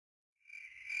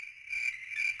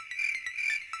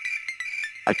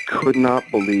I could not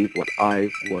believe what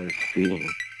I was seeing.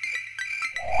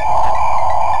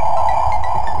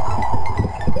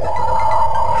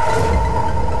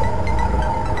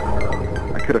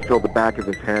 I could have filled the back of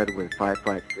his head with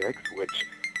 5.56, which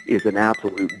is an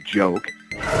absolute joke.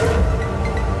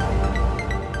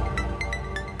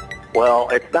 Well,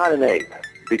 it's not an ape,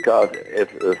 because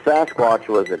if the Sasquatch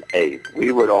was an ape,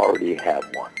 we would already have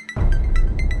one.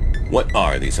 What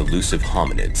are these elusive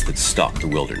hominids that stalk the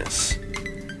wilderness?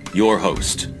 Your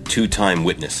host, two-time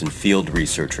witness and field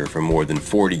researcher for more than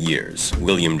 40 years,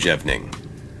 William Jevning.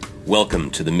 Welcome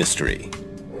to the mystery.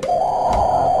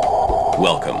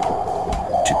 Welcome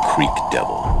to Creek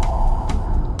Devil.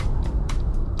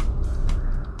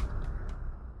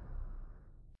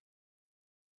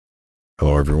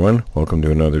 Hello everyone, welcome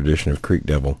to another edition of Creek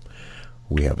Devil.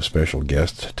 We have a special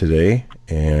guest today,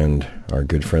 and our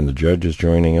good friend the judge is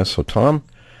joining us. So Tom,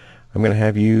 I'm going to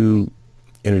have you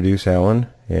introduce Alan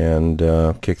and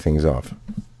kick things off.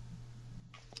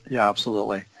 Yeah,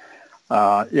 absolutely.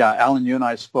 Alan, you and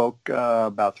I spoke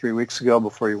about 3 weeks ago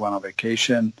before you went on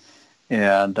vacation,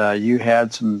 and you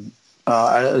had some,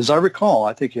 as I recall,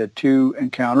 I think you had 2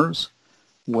 encounters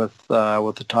with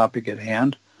the topic at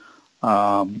hand.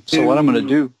 So what I'm going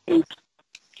to do...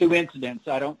 Two incidents.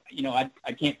 I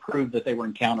can't prove that they were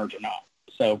encounters or not.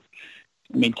 So,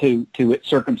 I mean, two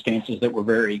circumstances that were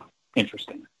very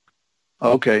interesting.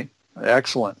 Okay,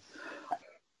 excellent.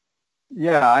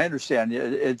 Yeah, I understand.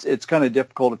 It's kind of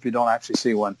difficult if you don't actually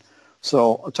see one.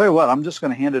 So I'll tell you what, I'm just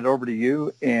going to hand it over to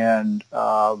you and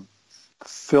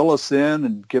fill us in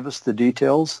and give us the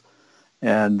details.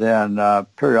 And then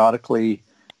periodically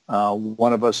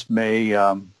one of us may...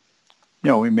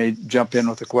 we may jump in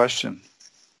with a question.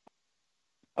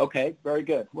 Okay, very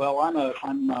good. Well,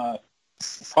 I'm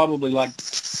probably like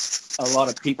a lot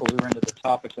of people who are into the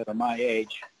topic that are my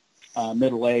age,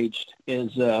 middle-aged,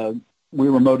 is we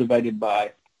were motivated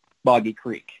by Boggy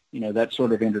Creek. That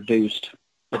sort of introduced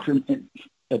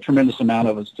a tremendous amount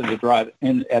of us to the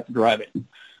drive-in.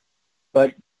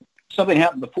 But something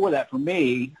happened before that for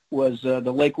me was the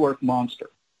Lake Worth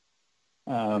monster.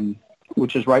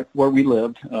 Which is right where we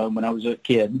lived when I was a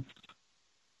kid.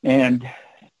 And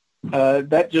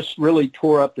that just really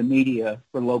tore up the media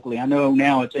for locally. I know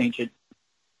now it's ancient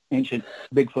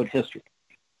Bigfoot history.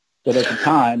 But at the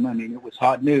time, I mean, it was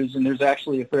hot news, and there's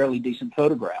actually a fairly decent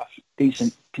photograph,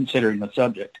 decent considering the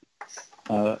subject,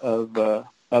 of a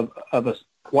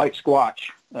white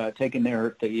squatch taken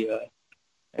there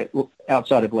at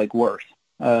outside of Lake Worth.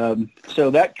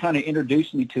 So that kind of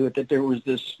introduced me to it, that there was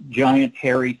this giant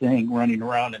hairy thing running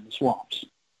around in the swamps.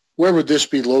 Where would this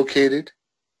be located?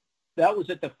 That was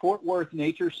at the Fort Worth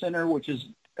Nature Center, which is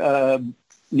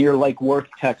near Lake Worth,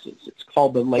 Texas. It's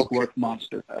called the Lake Worth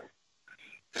Monster.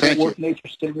 Fort Worth Nature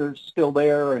Center is still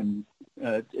there, and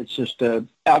it's just an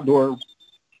outdoor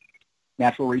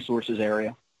natural resources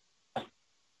area.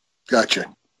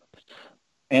 Gotcha.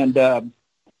 And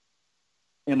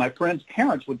my friend's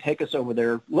parents would take us over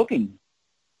there looking.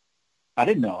 I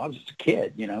didn't know. I was just a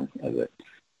kid,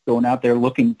 going out there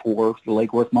looking for the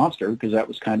Lake Worth monster, because that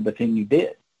was kind of the thing you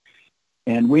did.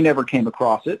 And we never came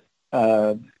across it.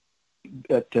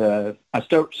 But I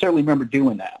certainly remember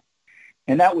doing that.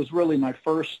 And that was really my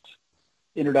first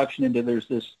introduction into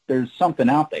there's something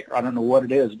out there. I don't know what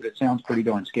it is, but it sounds pretty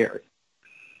darn scary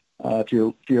if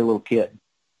you're a little kid.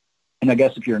 And I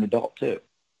guess if you're an adult too.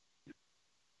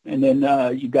 And then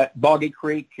you got Boggy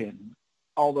Creek and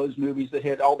all those movies that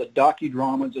hit, all the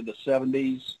docudramas of the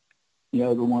 70s,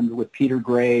 the ones with Peter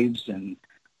Graves and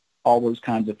all those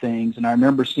kinds of things. And I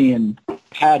remember seeing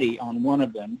Patty on one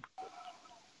of them,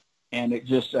 and it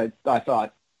just, I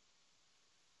thought,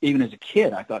 even as a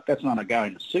kid, I thought, that's not a guy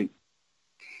in a suit.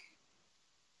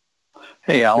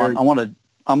 Hey, Alan, I'm going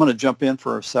to jump in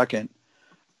for a second.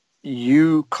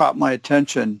 You caught my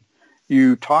attention.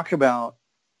 You talk about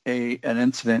an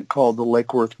incident called the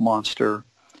Lake Worth Monster,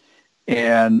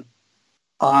 and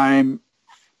I'm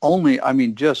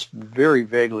just very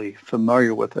vaguely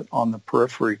familiar with it on the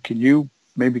periphery. Can you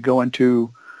maybe go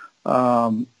into,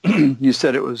 you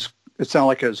said it sounded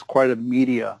like it was quite a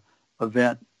media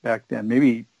event back then.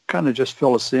 Maybe kind of just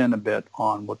fill us in a bit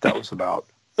on what that was about.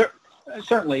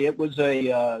 Certainly. It was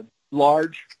a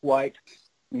large white,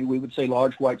 we would say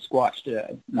large white squatch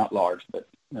today. Not large, but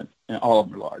all of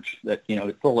them are large. That,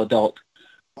 full adult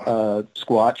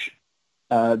squatch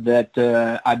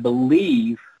that I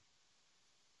believe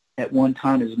at one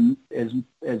time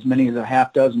as many as a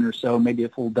half dozen or so, maybe a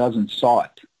full dozen, saw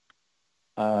it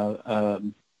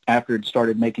after it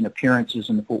started making appearances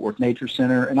in the Fort Worth Nature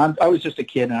Center. And I was just a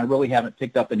kid, and I really haven't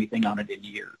picked up anything on it in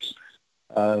years.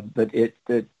 But if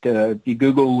you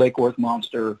Google Lake Worth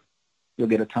monster, you'll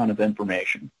get a ton of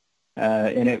information.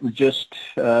 And it would just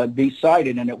be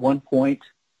sighted. And at one point,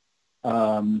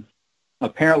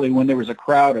 apparently when there was a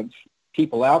crowd of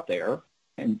people out there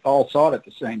and all saw it at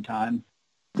the same time,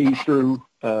 he threw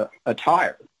a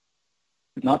tire,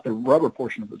 not the rubber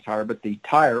portion of the tire, but the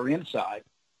tire inside,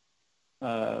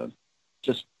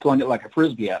 just flung it like a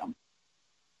Frisbee at them,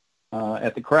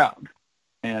 at the crowd.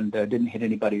 And didn't hit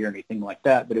anybody or anything like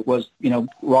that, but it was,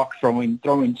 rock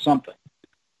throwing something.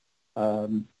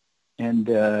 And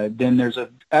then there's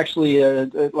actually,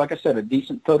 like I said, a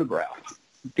decent photograph,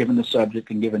 given the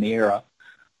subject and given the era,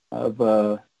 of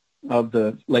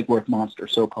the Lake Worth monster,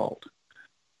 so-called.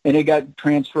 And it got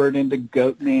transferred into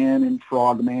Goat Man and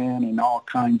Frog Man and all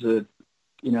kinds of,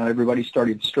 everybody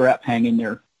started strap hanging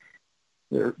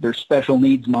their special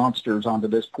needs monsters onto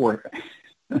this poor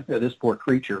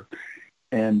creature.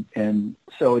 And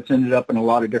so it's ended up in a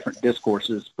lot of different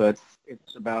discourses, but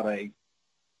it's about a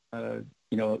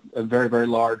very, very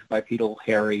large bipedal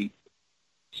hairy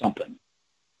something.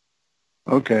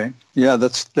 Okay. Yeah,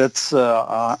 that's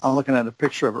I'm looking at a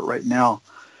picture of it right now.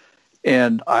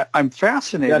 And I'm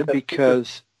fascinated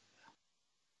because,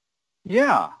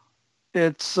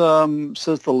 it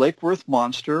says the Lake Worth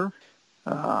monster.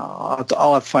 I'll have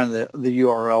to find the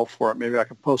URL for it. Maybe I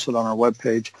can post it on our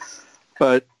webpage.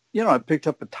 But, I picked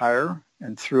up a tire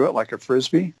and threw it like a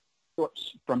Frisbee.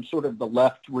 From sort of the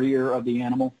left rear of the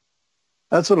animal?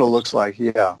 That's what it looks like,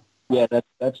 yeah. Yeah,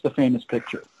 that's the famous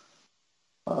picture.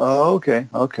 Oh,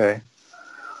 okay.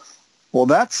 Well,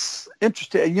 that's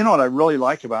interesting. You know what I really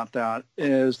like about that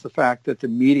is the fact that the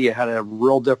media had a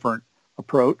real different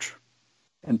approach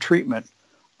and treatment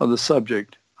of the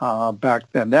subject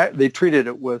back then. They treated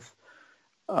it with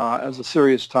as a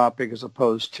serious topic as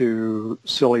opposed to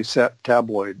silly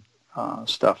tabloid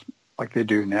stuff like they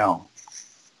do now.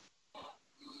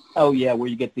 Oh, yeah, where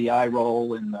you get the eye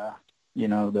roll and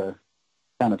the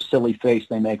kind of silly face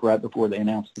they make right before they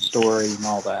announce the story and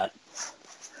all that.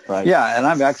 Right. Yeah, and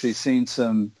I've actually seen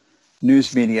some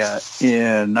news media I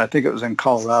think it was in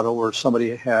Colorado, where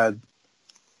somebody had,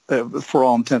 for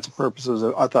all intents and purposes,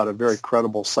 I thought a very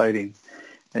credible sighting.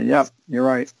 And yeah, you're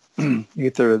right. You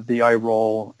get the eye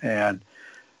roll, and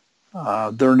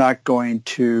they're not going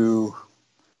to,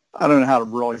 I don't know how to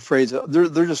really phrase it.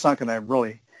 They're just not going to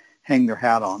really hang their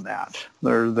hat on that.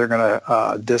 They're going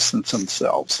to distance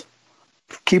themselves,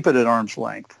 keep it at arm's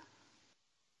length.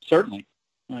 Certainly,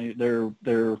 they're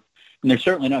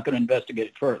certainly not going to investigate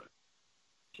it further.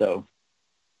 So,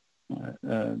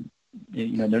 they're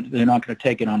not going to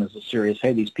take it on as a serious.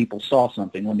 Hey, these people saw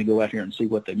something. Let me go out here and see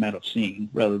what they might have seen,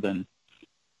 rather than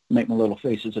make my little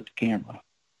faces at the camera.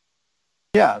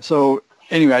 Yeah. So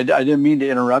anyway, I didn't mean to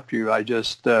interrupt you. I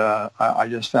just found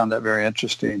that very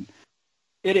interesting.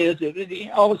 It is.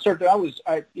 All of a sudden,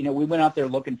 we went out there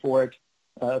looking for it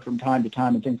from time to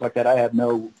time and things like that. I have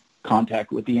no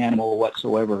contact with the animal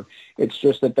whatsoever. It's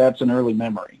just that's an early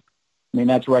memory. I mean,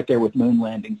 that's right there with moon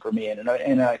landing for me. And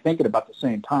I think at about the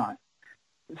same time,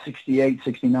 68,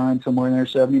 69, somewhere in there,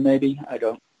 70 maybe. I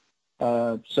don't.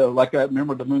 So like I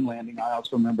remember the moon landing, I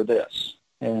also remember this.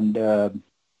 And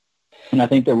I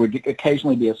think there would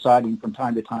occasionally be a sighting from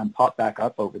time to time pop back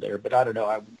up over there. But I don't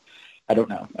know. I don't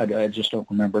know. I just don't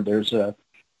remember. There's a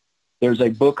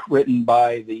book written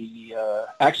by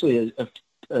actually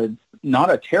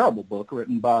not a terrible book,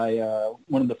 written by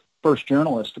one of the first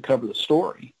journalists to cover the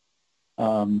story,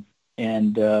 and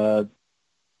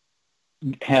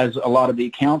has a lot of the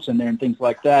accounts in there and things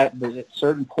like that. But at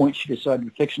certain points, she decided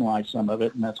to fictionalize some of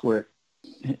it, and that's where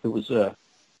it was.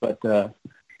 But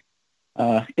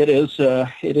it is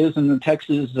in the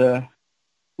Texas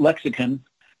lexicon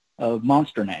of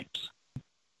monster names.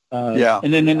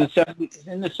 And then in the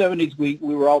 70s, we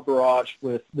were all barraged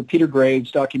with the Peter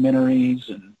Graves documentaries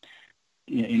and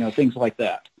things like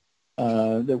that.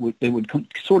 They would come,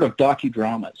 sort of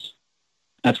docudramas.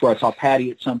 That's where I saw Patty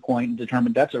at some point and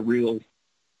determined that's a real,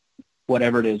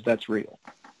 whatever it is, that's real.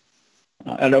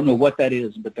 I don't know what that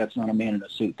is, but that's not a man in a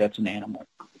suit. That's an animal.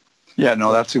 Yeah,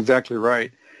 no, that's exactly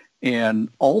right. And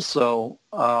also,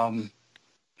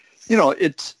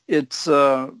 it's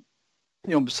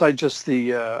besides just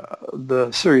the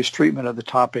serious treatment of the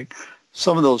topic,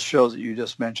 some of those shows that you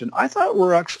just mentioned, I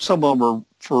thought some of them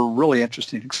were really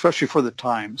interesting, especially for the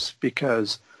times,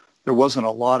 because there wasn't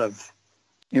a lot of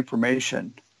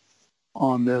information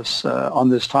on this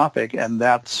topic, and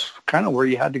that's kind of where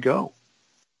you had to go.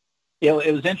 Yeah,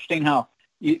 it was interesting how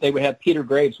they would have Peter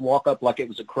Graves walk up like it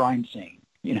was a crime scene.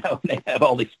 They have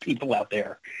all these people out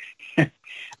there.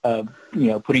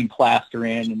 Putting plaster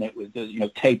in, and it was,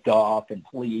 taped off, and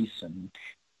police, and,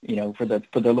 for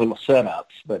their little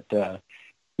setups. But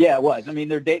yeah, it was. I mean,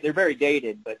 they're very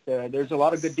dated, but there's a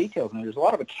lot of good details, and there's a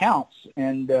lot of accounts,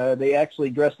 and they actually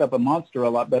dressed up a monster a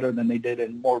lot better than they did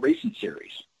in more recent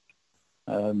series.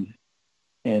 And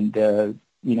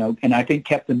I think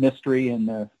kept the mystery and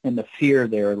the fear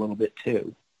there a little bit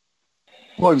too.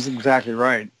 Well, that's exactly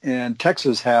right. And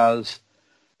Texas actually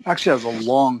has a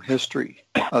long history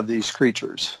of these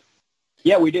creatures.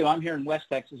 Yeah, we do. I'm here in West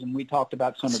Texas, and we talked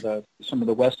about some of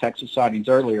the West Texas sightings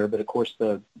earlier. But of course,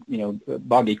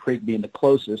 Boggy Creek being the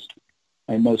closest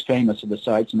and most famous of the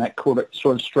sites, and that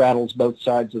sort of straddles both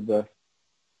sides of the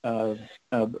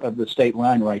state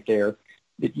line right there.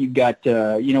 That you've got,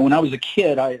 when I was a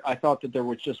kid, I thought that there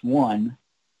was just one,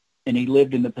 and he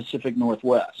lived in the Pacific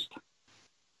Northwest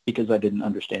because I didn't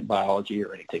understand biology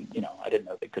or anything. I didn't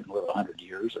know they couldn't live 100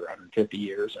 years or 150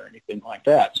 years or anything like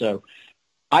that. So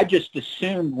I just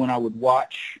assumed when I would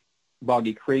watch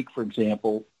Boggy Creek, for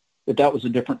example, that was a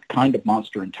different kind of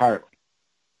monster entirely.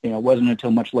 It wasn't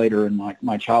until much later in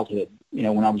my childhood,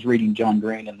 when I was reading John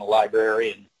Green in the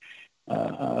library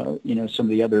and, some of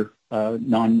the other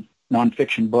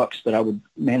nonfiction books that I would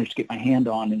manage to get my hand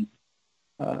on in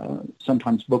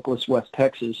sometimes bookless West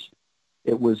Texas.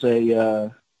 It was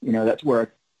that's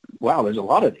where, there's a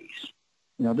lot of these.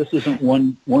 This isn't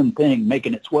one thing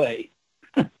making its way,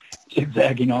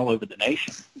 zigzagging all over the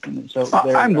nation. And so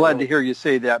I'm glad to hear you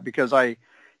say that because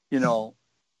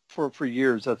for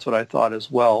years that's what I thought as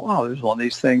well. Oh, there's one of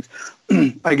these things.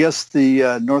 I guess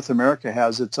the North America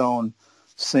has its own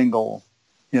single,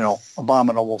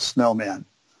 abominable snowman.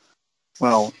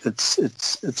 Well,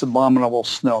 it's abominable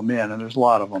snowmen, and there's a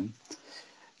lot of them.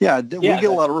 Yeah, we get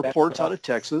a lot of reports out of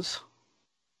Texas.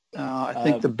 I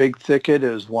think the Big Thicket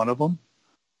is one of them.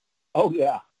 Oh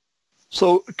yeah.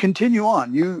 So continue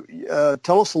on. You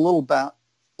tell us a little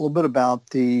bit about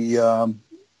the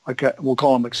we'll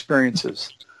call them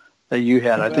experiences that you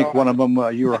had. I think one of them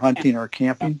you were hunting or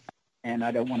camping. And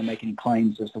I don't want to make any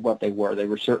claims as to what they were. They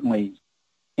were certainly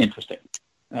interesting.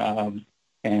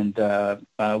 And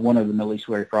one of them at least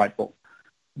very frightful.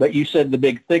 But you said the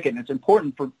Big Thicket, and it's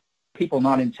important for people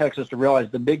not in Texas to realize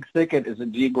the Big Thicket is a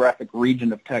geographic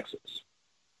region of Texas.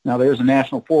 Now, there's a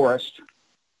national forest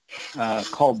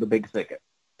called the Big Thicket.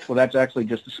 Well, that's actually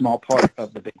just a small part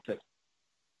of the Big Thicket.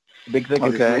 The Big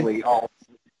Thicket is really all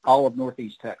of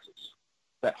northeast Texas.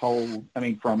 That whole,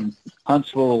 from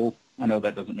Huntsville, I know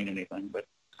that doesn't mean anything, but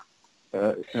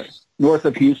north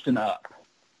of Houston up.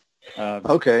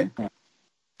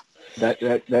 That's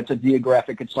a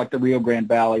geographic, it's like the Rio Grande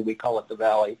Valley. We call it the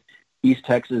Valley. East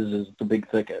Texas is the Big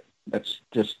Thicket. That's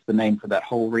just the name for that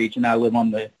whole region. I live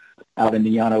out in the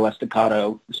Llano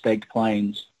Estacado, the Staked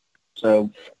Plains.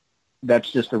 So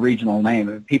that's just a regional name.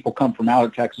 If people come from out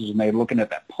of Texas and they're looking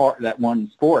at that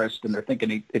one forest, and they're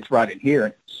thinking it's right in here.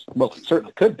 It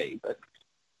certainly could be, but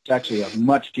it's actually a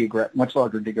much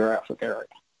larger geographic area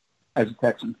as a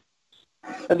Texan.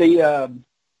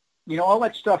 All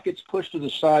that stuff gets pushed to the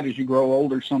side as you grow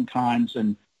older sometimes,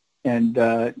 and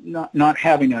not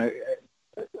having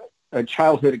a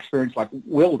childhood experience like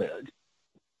Will did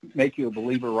make you a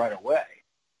believer right away.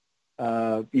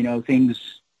 Things,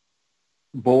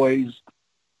 boys,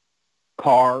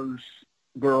 cars,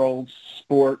 girls,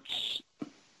 sports,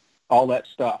 all that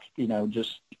stuff,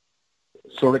 just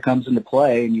sort of comes into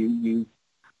play, and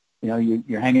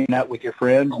you're hanging out with your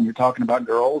friends and you're talking about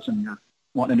girls and you're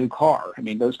wanting a new car.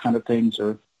 Those kind of things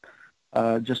are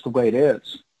just the way it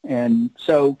is. And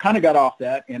so kind of got off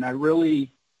that, and I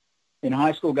really, in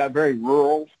high school, got very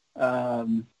rural.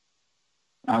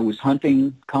 I was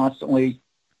hunting constantly.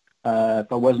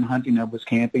 If I wasn't hunting, I was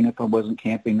camping. If I wasn't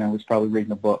camping, I was probably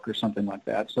reading a book or something like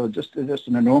that. So just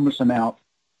an enormous amount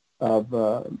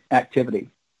of activity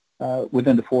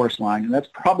within the forest line. And that's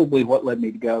probably what led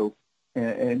me to go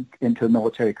into a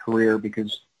military career,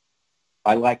 because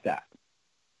I like that.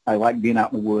 I like being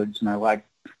out in the woods, and I like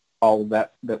all of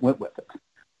that went with it.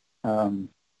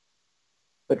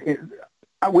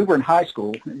 We were in high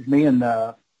school. Me and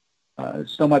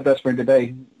still my best friend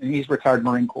today. He's retired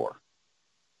Marine Corps.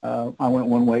 I went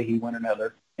one way, he went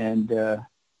another, and we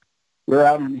were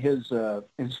out on his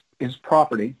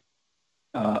property,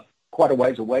 quite a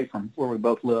ways away from where we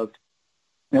both lived.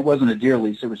 And it wasn't a deer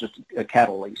lease; it was just a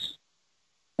cattle lease.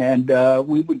 And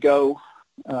we would go.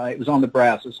 It was on the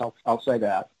Brazos, I'll say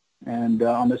that. And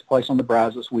on this place on the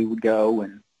Brazos, we would go,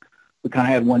 and we kind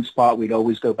of had one spot we'd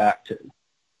always go back to.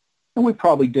 And we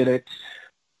probably did it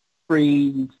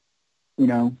three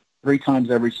times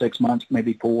every 6 months,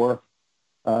 maybe 4,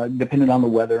 depending on the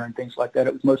weather and things like that.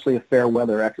 It was mostly a fair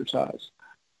weather exercise.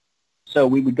 So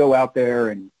we would go out there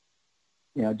and,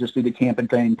 just do the camping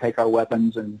thing, take our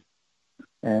weapons and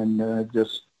and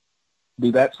just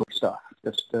do that sort of stuff.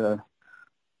 Just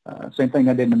same thing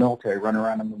I did in the military, run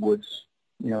around in the woods,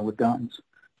 with guns.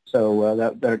 So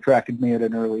that attracted me at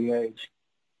an early age.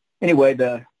 Anyway,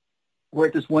 we're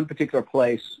at this one particular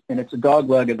place, and it's a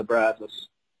dogleg of the Brazos.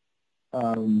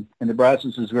 And the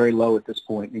Brazos is very low at this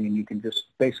point, and you can just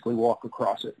basically walk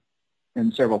across it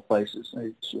in several places.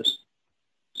 It's just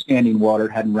standing water.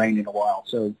 It hadn't rained in a while,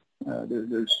 so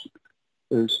we're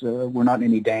not in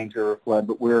any danger or flood,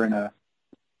 but we're in a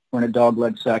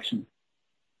dogleg section.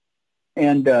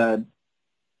 And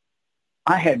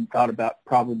I hadn't thought about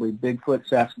probably Bigfoot,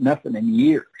 Sasquatch, nothing in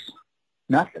years.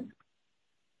 Nothing.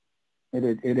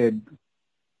 It had,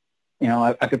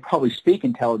 I could probably speak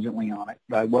intelligently on it,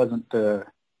 but I wasn't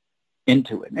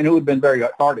into it. And it would have been very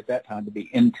hard at that time to be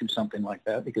into something like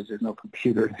that because there's no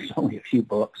computer. There's only a few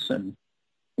books. And,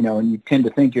 and you tend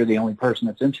to think you're the only person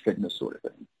that's interested in this sort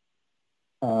of thing,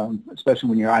 especially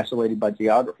when you're isolated by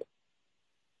geography.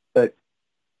 But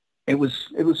it was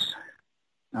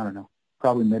I don't know,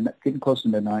 probably midnight, getting close to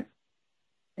midnight,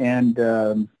 and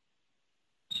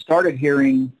started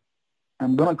hearing,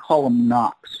 I'm going to call them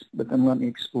knocks, but then let me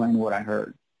explain what I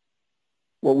heard.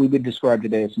 What we would describe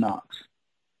today as knocks.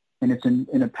 And it's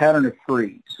in a pattern of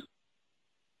threes.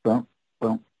 Bump,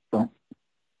 bump, bump,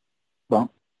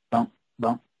 bump, bump,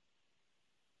 bump.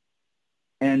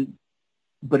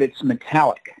 But it's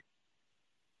metallic.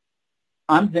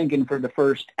 I'm thinking for the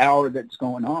first hour that's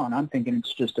going on, I'm thinking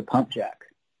it's just a pump jack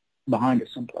behind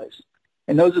us someplace.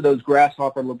 And those are those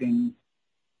grasshopper-looking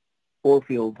oil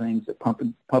field things that pump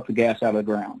the gas out of the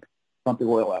ground, pump the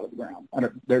oil out of the ground.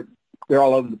 They're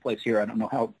all over the place here. I don't know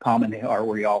how common they are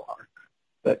where y'all are,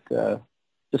 but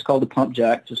just called a pump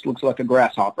jack. Just looks like a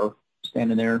grasshopper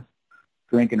standing there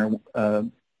drinking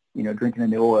drinking in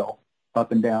the oil,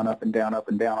 up and down, up and down, up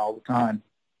and down all the time.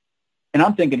 And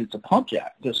I'm thinking it's a pump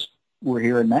jack. Just we're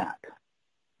hearing that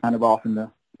kind of off in the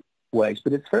waves,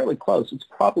 but it's fairly close. It's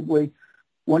probably,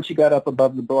 once you got up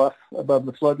above the bluff, above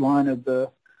the flood line of the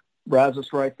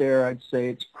Brazos right there, I'd say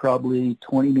it's probably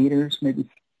 20 meters, maybe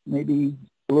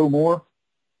a little more.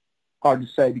 Hard to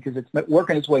say because it's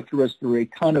working its way through us through a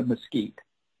ton of mesquite.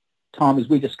 Tom, as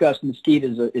we discussed, mesquite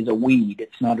is a weed.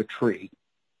 It's not a tree.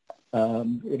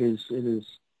 It is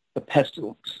a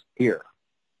pestilence here.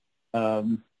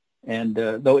 And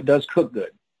though it does cook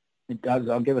good, it does.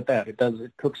 I'll give it that. It does.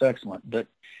 It cooks excellent, but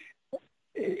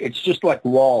it's just like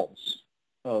walls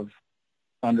of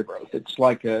undergrowth. It's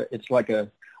like a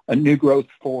new growth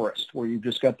forest where you've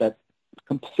just got that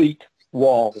complete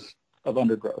wall of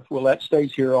undergrowth. Well, that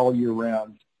stays here all year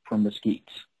round from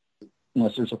mesquites,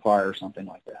 unless there's a fire or something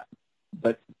like that.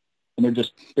 And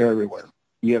they're everywhere.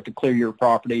 You have to clear your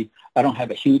property. I don't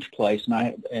have a huge place,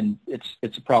 and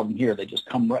it's a problem here. They just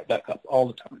come right back up all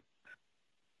the time.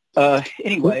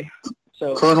 Anyway,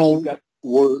 so Colonel,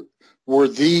 were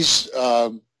these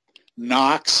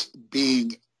knocks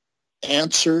being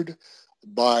answered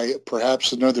by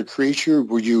perhaps another creature?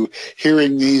 Were you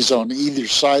hearing these on either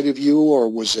side of you, or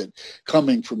was it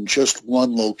coming from just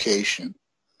one location?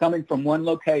 Coming from one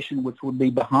location, which would be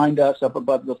behind us, up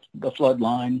above the flood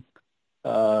line,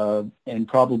 and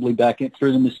probably back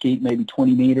through the mesquite, maybe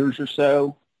 20 meters or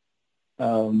so.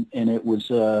 And it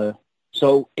was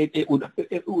so it would,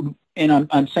 and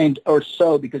I'm saying or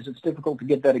so because it's difficult to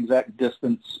get that exact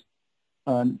distance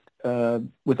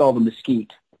with all the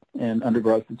mesquite and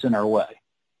undergrowth that's in our way.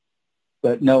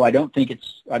 But no, I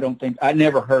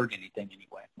never heard anything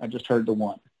anyway. I just heard the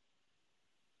one.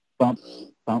 Bump,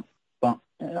 bump, bump.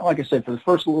 And like I said, for the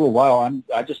first little while,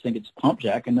 I just think it's pump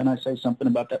jack, and then I say something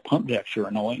about that pump jack sure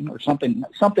annoying or something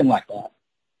like that.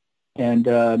 And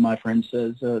my friend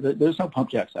says, there's no pump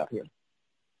jacks out here.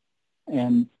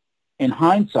 And in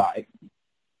hindsight,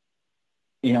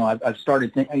 I've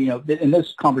started thinking, and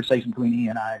this conversation between he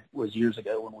and I was years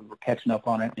ago when we were catching up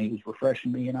on it, and he was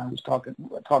refreshing me, and I was talking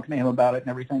to him about it and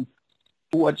everything.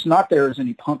 What's not there is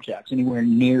any pump jacks anywhere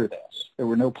near this. There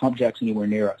were no pump jacks anywhere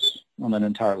near us on that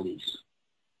entire lease.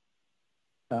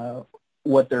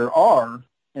 What there are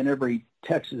in every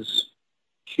Texas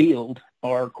field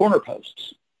are corner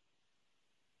posts.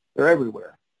 They're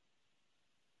everywhere.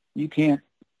 You can't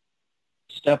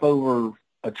step over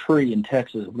a tree in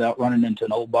Texas without running into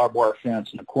an old barbed wire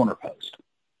fence and a corner post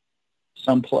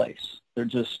someplace. They're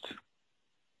just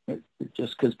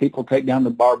because people take down the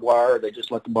barbed wire, they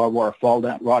just let the barbed wire fall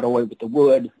down, rot away with the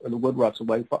wood, or the wood rots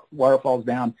away, wire falls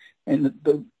down, and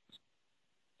the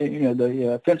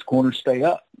fence corners stay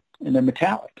up, and they're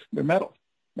metallic, they're metal,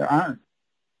 they're iron.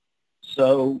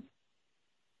 So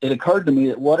it occurred to me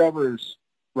that whatever's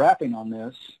rapping on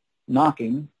this,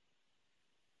 knocking,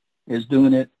 is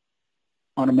doing it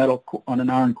on an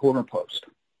iron corner post.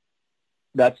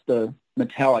 that's the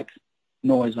metallic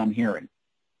noise I'm hearing.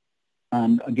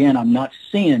 And again, I'm not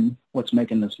seeing what's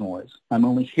making this noise. I'm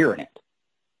only hearing it.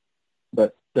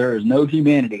 But there is no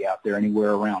humanity out there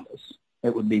anywhere around us.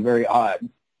 It would be very odd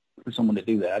for someone to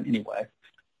do that anyway.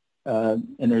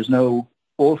 And there's no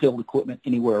oil field equipment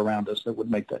anywhere around us that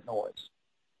would make that noise.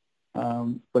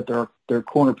 But there are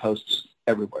corner posts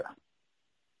everywhere.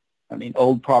 I mean,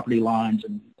 old property lines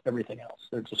and everything else.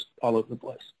 They're just all over the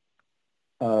place.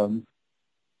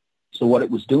 So what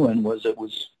it was doing was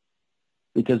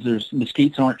because there's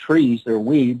mesquites aren't trees, they're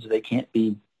weeds, they can't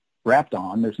be wrapped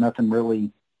on. There's nothing really,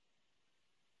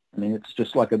 I mean, it's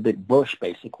just like a big bush,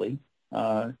 basically.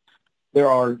 You're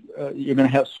going to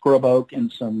have scrub oak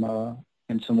and some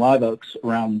live oaks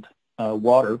around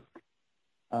water,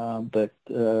 but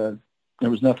there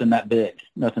was nothing that big,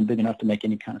 nothing big enough to make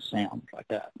any kind of sound like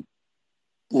that.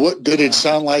 What did it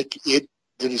sound like? Did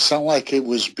it sound like it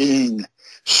was being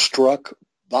struck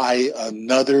by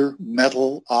another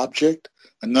metal object,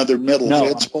 another metal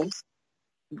headstone?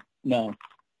 No,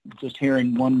 just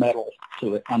hearing one metal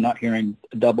to it. I'm not hearing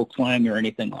a double clang or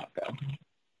anything like that.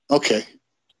 Okay.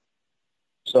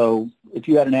 So if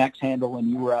you had an axe handle and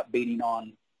you were out beating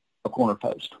on a corner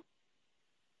post.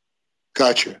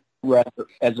 Gotcha. Rather,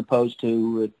 as opposed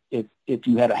to if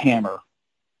you had a hammer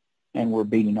and were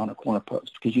beating on a corner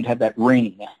post, because you'd have that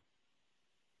ring.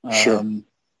 Sure.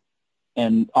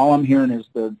 And all I'm hearing is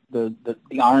the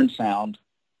iron sound,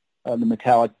 the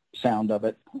metallic sound of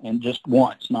it, and just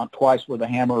once, not twice with a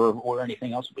hammer or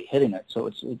anything else would be hitting it. So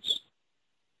it's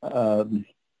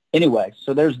anyway,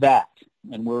 so there's that.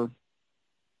 And we're,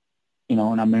 and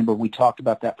I remember we talked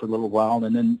about that for a little while,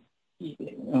 and then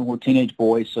we're teenage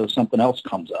boys, so something else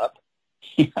comes up,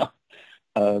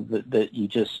 that you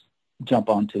just jump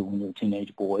onto when you're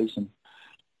teenage boys. And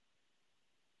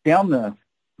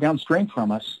downstream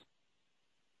from us,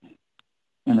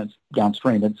 and it's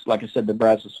downstream, it's like I said, the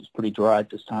Brazos was pretty dry at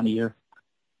this time of year,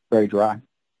 very dry.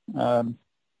 Not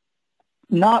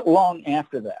long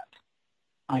after that,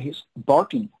 I hear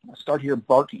barking. I start hearing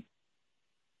barking.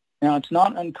 Now, it's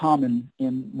not uncommon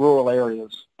in rural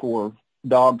areas for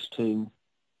dogs to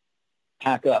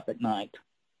pack up at night.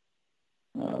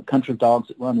 Country dogs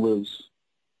that run loose,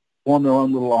 form their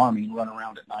own little army and run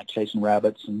around at night chasing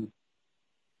rabbits and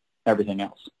everything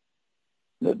else.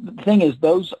 The thing is,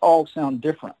 those all sound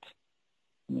different.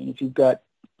 I mean, if you've got,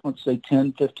 let's say,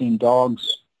 10, 15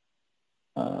 dogs,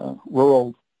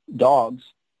 rural dogs,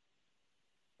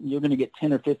 you're going to get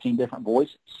 10 or 15 different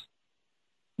voices.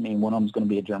 I mean, one of them's going to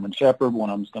be a German Shepherd, one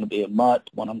of them's going to be a mutt,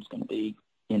 one of them's going to be,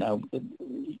 and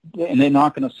they're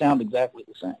not going to sound exactly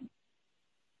the same.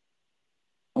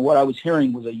 And what I was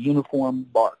hearing was a uniform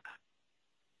bark.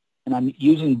 And I'm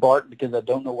using bark because I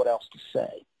don't know what else to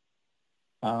say.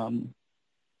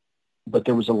 But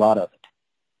there was a lot of it.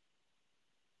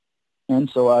 And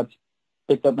so I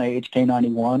picked up my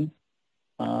HK91,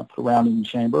 put around in the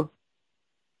chamber,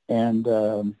 and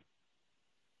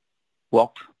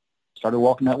started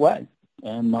walking that way.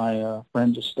 And my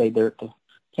friend just stayed there at the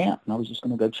camp, and I was just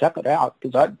going to go check it out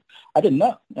because I didn't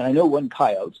know. And I know it wasn't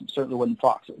coyotes, and certainly wasn't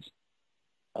foxes,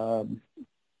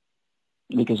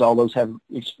 because all those are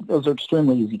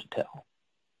extremely easy to tell.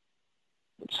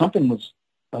 But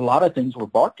a lot of things were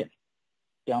barking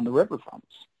down the river from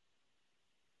us.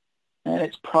 And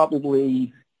it's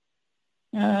probably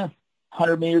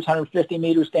 100 meters, 150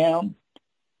 meters down,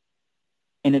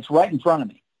 and it's right in front of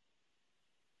me,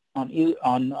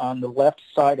 on the left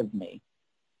side of me,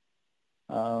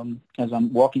 as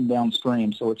I'm walking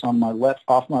downstream. So it's on my left,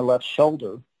 off my left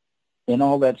shoulder, in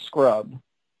all that scrub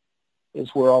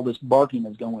is where all this barking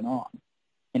is going on.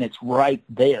 And it's right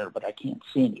there, but I can't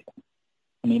see anything.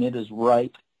 I mean, it is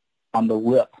right on the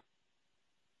lip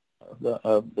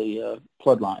of the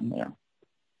flood line there.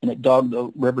 And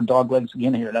the river dog legs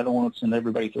again here. And I don't want to send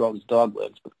everybody through all these dog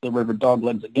legs, but the river dog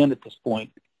legs again at this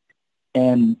point.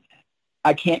 And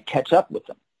I can't catch up with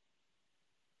them.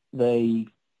 They,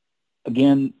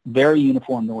 again, very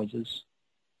uniform noises,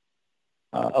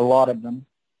 a lot of them.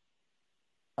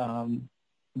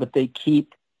 But they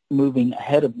keep moving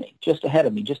ahead of me, just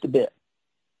a bit.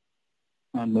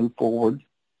 I move forward,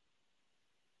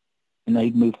 and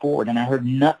they'd move forward. And I heard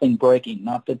nothing breaking,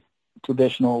 not the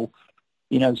traditional,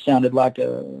 sounded like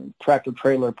a tractor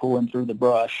trailer pulling through the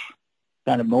brush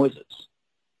kind of noises.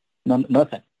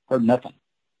 Nothing. Heard nothing.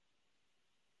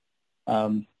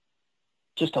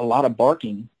 Just a lot of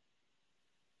barking.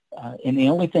 And the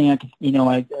only thing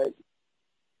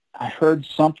I heard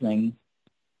something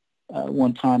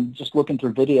one time, just looking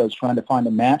through videos, trying to find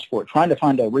a match for it, trying to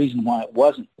find a reason why it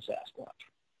wasn't a Sasquatch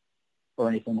or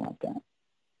anything like that.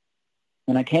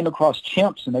 And I came across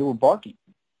chimps, and they were barking.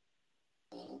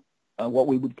 what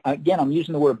we would, again, I'm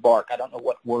using the word bark. I don't know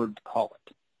what word to call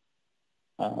it.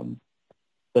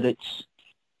 But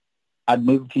I'd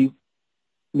move a few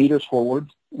meters forward,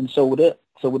 and so would it.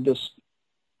 So would this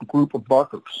group of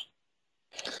barkers.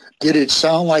 Did it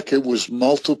sound like it was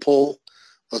multiple,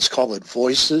 let's call it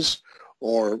voices,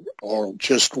 or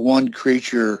just one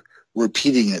creature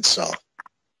repeating itself?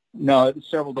 No, it was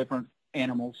several different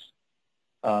animals.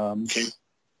 Okay.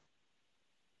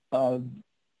 And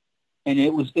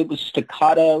it was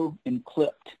staccato and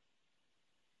clipped.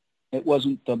 It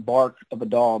wasn't the bark of a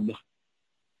dog,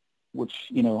 which,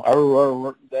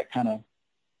 that kind of,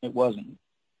 it wasn't.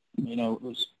 It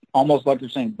was almost like they're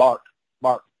saying bark,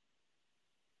 bark.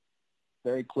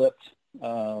 Very clipped.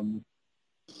 And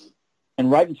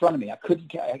right in front of me. I couldn't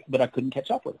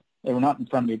catch up with them. They were not in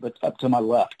front of me, but up to my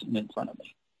left and in front of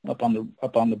me, up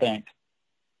on the bank,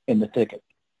 in the thicket,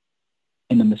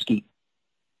 in the mesquite.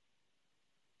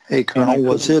 Hey, Colonel,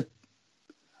 was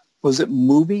it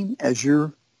moving as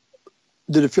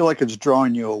did it feel like it's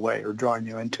drawing you away or drawing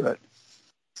you into it?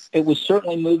 It was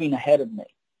certainly moving ahead of me.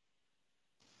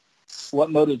 What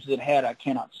motives it had, I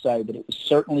cannot say, but it was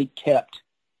certainly kept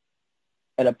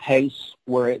at a pace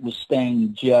where it was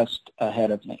staying just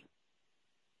ahead of me,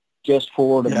 just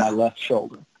forward of my left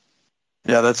shoulder.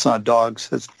 Yeah, that's not dogs.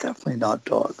 That's definitely not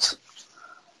dogs.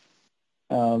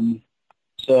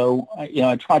 So,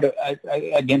 I tried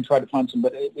to find some,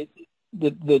 but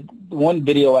the one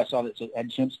video I saw that had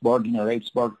chimps barking or apes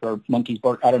bark or monkeys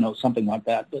bark, I don't know, something like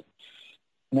that. But,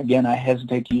 and again, I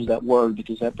hesitate to use that word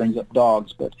because that brings up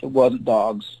dogs, but it wasn't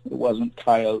dogs. It wasn't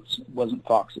coyotes. It wasn't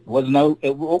foxes. Let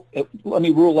me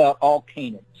rule out all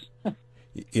canines.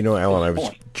 Alan, I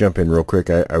was jump in real quick.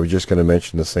 I was just going to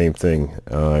mention the same thing.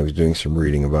 I was doing some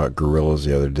reading about gorillas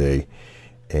the other day,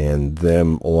 and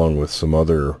them, along with some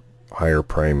other higher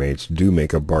primates, do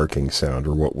make a barking sound,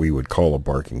 or what we would call a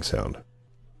barking sound.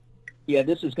 Yeah,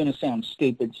 this is going to sound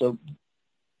stupid, so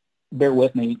bear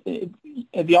with me.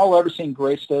 Have y'all ever seen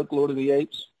Greystoke, Lord of the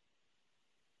Apes?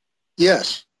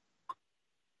 Yes.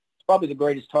 It's probably the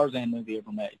greatest Tarzan movie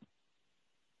ever made.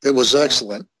 It was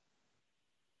excellent.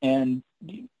 And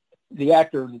the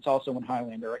actor that's also in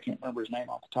Highlander, I can't remember his name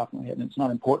off the top of my head, and it's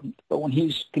not important, but when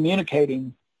he's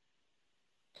communicating,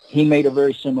 he made a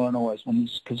very similar noise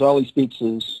because all he speaks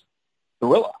is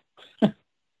gorilla,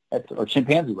 or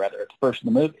chimpanzee rather, at the first of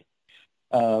the movie.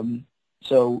 And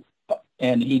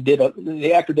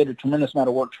the actor did a tremendous amount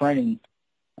of work training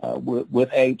with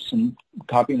apes and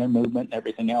copying their movement and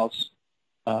everything else.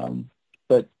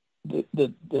 But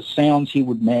the sounds he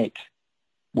would make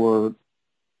were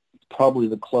probably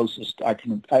the closest I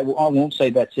won't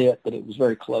say that's it, but it was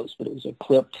very close. But it was a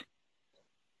clipped,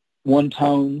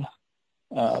 one-tone,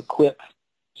 quick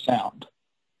sound.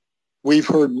 We've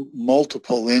heard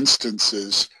multiple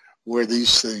instances where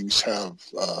these things have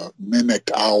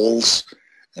mimicked owls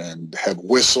and have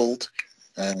whistled,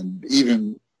 and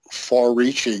even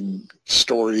far-reaching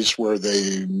stories where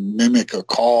they mimic a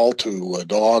call to a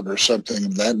dog or something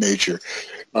of that nature.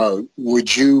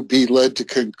 Would you be led to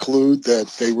conclude that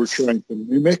they were trying to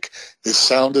mimic? It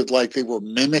sounded like they were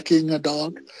mimicking a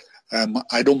dog.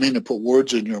 I don't mean to put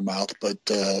words in your mouth, but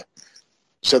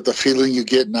is that the feeling you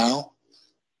get now?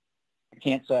 I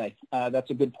can't say.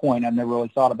 That's a good point. I've never really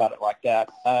thought about it like that.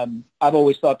 I've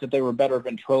always thought that they were better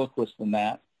ventriloquists than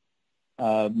that.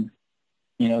 That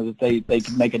they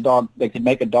could make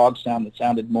a dog sound that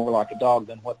sounded more like a dog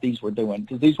than what these were doing,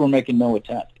 because these were making no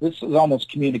attempt. This was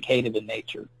almost communicative in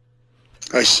nature.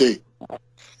 I see.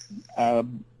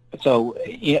 So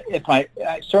if I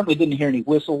certainly didn't hear any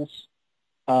whistles.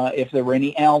 If there were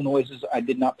any owl noises, I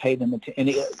did not pay them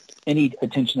any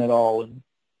attention at all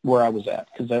where I was at,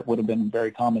 because that would have been a very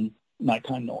common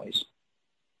nighttime noise.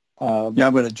 I'm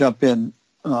going to jump in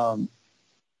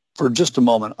for just a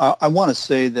moment. I want to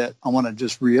say that I want to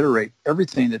just reiterate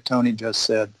everything that Tony just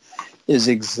said is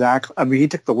exactly, he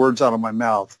took the words out of my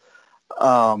mouth.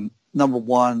 Number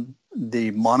one,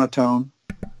 the monotone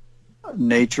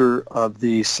nature of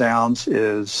the sounds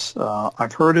is,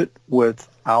 I've heard it with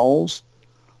owls,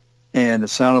 and it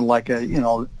sounded like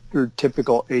your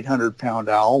typical 800-pound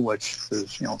owl, which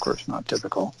is, of course, not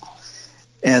typical.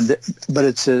 But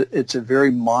it's a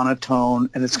very monotone,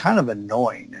 and it's kind of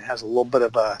annoying. It has a little bit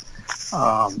of a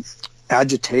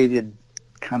agitated,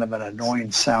 kind of an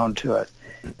annoying sound to it.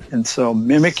 And so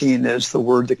mimicking is the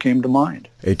word that came to mind.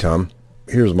 Hey, Tom,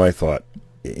 here's my thought.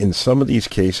 In some of these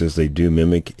cases, they do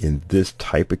mimic. In this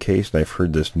type of case, and I've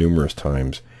heard this numerous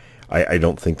times, I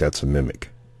don't think that's a mimic.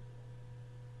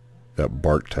 That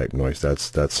bark type noise,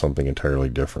 that's something entirely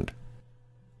different.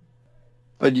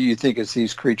 But do you think it's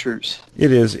these creatures?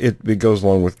 It is. It goes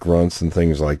along with grunts and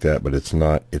things like that, but it's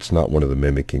not one of the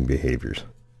mimicking behaviors.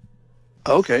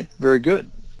 Okay, very good.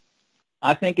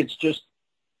 I think it's just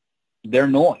their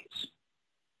noise,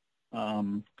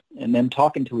 and them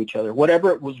talking to each other.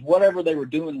 Whatever they were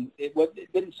doing, it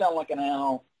didn't sound like an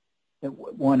owl.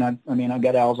 I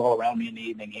got owls all around me in the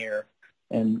evening here,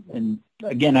 and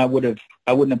again, I wouldn't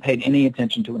have paid any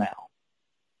attention to an owl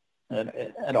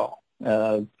at all.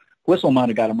 Whistle might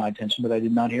have gotten my attention, but I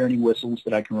did not hear any whistles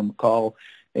that I can recall.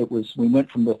 We went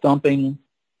from the thumping,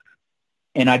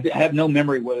 and I have no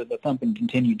memory whether the thumping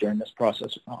continued during this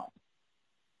process or not.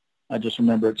 I just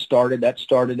remember that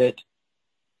started it,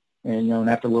 and and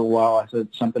after a little while, I said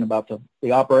something about the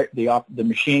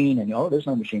machine, and there's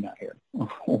no machine out here.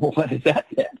 What is that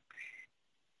then?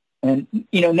 And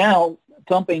now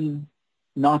thumping,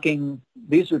 knocking,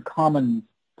 these are common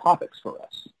topics for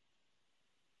us.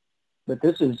 But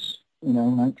this is,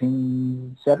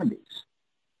 1970s.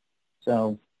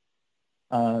 So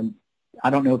I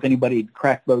don't know if anybody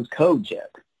cracked those codes yet,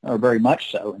 or very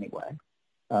much so anyway.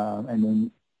 And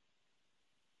then,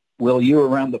 Will, you were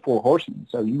around the Four Horsemen,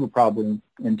 so you were probably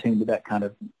in tune to that kind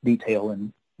of detail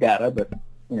and data, but,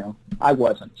 I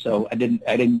wasn't. So I didn't,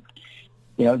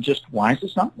 just why is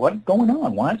this not, what's going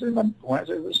on? Why is there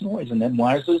this noise? And then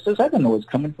why is this other noise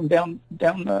coming from down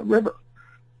the river?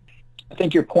 I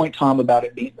think your point, Tom, about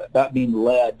being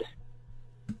led,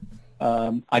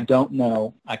 I don't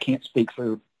know. I can't speak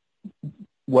for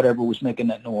whatever was making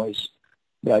that noise,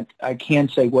 but I can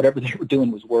say whatever they were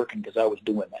doing was working because I was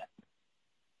doing that.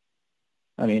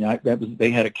 I mean,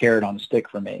 they had a carrot on a stick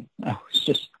for me. I was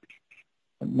just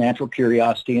a natural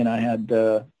curiosity, and I had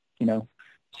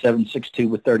 7.62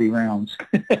 with 30 rounds.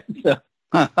 So,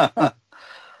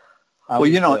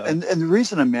 and the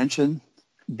reason I mentioned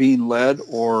being led,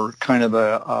 or kind of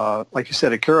like you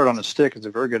said, a carrot on a stick is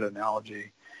a very good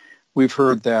analogy. We've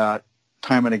heard that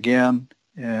time and again,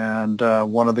 and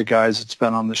one of the guys that's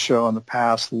been on the show in the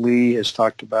past, Lee, has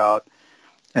talked about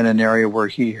in an area where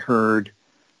he heard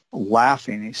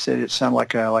laughing. He said it sounded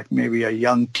like maybe a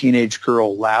young teenage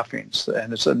girl laughing,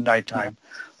 and it's at nighttime.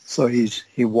 So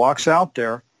he walks out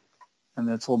there, and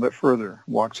then it's a little bit further,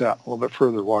 walks out, a little bit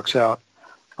further, walks out.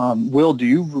 Will, do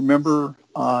you remember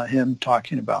him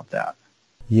talking about that?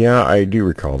 Yeah, I do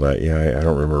recall that. Yeah, I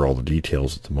don't remember all the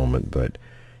details at the moment, but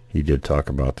he did talk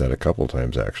about that a couple of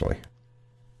times, actually.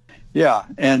 Yeah,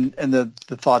 and the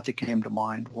thought that came to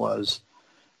mind was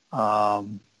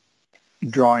drawing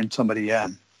somebody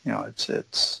in.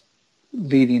 It's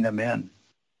leading them in.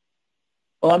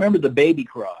 Well, I remember the baby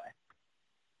cry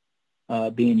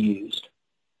being used.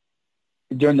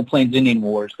 During the Plains Indian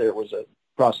Wars, there was a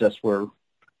process where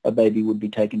a baby would be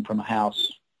taken from a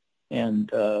house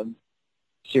and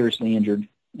seriously injured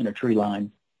in a tree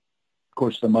line. Of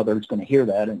course, the mother is going to hear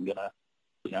that and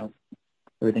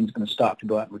everything's going to stop to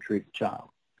go out and retrieve the child.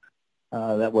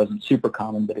 That wasn't super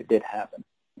common, but it did happen.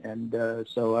 And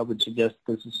so I would suggest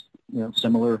this is, a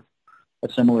similar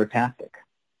tactic,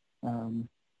 done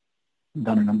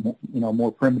in a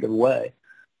more primitive way.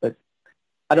 But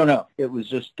I don't know. It was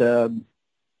just, but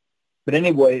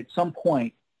anyway, at some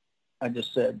point, I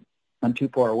just said, I'm too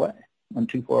far away. I'm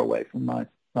too far away from my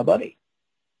buddy.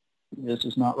 This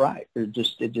is not right. It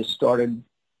just started,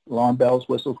 alarm bells,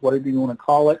 whistles, whatever you want to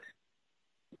call it.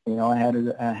 I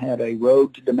had a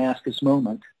road to Damascus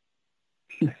moment.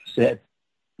 Said,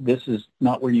 this is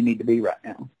not where you need to be right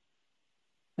now.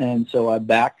 And so I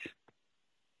backed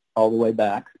all the way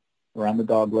back around the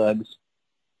dog legs,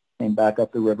 came back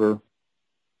up the river,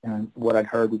 and what I'd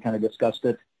heard, we kind of discussed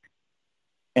it.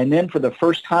 And then for the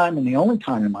first time and the only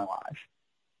time in my life,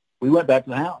 we went back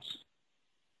to the house.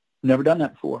 Never done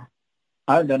that before.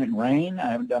 I haven't done it in rain.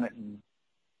 I haven't done it in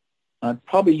you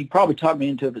probably talked me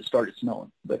into it if it started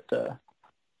snowing, but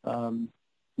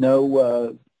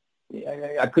no,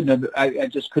 I couldn't have. I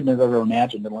just couldn't have ever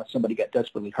imagined, unless somebody got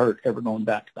desperately hurt, ever going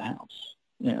back to the house.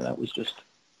 That was just.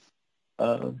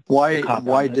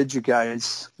 Why did you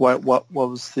guys? What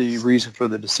was the reason for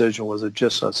the decision? Was it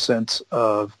just a sense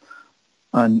of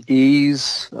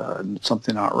unease,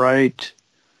 something not right?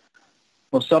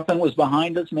 Well, something was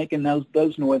behind us making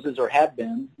those noises, or had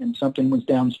been, and something was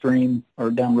downstream or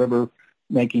downriver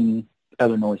making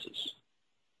other noises.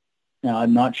 Now,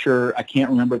 I'm not sure. I can't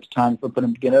remember at the time if I put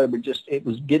them together, but it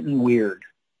was getting weird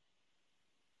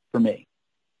for me.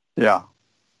 Yeah.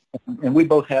 And we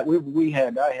both had.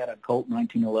 I had a Colt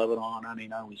 1911 on. I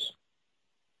mean,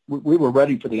 we were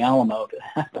ready for the Alamo to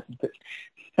happen, but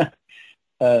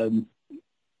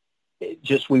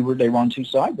they were on two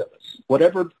sides of us.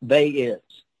 Whatever they is.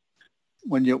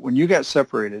 When you got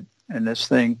separated and this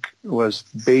thing was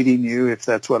baiting you, if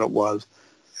that's what it was,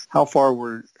 how far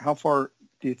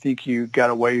do you think you got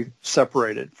away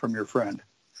separated from your friend?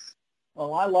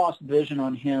 Well, I lost vision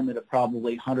on him at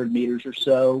probably 100 meters or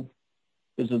so,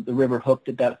 because the river hooked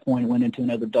at that point, went into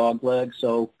another dog leg.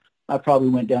 So I probably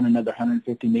went down another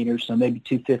 150 meters, so maybe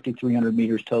 250, 300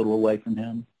 meters total away from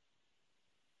him.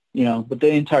 You know, but the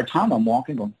entire time I'm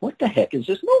walking going, what the heck is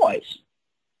this noise?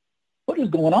 What is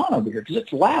going on over here? Because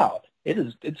it's loud.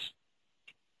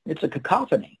 It's a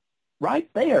cacophony right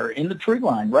there in the tree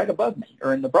line right above me,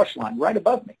 or in the brush line right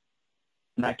above me.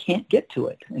 And I can't get to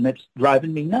it, and it's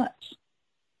driving me nuts.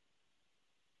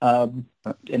 And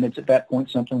it's at that point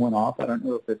something went off. I don't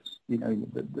know if it's, you know,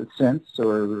 the sense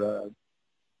or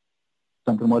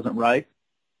something wasn't right.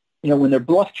 You know, when they're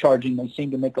bluff charging, they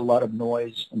seem to make a lot of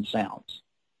noise and sounds.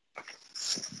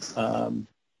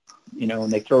 You know,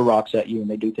 and they throw rocks at you and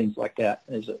they do things like that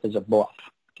as a bluff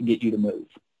to get you to move.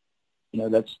 You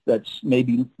know, that's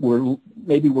maybe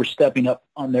we're stepping up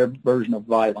on their version of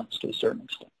violence to a certain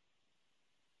extent.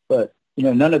 But, you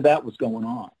know, none of that was going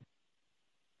on.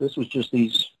 This was just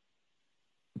these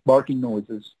barking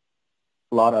noises,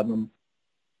 a lot of them,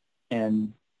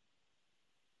 and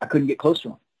I couldn't get close to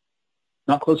them.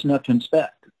 Not close enough to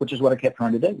inspect, which is what I kept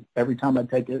trying to do. Every time I'd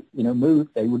take it, you know, move,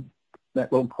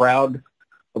 that little crowd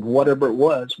of whatever it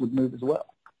was would move as well.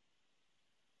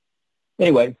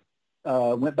 Anyway,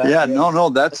 went back. Yeah, no,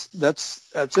 that's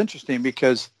interesting,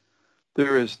 because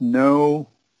there is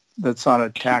that's not a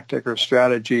tactic or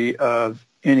strategy of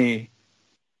any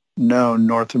known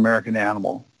North American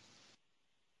animal.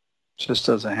 It just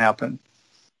doesn't happen,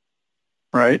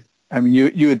 right? I mean,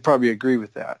 you would probably agree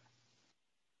with that.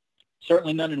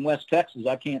 Certainly none in West Texas.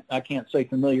 I can't say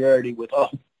familiarity with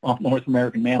all North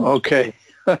American mammals. Okay.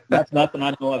 That's nothing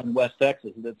I know of in West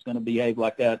Texas that's going to behave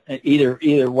like that.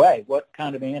 Either way, what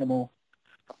kind of animal?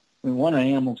 I mean, one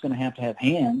animal's going to have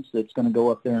hands that's going to go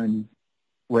up there and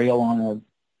rail on a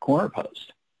corner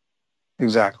post.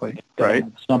 Exactly. Right.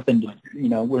 Something to, you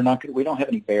know, we don't have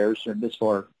any bears this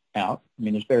far out. I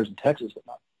mean, there's bears in Texas, but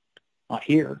not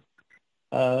here.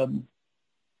 Not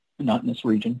in this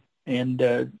region.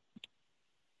 And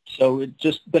so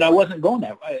but I wasn't going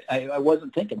that way. I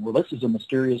wasn't thinking, well, this is a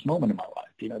mysterious moment in my life.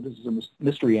 You know, this is a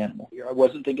mystery animal here. I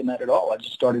wasn't thinking that at all. I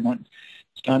just started on,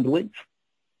 it's time to leave.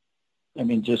 I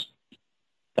mean, just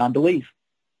time to leave.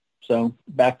 So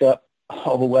backed up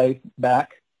all the way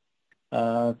back,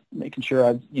 making sure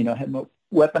I, you know, had my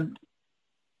weapon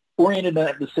oriented in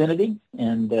that vicinity,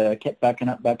 and kept backing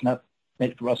up, made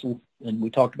it to Russell, and we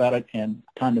talked about it, and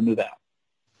time to move out.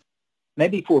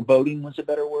 Maybe foreboding was a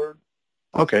better word.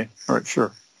 Okay. All right.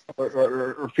 Sure.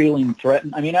 Or feeling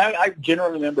threatened. I mean, I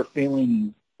generally remember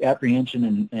feeling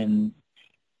apprehension and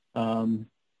I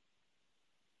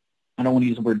don't want to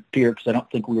use the word fear because I don't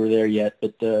think we were there yet.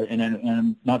 But and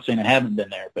I'm not saying I haven't been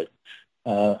there, but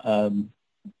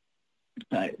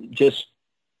just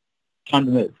time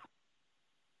to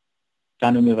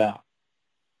move out.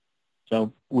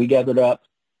 So we gathered up,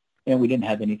 and we didn't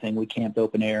have anything. We camped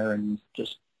open air and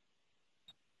just,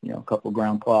 you know, a couple of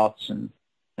ground cloths, and,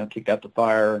 you know, kicked out the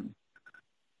fire. And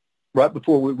right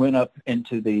before we went up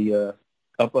into the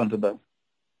up onto the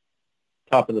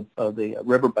top of the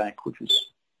riverbank, which was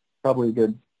probably a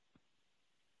good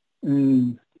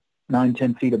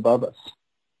 9-10 feet above us,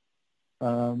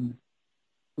 I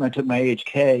took my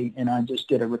HK and I just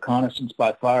did a reconnaissance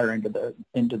by fire into the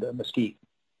mesquite.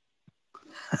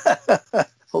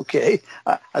 Okay,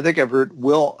 I think I've heard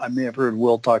Will. I may have heard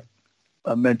Will talk.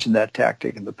 Mentioned that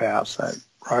tactic in the past.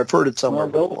 I've heard it somewhere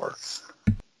before.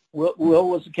 Will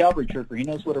was a cavalry trooper. He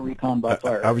knows what a recon by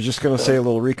fire. I was just going to say a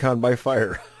little recon by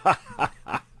fire.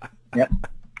 Yep.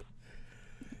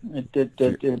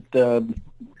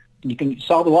 You can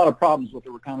solve a lot of problems with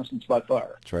a reconnaissance by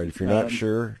fire. That's right. If you're not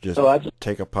sure, just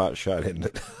take a pot shot in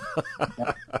it.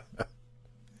 Yeah.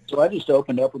 So I just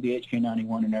opened up with the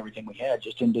HK-91 and everything we had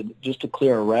just to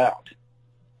clear a route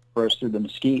for us through the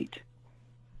mesquite.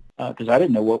 Because I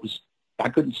didn't know I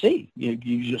couldn't see. You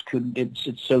just couldn't. It's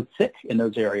so thick in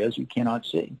those areas, you cannot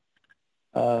see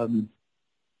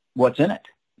what's in it.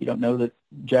 You don't know that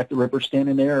Jack the Ripper's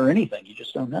standing there or anything. You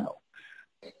just don't know.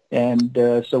 And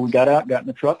so we got out, got in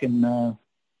the truck, and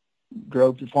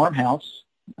drove to the farmhouse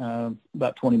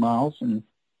about 20 miles, and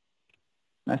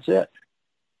that's it.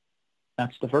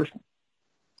 That's the first one.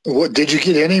 What, did you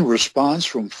get any response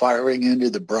from firing into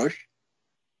the brush?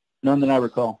 None that I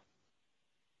recall.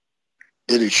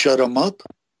 Did it shut them up?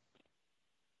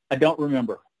 I don't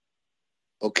remember.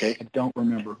 Okay. I don't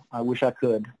remember. I wish I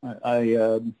could.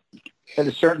 I at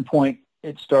a certain point,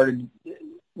 it started.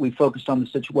 we focused on the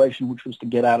situation, which was to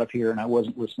get out of here, and I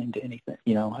wasn't listening to anything.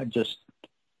 I just...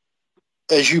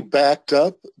 As you backed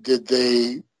up, did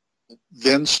they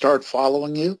then start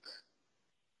following you?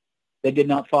 They did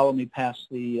not follow me past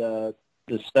the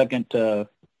second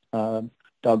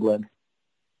dogleg.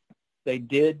 They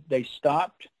did. They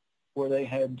stopped where they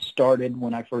had started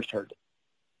when I first heard it.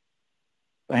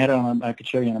 I had it on. I could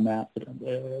show you on a map. But,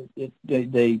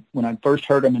 they when I first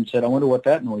heard them and said, "I wonder what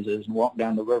that noise is," and walked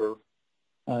down the river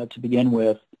to begin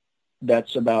with.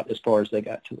 That's about as far as they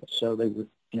got to us. So they were,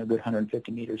 good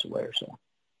 150 meters away or so.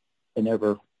 They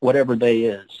never, whatever they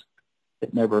is,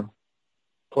 it never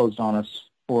closed on us.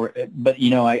 But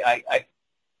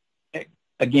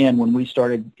again, when we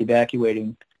started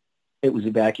evacuating, it was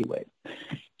evacuate.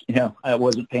 I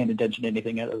wasn't paying attention to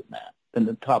anything other than that, than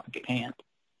the topic at hand.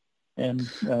 And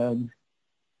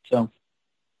so.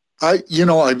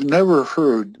 I've never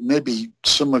heard, maybe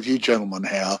some of you gentlemen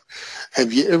have.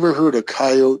 Have you ever heard a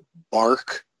coyote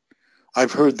bark?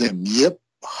 I've heard them yip,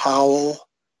 howl.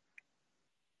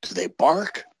 Do they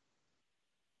bark?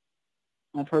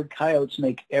 I've heard coyotes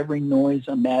make every noise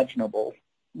imaginable,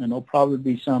 and there'll probably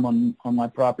be some on my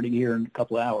property here in a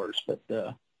couple of hours. But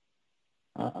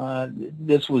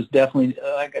this was definitely,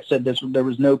 like I said, there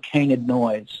was no canid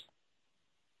noise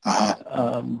at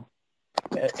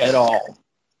all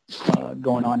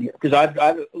going on here. Because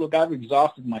I've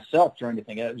exhausted myself trying to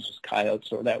think it was just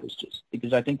coyotes, or that was just,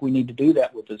 because I think we need to do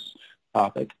that with this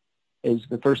topic. Is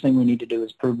the first thing we need to do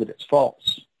is prove that it's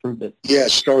false. Yeah,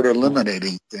 start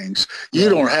eliminating things. You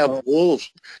don't have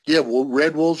wolves. Do you have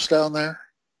red wolves down there?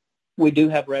 We do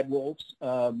have red wolves.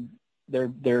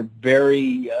 They're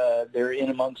very they're in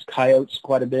amongst coyotes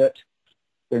quite a bit.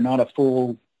 They're not a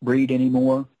full breed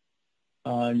anymore.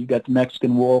 You've got the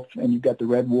Mexican wolf and you've got the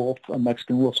red wolf. A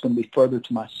Mexican wolf's going to be further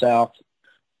to my south,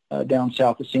 down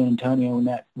south of San Antonio in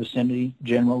that vicinity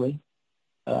generally,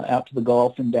 out to the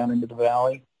Gulf and down into the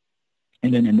valley,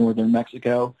 and then in northern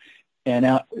Mexico. And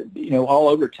out, all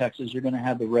over Texas, you're going to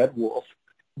have the red wolf.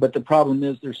 But the problem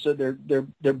is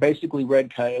they're basically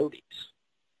red coyotes.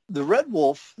 The red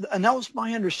wolf, and that was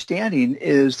my understanding,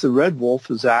 is the red wolf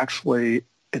is actually,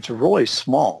 it's really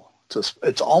small.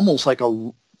 It's almost like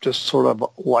just sort of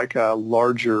like a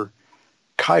larger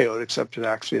coyote, except it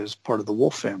actually is part of the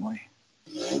wolf family.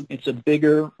 It's a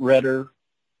bigger, redder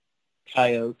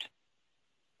coyote,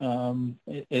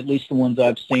 at least the ones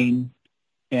I've seen.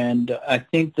 And I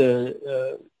think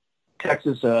the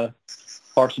Texas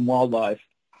Parks and Wildlife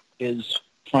is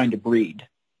trying to breed,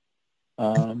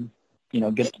 get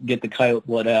the coyote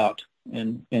blood out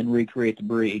and recreate the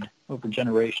breed over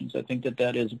generations. I think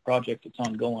that is a project that's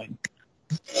ongoing,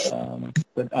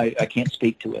 but I can't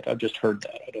speak to it. I've just heard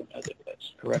that. I don't know that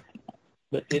that's correct or not.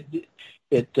 But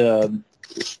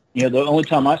the only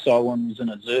time I saw one was in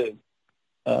a zoo.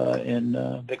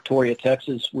 In Victoria,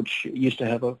 Texas, which used to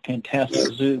have a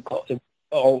fantastic zoo called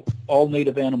All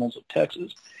Native Animals of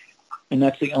Texas, and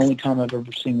that's the only time I've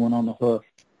ever seen one on the hoof.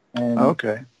 And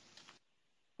okay,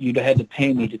 you'd have had to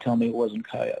pay me to tell me it wasn't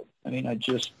coyote. I mean, I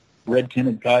just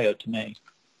red-tinted coyote to me.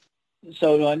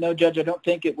 So I know, Judge, I don't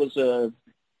think it was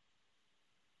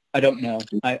I don't know.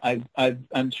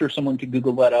 I'm sure someone could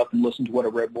Google that up and listen to what a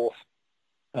red wolf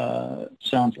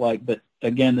sounds like, but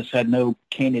again, this had no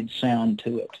canid sound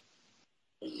to it.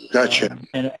 Gotcha.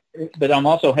 But I'm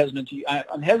also hesitant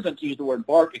I'm hesitant to use the word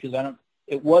bark because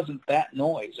it wasn't that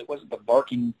noise. It wasn't the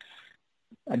barking.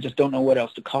 I just don't know what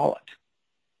else to call it.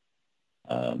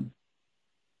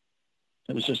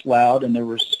 It was just loud, and there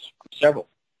were several.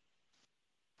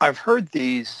 I've heard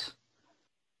these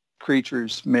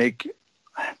creatures make,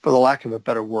 for the lack of a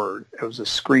better word, it was a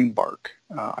scream bark.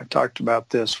 I talked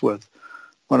about this with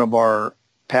one of our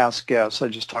past guests. I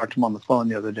just talked to him on the phone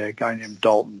the other day, a guy named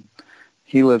Dalton.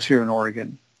 He lives here in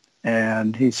Oregon,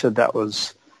 and he said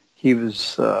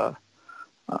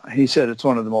he said it's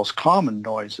one of the most common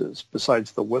noises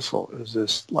besides the whistle. It was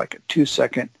this like a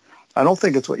 2-second, I don't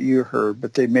think it's what you heard,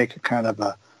 but they make a kind of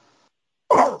a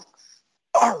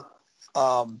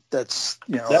that's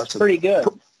that's pretty good.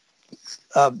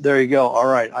 There you go. All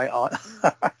right,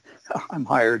 I'm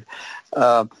hired,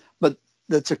 but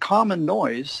that's a common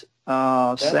noise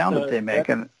sound that they make,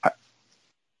 and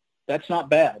that's not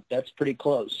bad. That's pretty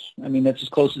close. I mean, that's as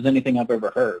close as anything I've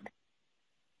ever heard.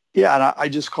 Yeah, and I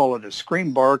just call it a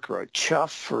scream bark or a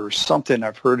chuff or something.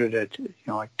 I've heard it at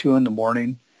like 2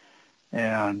 a.m.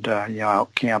 and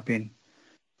out camping.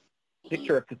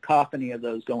 Picture a cacophony of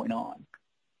those going on.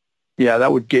 Yeah,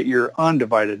 that would get your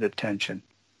undivided attention.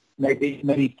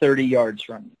 Maybe 30 yards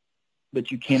from you,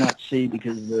 but you cannot see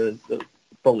because of the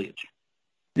foliage.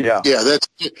 Yeah. Yeah,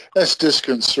 that's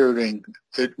disconcerting.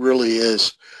 It really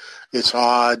is. It's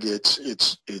odd.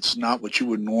 It's not what you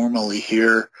would normally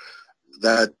hear.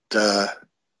 That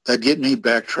get me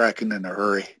backtracking in a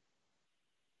hurry.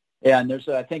 Yeah, and there's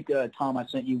I think Tom, I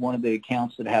sent you one of the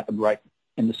accounts that happened right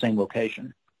in the same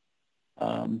location.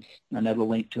 Another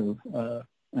link to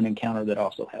an encounter that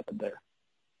also happened there.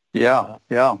 Yeah,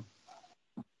 yeah.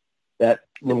 That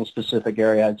little specific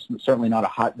area, it's certainly not a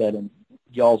hotbed in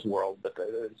y'all's world, but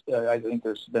I think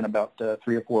there's been about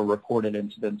 3 or 4 reported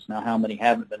incidents. Now, how many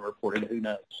haven't been reported, who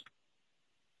knows?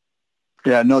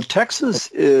 Yeah, no,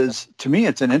 Texas is, to me,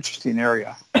 it's an interesting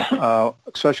area,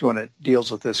 especially when it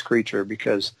deals with this creature,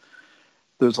 because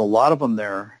there's a lot of them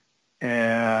there,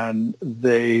 and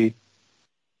they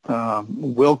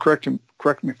will correct me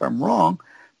if I'm wrong,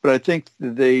 but I think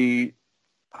they,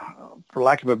 for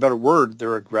lack of a better word,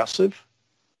 they're aggressive.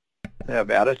 They have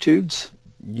attitudes.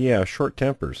 Yeah, short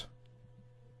tempers.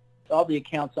 All the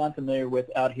accounts I'm familiar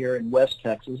with out here in West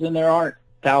Texas, and there aren't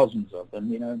thousands of them,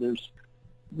 there's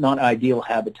not ideal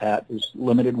habitat. There's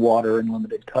limited water and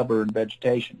limited cover and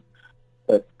vegetation.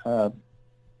 But, they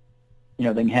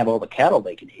can have all the cattle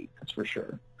they can eat, that's for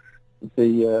sure.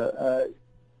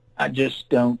 I just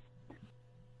don't,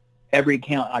 every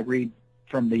account I read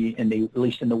from at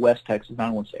least in the West Texas, I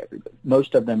don't want to say everybody,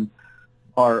 most of them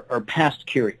are past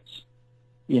curious.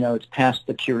 It's past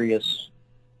the curious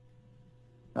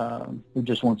who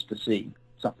just wants to see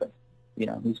something.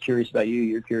 He's curious about you,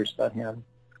 you're curious about him.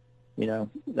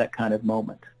 That kind of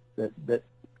moment that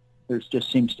there's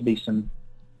just seems to be some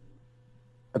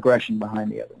aggression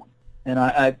behind the other one. And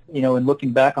I in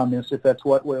looking back on this, if that's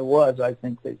what it was, I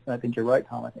think you're right,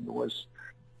 Tom. I think it was.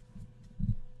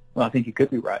 Well, I think you could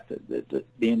be right that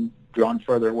being drawn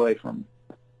further away from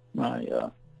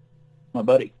my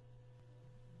buddy,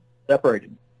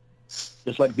 separated,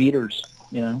 just like beaters,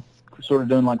 sort of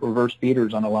doing like reverse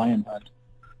beaters on a lion hunt.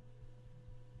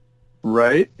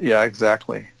 Right? Yeah,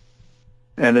 exactly.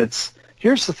 And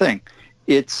here's the thing,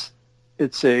 it's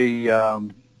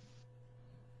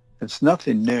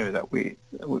nothing new that we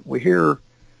hear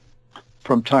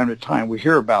from time to time. We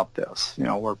hear about this,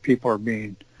 where people are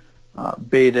being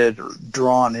baited or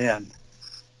drawn in,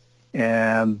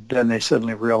 and then they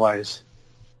suddenly realize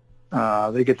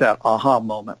they get that aha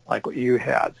moment, like what you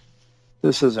had.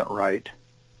 This isn't right.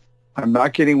 I'm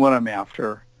not getting what I'm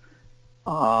after,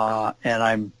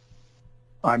 and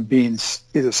I'm being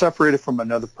either separated from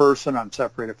another person, I'm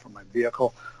separated from my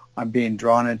vehicle, I'm being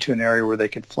drawn into an area where they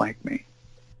could flank me.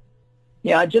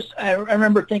 Yeah, I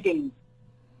remember thinking,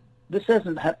 this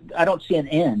I don't see an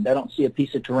end. I don't see a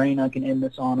piece of terrain I can end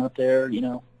this on up there,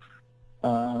 and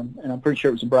I'm pretty sure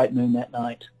it was a bright moon that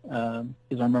night, because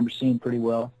I remember seeing pretty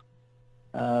well.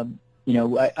 I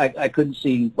couldn't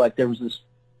see, like, there was this,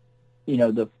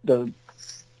 the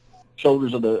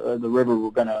shoulders of the river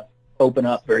were going to open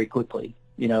up very quickly,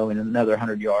 in another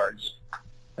 100 yards,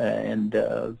 and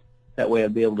that way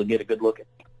I'd be able to get a good look at it.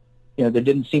 There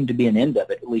didn't seem to be an end of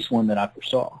it, at least one that I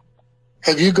foresaw.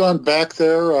 Have you gone back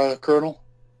there, Colonel?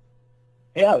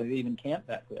 Yeah, we've even camped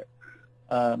back there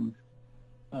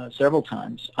several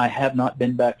times. I have not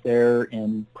been back there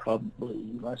in probably,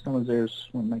 last time I was there was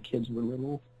when my kids were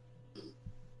little.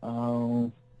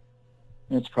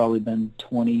 It's probably been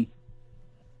 20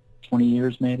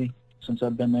 years maybe since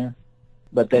I've been there.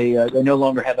 But they no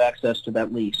longer have access to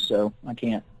that lease, so I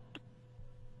can't.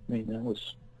 I mean, that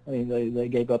was they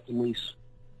gave up the lease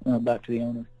back to the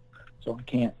owner, so I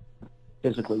can't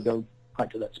physically go right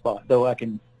to that spot. Though I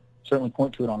can certainly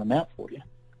point to it on a map for you.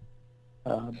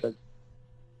 But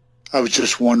I was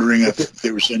just wondering if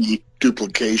there was any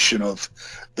duplication of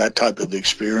that type of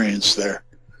experience there.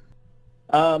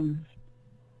 Me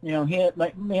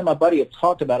and my buddy have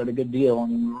talked about it a good deal. I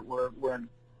mean, we're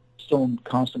still in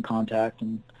constant contact,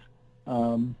 and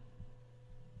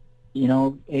he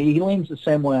leans the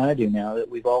same way I do now, that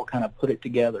we've all kind of put it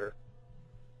together.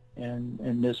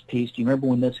 And this piece, do you remember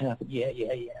when this happened? Yeah. I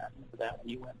remember that when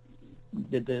you went and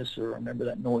did this, or I remember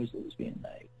that noise that was being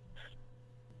made.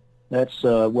 That's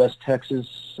West Texas,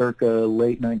 circa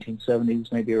late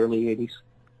 1970s, maybe early 80s.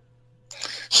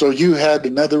 So you had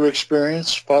another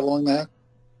experience following that?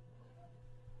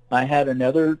 I had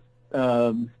another,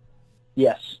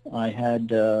 yes. I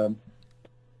had, and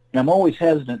I'm always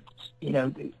hesitant,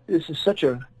 this is such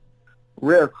a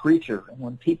rare creature, and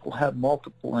when people have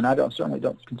multiple, and I certainly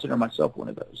don't consider myself one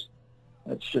of those,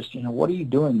 it's just, what are you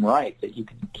doing right that you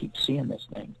can keep seeing this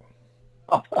thing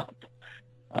pop up,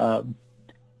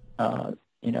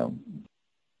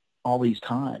 all these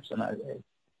times? And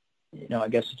I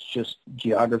guess it's just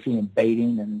geography and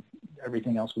baiting and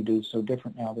everything else we do is so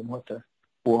different now than what the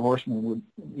Four Horsemen would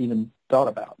even thought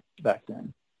about back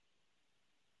then.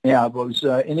 Yeah, I was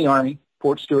in the Army,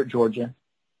 Fort Stewart, Georgia.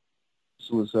 This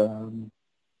was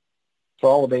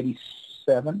fall of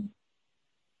 '87,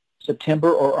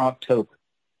 September or October.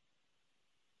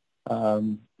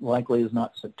 Likely is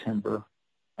not September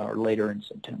or later in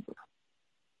September.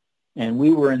 And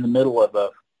we were in the middle of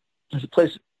there's a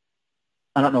place,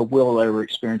 I don't know if Will ever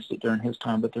experienced it during his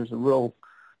time, but there's a real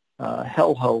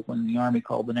hellhole in the Army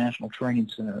called the National Training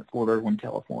Center at Fort Irwin,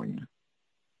 California.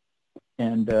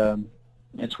 And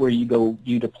it's where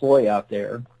you deploy out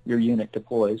there, your unit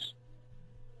deploys,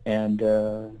 and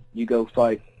you go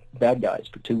fight bad guys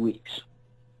for 2 weeks.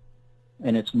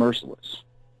 And it's merciless.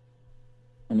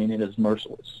 I mean, it is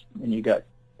merciless. And you got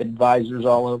advisors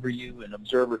all over you and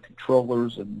observer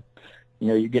controllers, and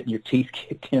you're getting your teeth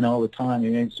kicked in all the time. I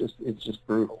mean, it's just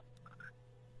brutal.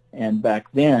 And back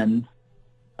then,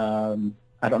 I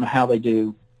don't know how they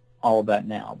do all of that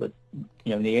now, but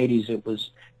in the 80s,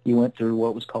 you went through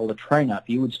what was called a train-up.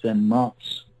 You would spend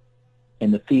months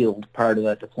in the field prior to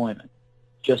that deployment,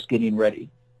 just getting ready.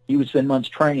 You would spend months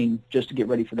training just to get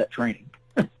ready for that training.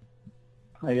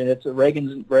 I mean, it's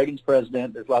Reagan's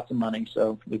president. There's lots of money,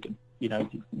 so we can, you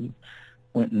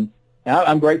went and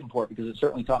I'm grateful for it because it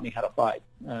certainly taught me how to fight.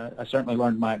 I certainly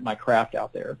learned my craft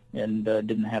out there and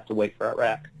didn't have to wait for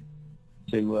Iraq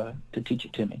to teach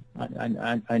it to me.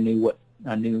 I knew what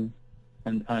I knew,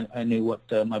 and I knew what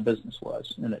my business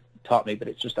was, and it taught me. But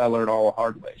it's just I learned all the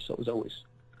hard way, so it was always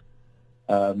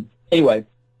anyway.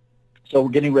 So we're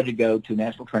getting ready to go to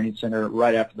National Training Center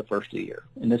right after the first of the year,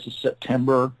 and this is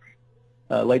September.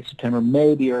 Late September,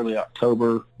 maybe early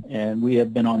October, and we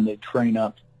have been on the train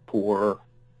up for,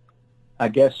 I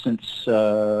guess, since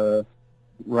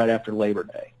right after Labor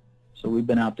Day. So we've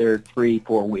been out there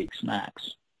 3-4 weeks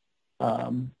max,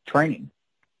 training.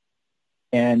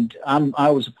 And I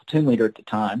was a platoon leader at the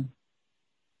time,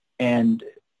 and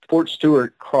Fort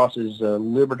Stewart crosses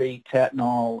Liberty,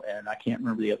 Tatnall, and I can't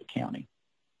remember the other county.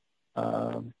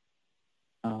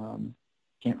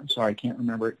 Can't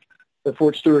remember it. But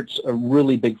Fort Stewart's a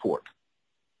really big fort,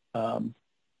 and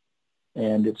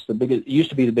it's the biggest. It used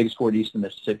to be the biggest fort east of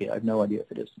Mississippi. I have no idea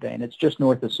if it is today, and it's just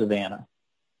north of Savannah,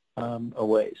 a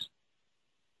ways.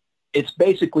 It's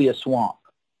basically a swamp.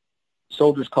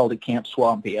 Soldiers called it Camp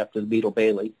Swampy after the Beetle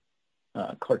Bailey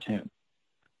cartoon,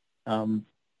 and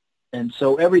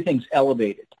so everything's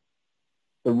elevated.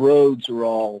 The roads are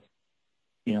all,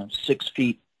 6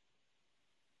 feet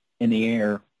in the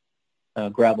air,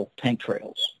 gravel tank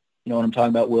trails. You know what I'm talking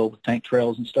about, Will, with tank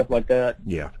trails and stuff like that?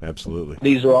 Yeah, absolutely.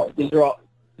 These are all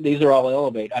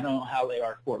elevated. I don't know how they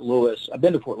are at Fort Lewis. I've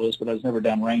been to Fort Lewis, but I was never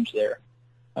downrange there.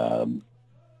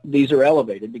 These are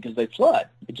elevated because they flood.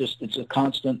 It's a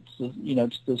constant,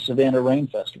 it's the Savannah Rain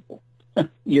Festival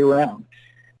year-round,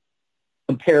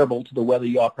 comparable to the weather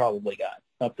y'all probably got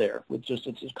up there. With it's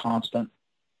a constant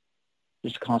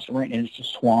rain, and it's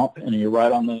just swamp, and you're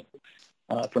right on the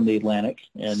from the Atlantic,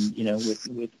 and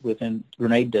within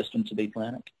grenade distance of the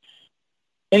Atlantic.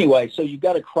 Anyway, so you've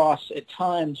got to cross at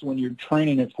times when you're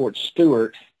training at Fort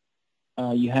Stewart.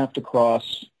 You have to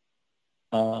cross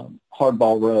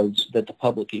hardball roads that the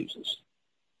public uses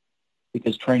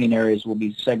because training areas will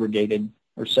be segregated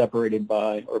or separated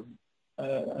by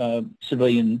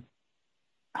civilian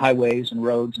highways and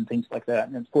roads and things like that.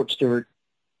 And at Fort Stewart,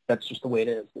 that's just the way it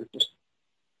is. There's just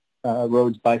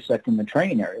roads bisecting the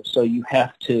training area. So you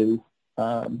have to,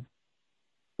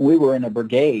 we were in a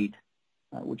brigade,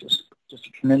 which is just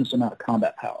a tremendous amount of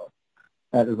combat power.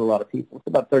 That is a lot of people. It's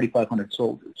about 3,500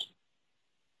 soldiers.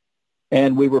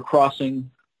 And we were crossing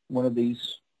one of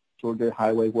these Georgia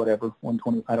Highway, whatever,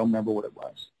 120, I don't remember what it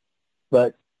was.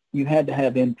 But you had to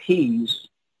have MPs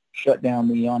shut down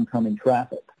the oncoming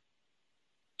traffic.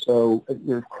 So at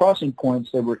your crossing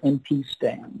points, there were MP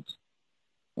stands.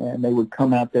 And they would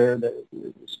come out there. It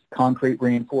was concrete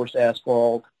reinforced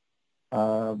asphalt.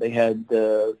 They had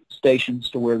stations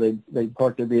to where they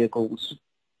parked their vehicles,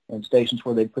 and stations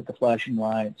where they'd put the flashing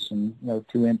lights, and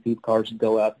 2 MP cars would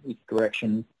go out each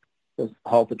direction to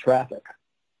halt the traffic.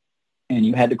 And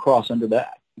you had to cross under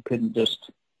that. You couldn't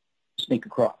just sneak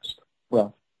across.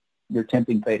 Well, you're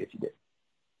tempting fate if you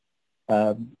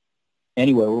did.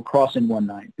 Anyway, we're crossing one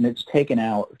night, and it's taken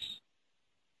hours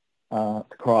to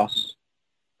cross.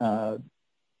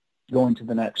 Going to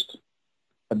the next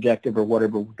objective or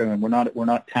whatever we're doing. We're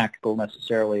not tactical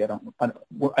necessarily. I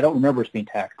don't remember us being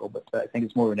tactical, but I think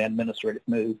it's more of an administrative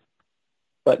move.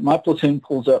 But my platoon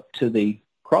pulls up to the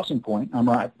crossing point. I'm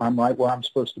right where I'm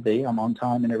supposed to be. I'm on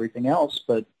time and everything else,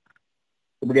 but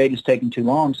the brigade is taking too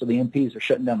long, so the MPs are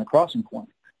shutting down the crossing point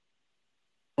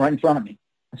right in front of me.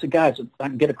 I said, guys, I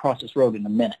can get across this road in a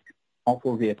minute. All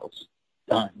 4 vehicles.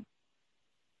 Done.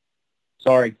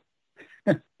 Sorry.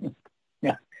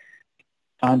 Yeah.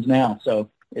 time's now. So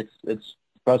it's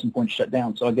Crossing Point shut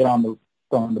down. So I get on the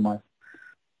phone to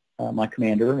my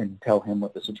commander and tell him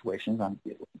what the situation is.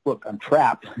 I'm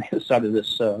trapped on the other side of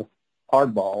this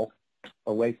hardball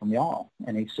away from y'all.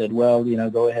 And he said, well,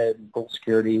 go ahead and pull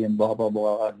security and blah, blah,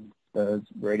 blah, and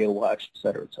radio watch, et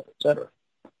cetera, et cetera, et cetera.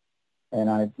 And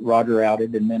I Roger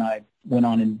outed, and then I went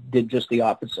on and did just the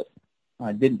opposite.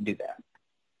 I didn't do that.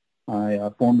 I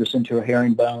formed us into a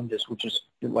herringbone, which is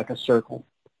like a circle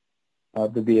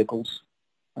of the vehicles.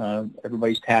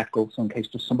 Everybody's tactical, so in case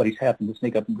just somebody's happened to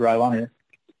sneak up and drive on it.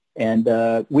 And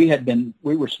we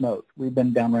were smoked. We've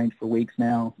been downrange for weeks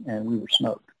now, and we were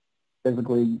smoked.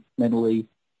 Physically, mentally,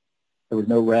 there was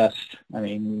no rest. I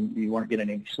mean, you weren't getting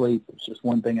any sleep. It was just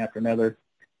one thing after another.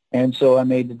 And so I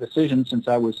made the decision, since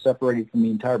I was separated from the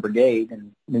entire brigade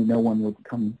and knew no one would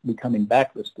be coming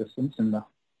back this distance, and the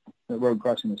road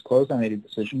crossing was closed, I made a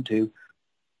decision to,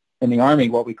 in the Army,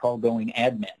 what we call going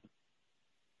admin,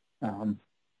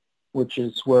 which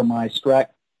is where my strat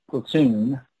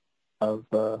platoon of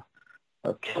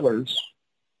killers,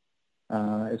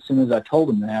 as soon as I told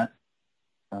them that,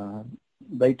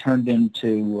 they turned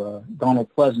into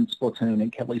Donald Pleasant's platoon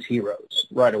and Kelly's Heroes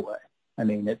right away. I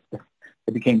mean, it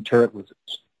became turret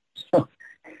wizards. So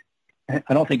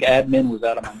I don't think admin was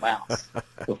out of my mouth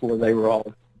before they were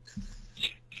all.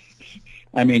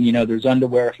 I mean, there's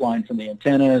underwear flying from the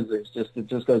antennas. It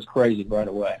just goes crazy right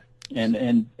away.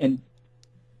 And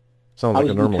sounds like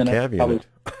a normal cav unit.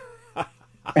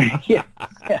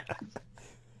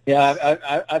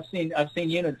 Yeah. I've seen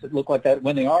units that look like that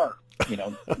when they are,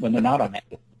 when they're not on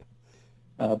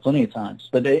that. Plenty of times.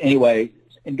 But anyway,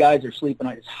 and guys are sleeping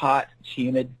on. It's hot. It's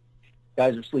humid.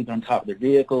 Guys are sleeping on top of their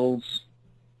vehicles.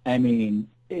 I mean,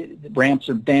 ramps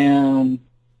are down.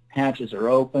 Hatches are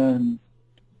open.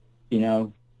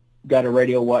 Got a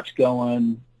radio watch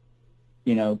going.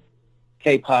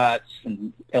 K-pots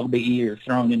and LBE are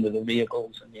thrown into the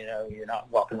vehicles, and you're not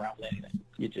walking around with anything.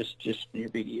 You just your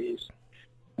BDUs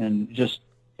and just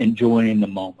enjoying the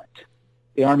moment.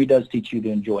 The Army does teach you to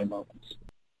enjoy moments,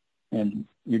 and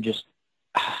you're just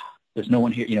there's no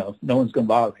one here. No one's going to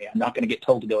bother me. I'm not going to get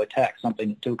told to go attack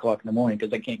something at 2:00 in the morning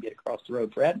because I can't get across the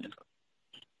road for admin, et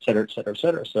cetera, et cetera, et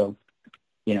cetera. So,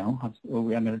 I'm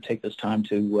going to take this time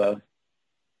to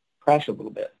crash a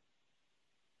little bit.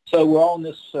 So we're all in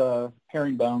this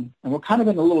herringbone, and we're kind of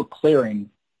in a little clearing.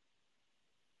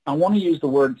 I want to use the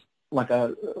word like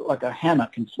a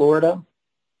hammock in Florida,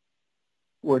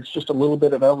 where it's just a little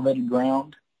bit of elevated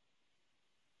ground.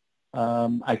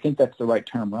 I think that's the right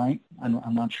term, right?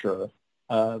 I'm not sure.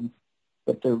 But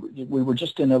we were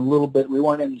just in a little bit. We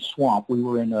weren't in the swamp. We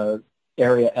were in an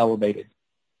area elevated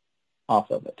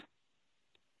off of it,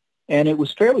 and it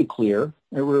was fairly clear.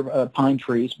 There were pine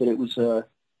trees, but it was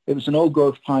an old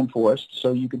growth pine forest,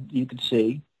 so you could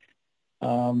see.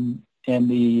 And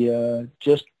the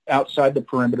just outside the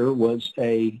perimeter was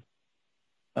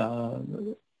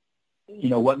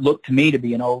what looked to me to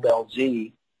be an old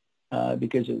LZ,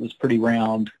 because it was pretty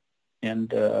round and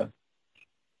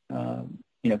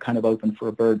kind of open for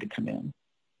a bird to come in.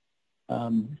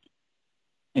 And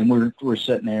we're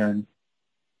sitting there, and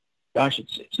gosh,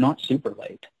 it's not super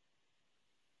late.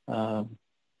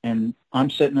 And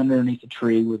I'm sitting underneath a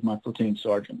tree with my platoon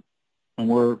sergeant,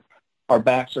 and our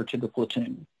backs are to the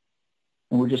platoon,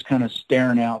 and we're just kind of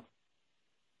staring out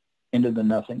into the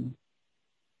nothing,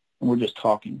 and we're just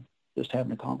talking, just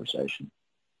having a conversation.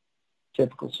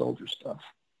 Typical soldier stuff.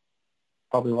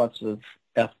 Probably lots of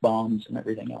F-bombs and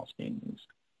everything else being used.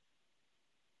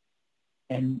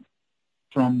 And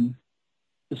from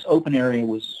this open area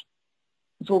is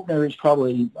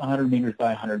probably 100 meters by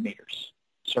 100 meters,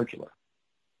 circular.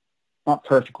 Not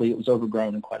perfectly, it was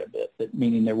overgrown in quite a bit, but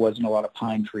meaning there wasn't a lot of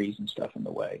pine trees and stuff in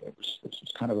the way. This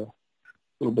was kind of a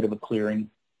little bit of a clearing.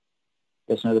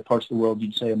 I guess in other parts of the world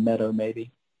you'd say a meadow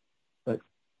maybe. But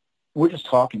we're just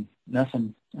talking,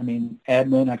 nothing. I mean,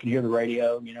 admin, I can hear the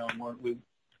radio, we can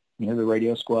hear the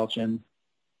radio squelching.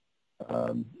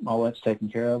 All that's taken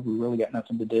care of. We really got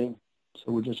nothing to do.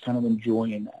 So we're just kind of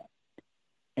enjoying that.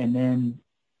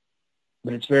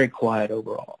 But it's very quiet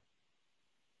overall.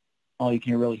 All you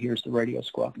can really hear is the radio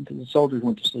squawking, because the soldiers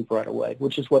went to sleep right away,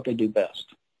 which is what they do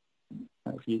best.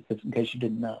 In case you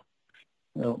didn't know,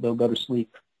 they'll go to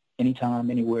sleep anytime,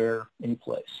 anywhere, any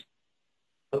place.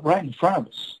 But right in front of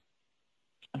us,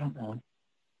 I don't know,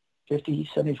 50,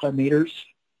 75 meters,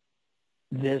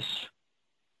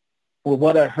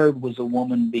 what I heard was a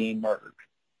woman being murdered.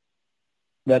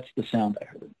 That's the sound I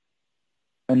heard.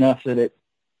 Enough that it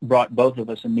brought both of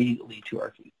us immediately to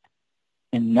our feet.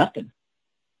 And nothing.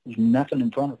 There's nothing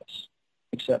in front of us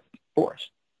except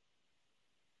forest.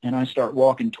 And I start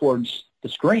walking towards the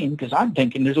scream because I'm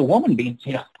thinking there's a woman being,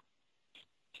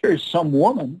 there's some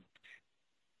woman,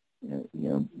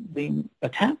 being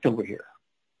attacked over here.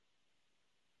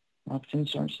 My platoon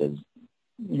sergeant says,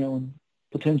 in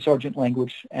platoon sergeant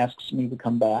language, asks me to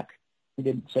come back. He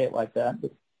didn't say it like that,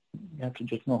 but you have to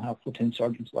just know how platoon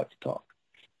sergeants like to talk.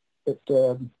 But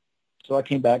so I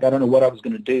came back. I don't know what I was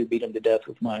going to do, beat him to death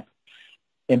with my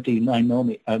empty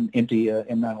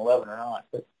M911 or not.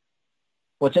 But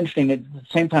what's interesting, at the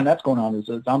same time that's going on, is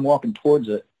as I'm walking towards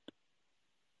it,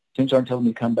 platoon sergeant tells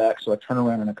me to come back, so I turn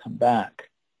around and I come back.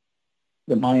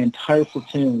 But my entire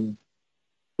platoon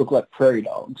look like prairie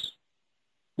dogs.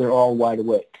 They're all wide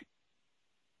awake.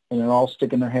 And they're all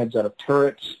sticking their heads out of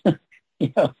turrets,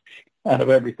 out of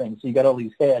everything. So you got all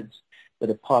these heads that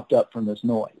have popped up from this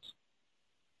noise.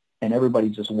 And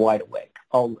everybody's just wide awake,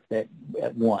 all at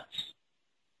once.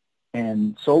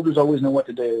 And soldiers always know what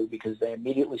to do because they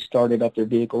immediately started up their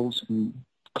vehicles and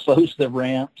closed the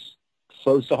ramps,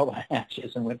 closed all the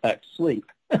hatches, and went back to sleep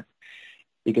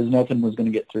because nothing was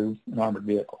going to get through an armored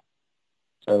vehicle.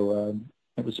 So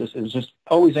it was just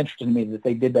always interesting to me that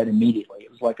they did that immediately. It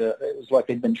was like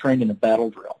they'd been trained in a battle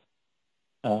drill.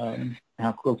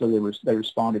 How quickly they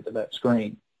responded to that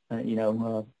scream. They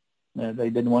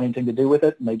didn't want anything to do with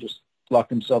it, and they just locked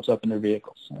themselves up in their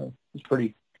vehicles. So it was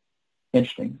pretty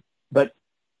interesting. But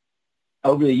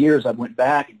over the years, I went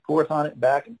back and forth on it,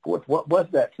 back and forth. What was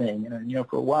that thing? And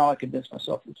for a while, I convinced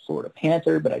myself it was Florida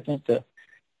panther, but I think the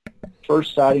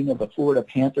first sighting of a Florida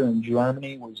panther in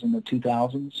Germany was in the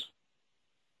 2000s.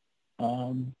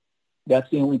 That's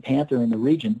the only panther in the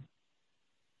region,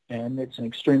 and it's an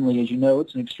extremely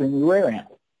rare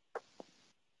animal.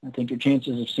 I think your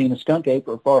chances of seeing a skunk ape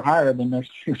are far higher than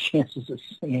your chances of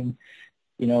seeing,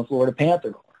 a Florida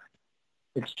panther.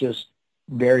 It's just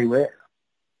very rare.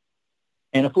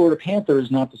 And a Florida panther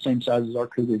is not the same size as our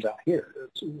cougars out here.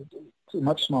 It's a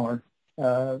much smaller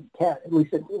cat. At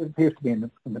least it appears to be in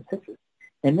the picture.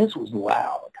 And this was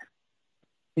loud.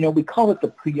 We call it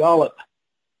the Puyallup.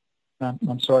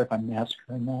 I'm sorry if I'm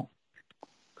massacring that.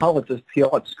 Call it the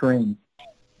Puyallup scream.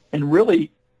 And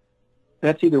really,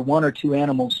 that's either one or two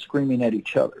animals screaming at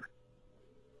each other.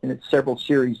 And it's several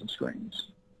series of screams.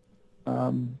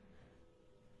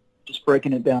 Just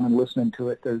breaking it down and listening to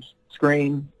it, there's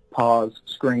scream, pause,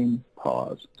 scream,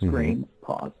 pause, scream,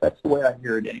 pause. That's the way I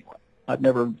hear it anyway. I've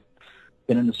never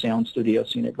been in a sound studio,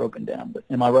 seen it broken down. But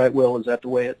am I right, Will? Is that the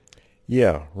way it?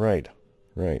 Yeah, right.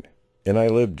 And I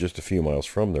lived just a few miles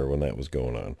from there when that was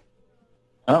going on.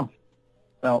 Oh,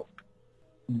 well,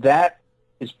 that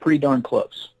is pretty darn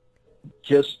close.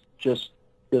 Just it's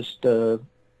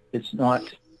not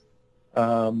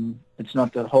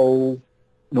the whole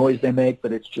noise they make,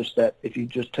 but it's just that if you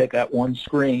just take that one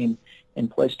scream and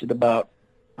placed it about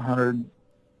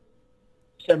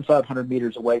 7,500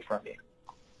 meters away from you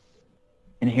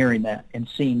and hearing that and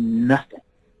seeing nothing.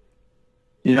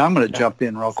 I'm going to jump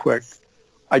in real quick.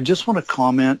 I just want to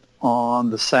comment on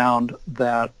the sound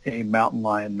that a mountain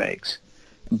lion makes.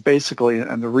 Basically,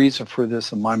 and the reason for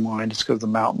this in my mind is because the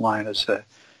mountain lion is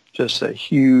just a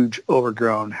huge,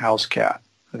 overgrown house cat.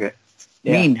 Okay,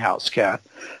 mean house cat.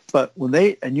 But when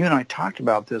and you and I talked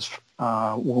about this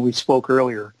when we spoke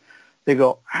earlier, they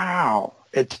go, ow.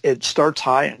 It starts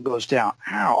high and goes down,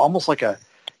 ow, almost like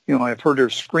I've heard her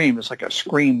scream. It's like a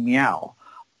scream meow.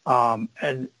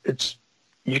 And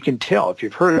you can tell if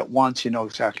you've heard it once, you know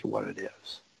exactly what it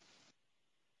is.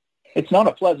 It's not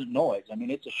a pleasant noise. I mean,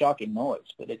 it's a shocking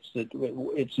noise, but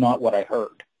it's not what I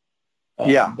heard.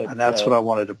 And that's what I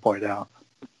wanted to point out.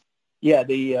 Yeah,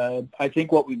 I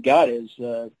think what we've got is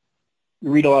you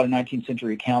read a lot of 19th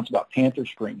century accounts about panther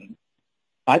screaming.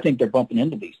 I think they're bumping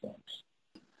into these things.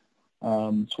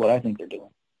 That's what I think they're doing.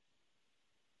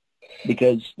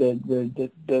 Because the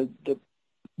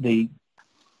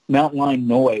mountain lion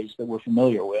noise that we're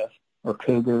familiar with, or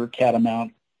cougar,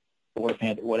 catamount, or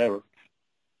panther, whatever,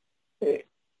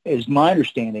 is my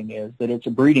understanding is that it's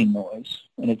a breeding noise,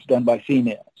 and it's done by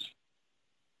females.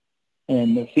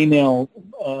 And the female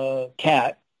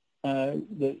cat,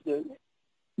 the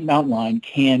mountain lion,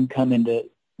 can come into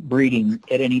breeding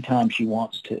at any time she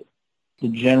wants to. The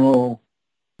general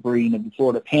breeding of the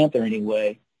Florida panther,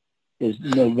 anyway, is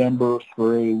November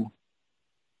through,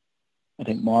 I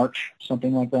think, March,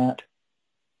 something like that.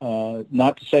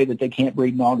 Not to say that they can't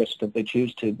breed in August if they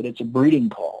choose to, but it's a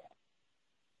breeding call.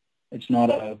 It's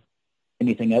not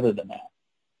anything other than that.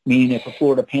 Meaning if a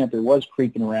Florida panther was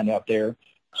creeping around out there,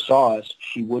 saw us,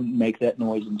 she wouldn't make that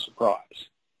noise in surprise.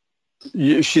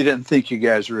 She didn't think you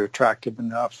guys were attractive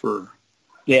enough for...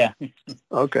 Yeah.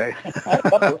 Okay.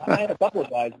 I had a couple of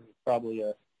guys who probably...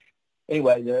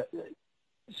 anyway,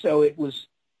 so it was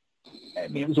I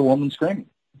mean, it was a woman screaming.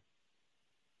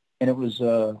 And it was,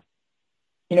 it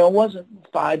wasn't a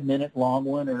 5-minute long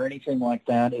one or anything like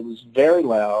that. It was very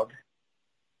loud.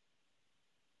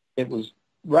 It was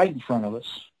right in front of us.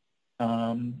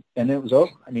 And it was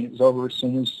over. I mean, it was over as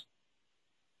soon as,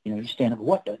 you stand up,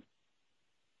 what the?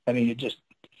 I mean, it just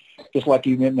like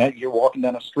you're walking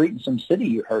down a street in some city,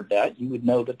 you heard that, you would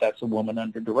know that that's a woman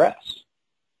under duress.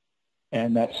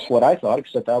 And that's what I thought,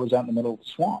 except I was out in the middle of the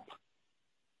swamp.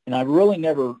 And I really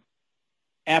never,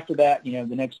 after that, the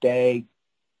next day,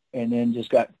 and then just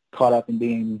got caught up in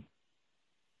being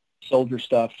soldier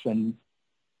stuff and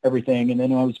everything. And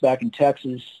then I was back in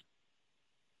Texas,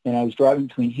 and I was driving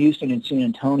between Houston and San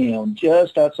Antonio, and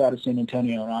just outside of San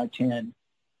Antonio on I-10,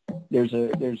 there's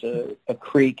a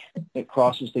creek that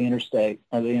crosses the interstate,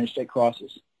 or the interstate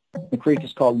crosses. The creek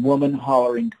is called Woman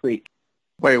Hollering Creek.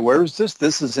 Wait, where is this?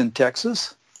 This is in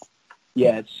Texas?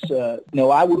 Yeah, it's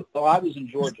no. I was in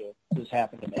Georgia. This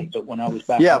happened to me, but when I was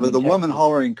back, but the Texas, Woman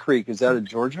Hollering Creek, is that in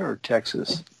Georgia or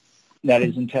Texas? That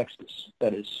is in Texas.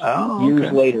 That is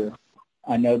years later.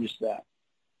 I noticed that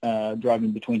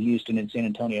driving between Houston and San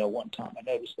Antonio one time. I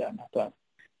noticed that, and I thought,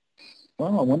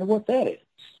 well, I wonder what that is.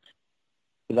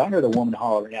 Because I heard a woman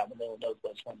hollering out in the middle of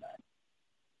nowhere one night.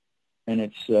 And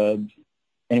it's,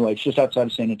 anyway, it's just outside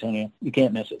of San Antonio. You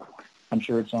can't miss it. I'm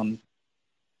sure it's on,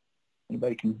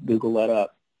 anybody can Google that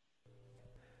up.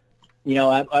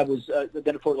 I was, I've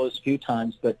been to Fort Lewis a few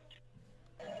times, but,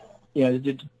 there's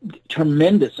a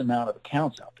tremendous amount of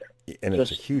accounts out there. And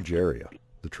it's a huge area,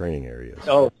 the training areas.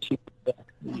 Oh,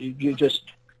 you just,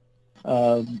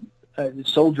 the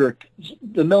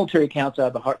military accounts I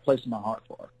have a place in my heart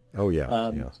for. Oh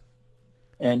yeah, yeah.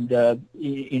 And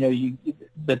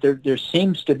but there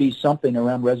seems to be something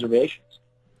around reservations.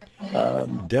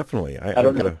 Definitely,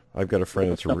 I've got a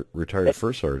friend that's a retired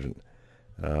first sergeant.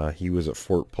 He was at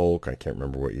Fort Polk. I can't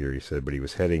remember what year he said, but he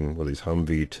was heading with his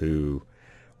Humvee to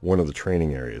one of the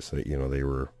training areas. That they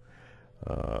were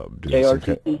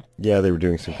doing they were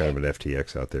doing some kind of an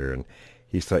FTX out there, and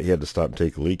he thought he had to stop and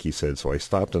take a leak. He said, so I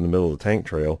stopped in the middle of the tank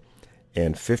trail.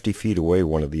 And 50 feet away,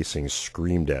 one of these things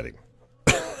screamed at him.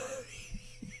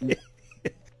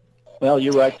 Well,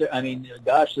 you're right there. I mean,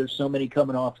 gosh, there's so many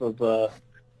coming off of,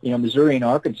 Missouri and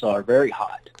Arkansas are very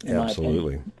hot.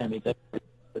 Absolutely. I mean, that's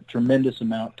a tremendous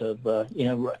amount of,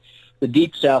 the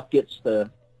Deep South gets a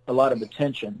lot of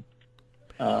attention,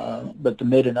 but the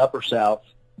Mid and Upper South,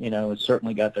 has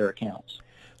certainly got their accounts.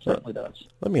 Certainly does.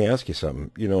 Let me ask you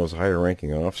something. As a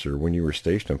higher-ranking officer, when you were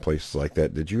stationed in places like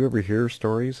that, did you ever hear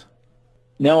stories?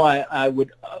 No, I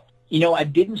would, I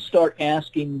didn't start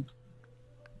asking.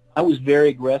 I was very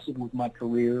aggressive with my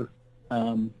career,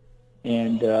 and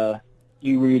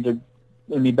you were either,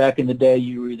 back in the day,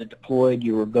 you were either deployed,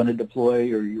 you were going to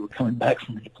deploy, or you were coming back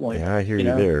from the deployment. Yeah, I hear you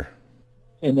there.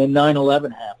 And then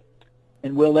 9/11 happened.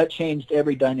 And, well, that changed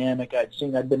every dynamic I'd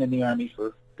seen. I'd been in the Army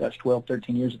for, 12,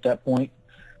 13 years at that point,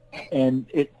 and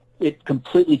it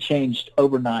completely changed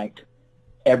overnight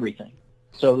everything.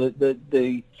 So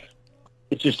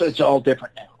it's all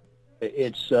different now.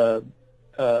 It's I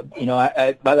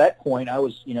by that point I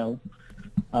was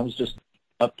just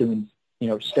up doing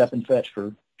step and fetch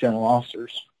for general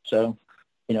officers. So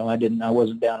I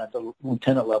wasn't down at the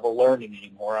lieutenant level learning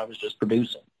anymore. I was just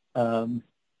producing. But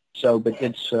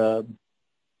it's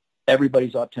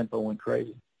everybody's op tempo went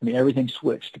crazy. I mean, everything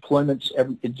switched. Deployments,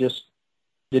 it just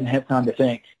didn't have time to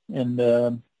think.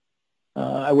 And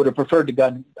I would have preferred to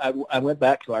go. I went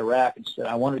back to Iraq instead.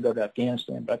 I wanted to go to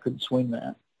Afghanistan, but I couldn't swing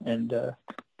that, and I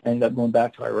ended up going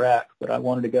back to Iraq. But I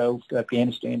wanted to go to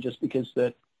Afghanistan just because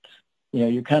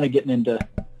you're kind of getting into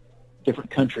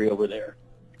different country over there.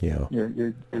 Yeah,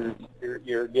 you're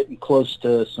getting close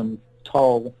to some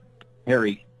tall,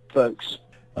 hairy folks.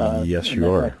 Yes,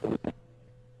 you are.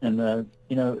 And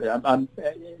I'm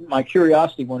my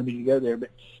curiosity wanted me to go there, but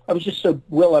I was just so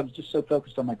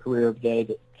focused on my career every day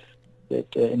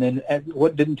that and then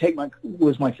what didn't take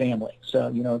was my family.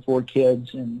 So 4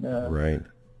 kids and right,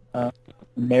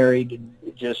 married, and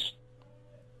just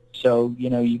so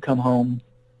you come home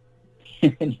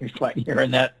and you're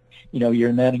in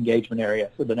that engagement area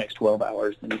for the next 12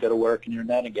 hours. Then you go to work and you're in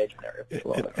that engagement area for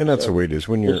 12 hours. And that's the way it is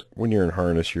when you're in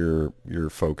harness. You're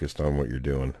focused on what you're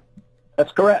doing.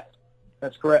 That's correct.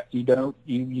 You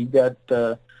got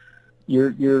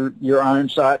your iron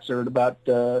sights are at about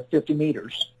 50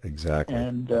 meters. Exactly.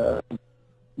 And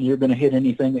you're going to hit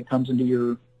anything that comes into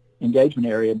your engagement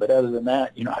area. But other than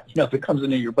that, if it comes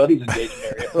into your buddy's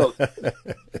engagement area, well,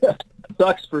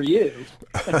 sucks for you.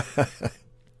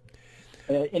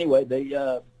 Anyway,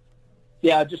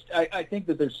 I think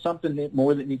that there's something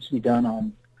more that needs to be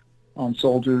done on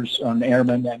soldiers, on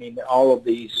airmen. I mean, all of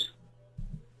these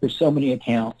there's so many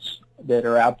accounts that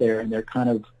are out there, and they're kind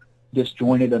of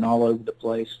disjointed and all over the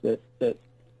place that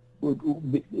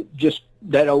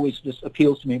always just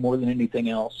appeals to me more than anything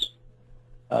else.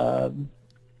 I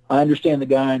understand the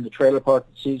guy in the trailer park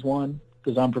that sees one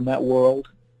because I'm from that world,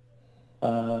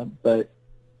 but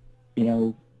you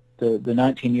know, the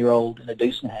 19-year-old in a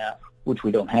deuce and a half, which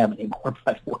we don't have anymore,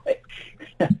 by the way.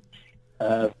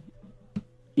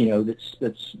 You know,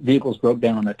 that's vehicles broke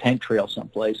down on a tank trail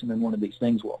someplace, and then one of these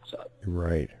things walks up.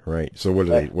 Right. So what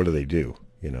do they do?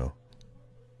 You know.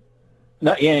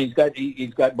 No, yeah,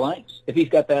 he's got blanks. If he's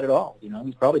got that at all, you know,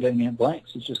 he probably doesn't have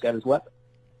blanks. He's just got his weapon.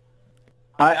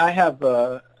 I have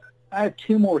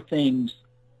two more things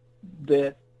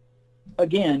that,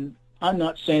 again, I'm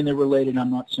not saying they're related. I'm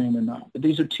not saying they're not. But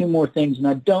these are two more things, and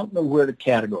I don't know where to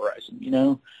categorize them. You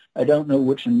know, I don't know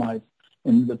which in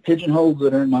the pigeonholes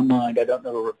that are in my mind, I don't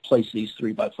know where to replace these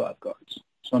 3x5 cards.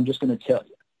 So I'm just going to tell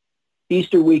you.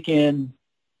 Easter weekend,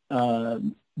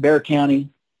 Bexar County,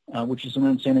 which is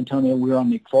around San Antonio. We were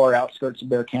on the far outskirts of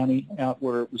Bexar County, out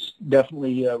where it was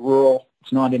definitely rural.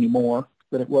 It's not anymore,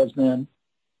 but it was then.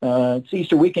 It's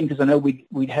Easter weekend because I know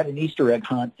we'd had an Easter egg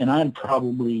hunt, and I'm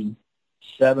probably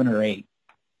 7 or 8.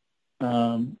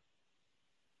 And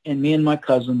me and my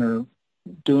cousin are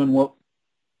doing what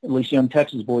at least young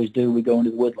Texas boys do. We go into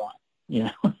the woodline, you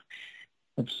know.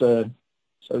 It's so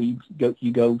you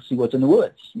go see what's in the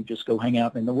woods. You just go hang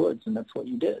out in the woods, and that's what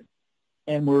you did.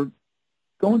 And we're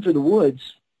going through the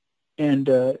woods and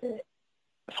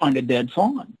find a dead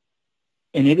fawn.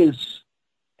 And it is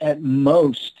at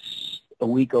most a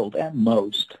week old, at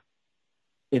most,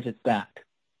 if it's that.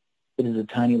 It is a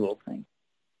tiny little thing.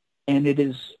 And it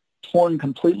is torn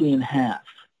completely in half.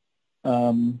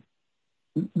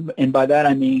 And by that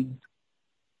I mean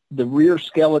the rear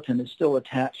skeleton is still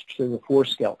attached to the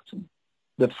foreskeleton.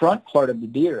 The front part of the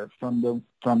deer, from the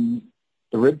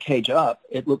rib cage up,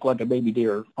 it looked like a baby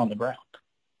deer on the ground.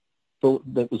 So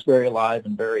that was very alive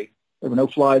and there were no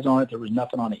flies on it. There was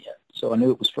nothing on it yet. So I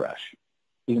knew it was fresh,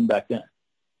 even back then.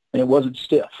 And it wasn't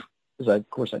stiff, because of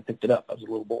course I picked it up. I was a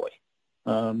little boy.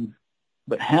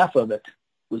 But half of it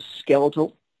was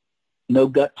skeletal, no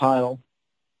gut pile,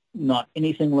 not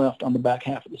anything left on the back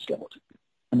half of the skeleton.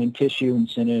 I mean, tissue and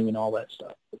sinew and all that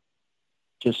stuff.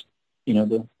 Just, you know,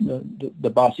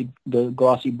 the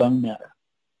glossy bone matter.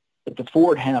 But the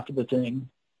forward half of the thing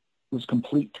was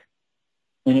complete.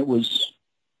 And it was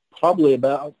probably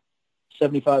about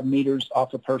 75 meters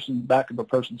off back of a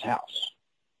person's house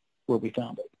where we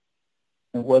found it.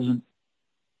 It wasn't,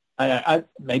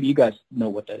 maybe you guys know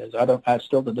what that is. I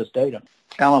still to this day don't.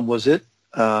 Alan, was it,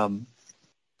 so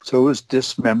it was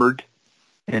dismembered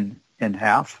in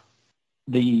half?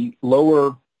 The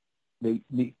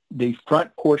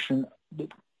front portion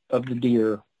of the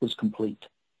deer was complete.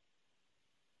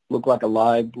 Looked like a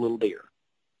live little deer.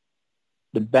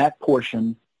 The back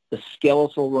portion, the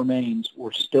skeletal remains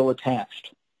were still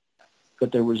attached,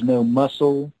 but there was no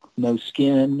muscle, no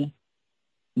skin,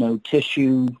 no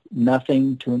tissue,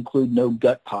 nothing to include no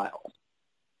gut pile.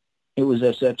 It was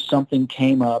as if something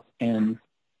came up and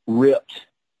ripped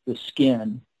the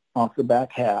skin off the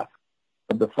back half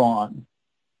of the fawn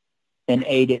and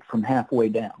ate it from halfway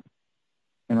down.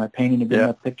 Am I painting a good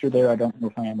enough picture there? I don't know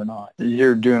if I am or not.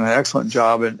 You're doing an excellent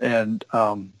job, and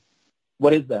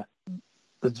what is that?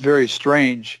 It's very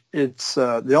strange. It's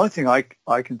the only thing I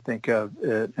can think of,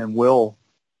 and Will,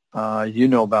 you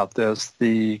know about this,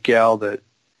 the gal that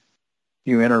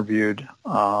you interviewed,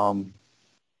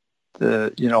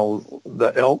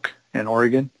 the elk in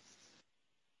Oregon,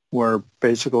 where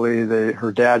basically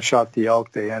her dad shot the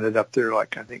elk. They ended up there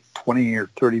like, I think, 20 or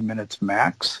 30 minutes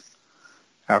max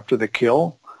after the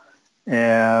kill.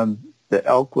 And the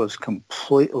elk was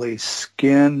completely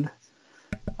skinned.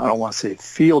 I don't want to say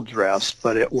field dressed,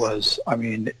 but it was,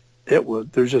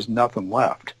 there's just nothing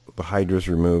left. The hide was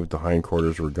removed. The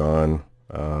hindquarters were gone.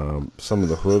 Some of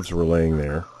the hooves were laying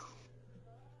there.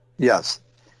 Yes.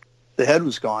 The head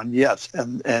was gone, yes.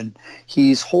 And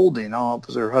he's holding, I don't know if it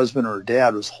was her husband or her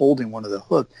dad, was holding one of the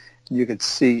hooves. And you could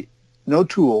see no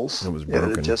tools. It was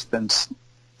broken. It had just been,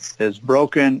 it's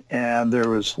broken. And there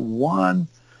was one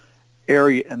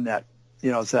area in that,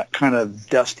 it's that kind of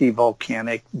dusty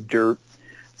volcanic dirt.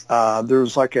 There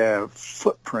was like a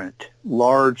footprint,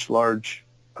 large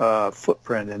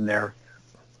footprint in there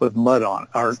with mud on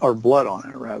it, or blood on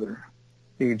it, rather.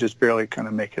 You could just barely kind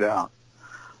of make it out.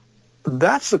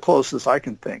 That's the closest I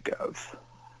can think of.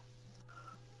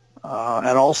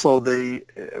 And also,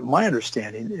 my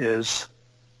understanding is,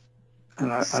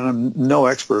 and I'm no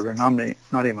expert, and I'm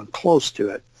not even close to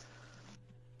it,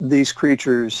 these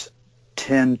creatures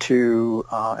tend to,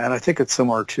 and I think it's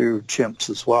similar to chimps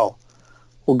as well,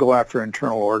 will go after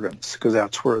internal organs because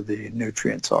that's where the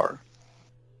nutrients are.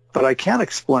 But I can't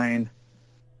explain,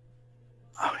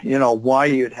 why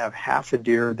you'd have half a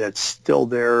deer that's still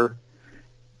there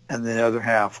and the other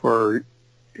half where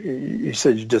you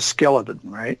said you just skeleton,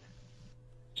 right?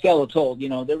 Skeletal,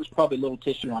 there was probably little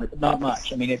tissue on it, but not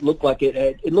much. I mean, it looked like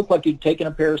it looked like you'd taken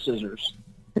a pair of scissors,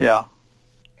 Yeah.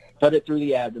 cut it through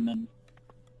the abdomen,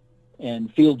 and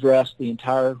field dressed the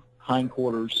entire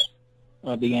hindquarters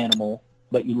of the animal,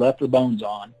 but you left the bones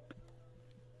on,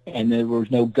 and there was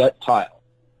no gut pile.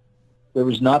 There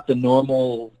was not the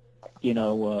normal,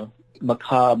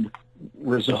 macabre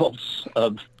results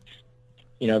of,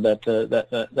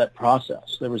 that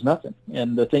process. There was nothing,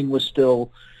 and the thing was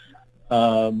still,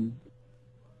 because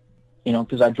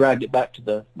I dragged it back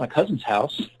to my cousin's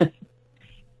house,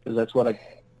 because that's what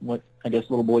I guess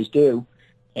little boys do,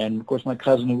 and of course my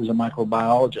cousin, who was a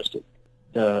microbiologist,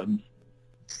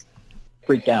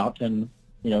 freaked out and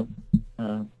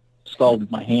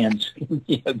scalded my hands,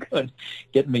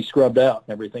 getting me scrubbed out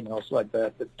and everything else like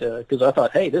that. But because I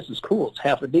thought, hey, this is cool. It's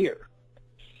half a deer.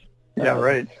 Yeah,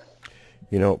 right.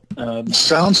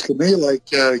 Sounds to me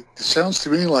like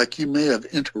you may have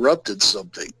interrupted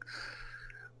something.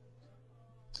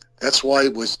 That's why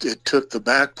it took the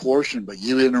back portion, but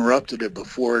you interrupted it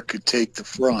before it could take the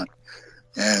front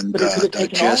and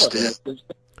digest it.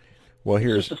 Well,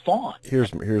 here's the fawn.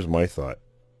 Here's my thought.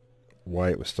 Why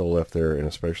it was still left there, and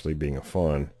especially being a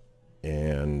fawn,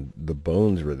 and the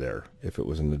bones were there. If it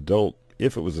was an adult,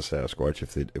 if it was a Sasquatch,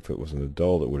 if it was an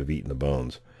adult, it would have eaten the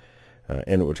bones,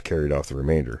 and it would have carried off the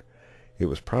remainder. It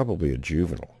was probably a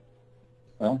juvenile.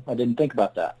 Well, I didn't think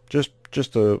about that.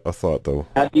 Just a thought, though.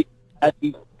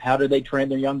 How do they train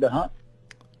their young to hunt?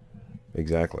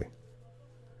 Exactly.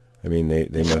 I mean,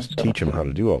 they must teach them how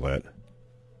to do all that.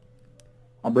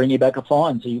 I'll bring you back a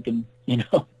fawn so you can,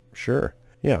 Sure.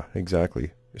 Yeah,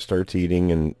 exactly. Starts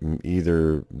eating, and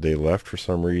either they left for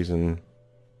some reason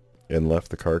and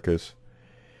left the carcass.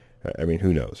 I mean,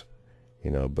 who knows?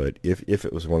 But if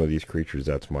it was one of these creatures,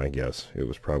 that's my guess. It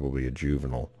was probably a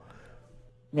juvenile.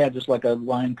 Yeah, just like a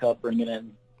lion cub bringing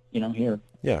in, here.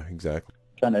 Yeah, exactly.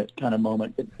 Kind of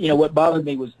moment. But, what bothered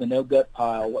me was the no gut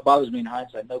pile. What bothers me in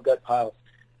hindsight, no gut pile.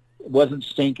 It wasn't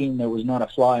stinking. There was not a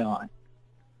fly on it.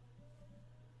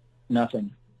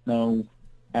 Nothing. No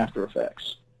after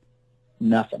effects.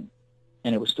 Nothing.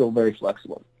 And it was still very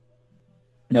flexible.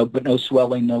 But no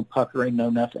swelling, no puckering, no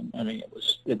nothing. I mean,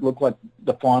 it looked like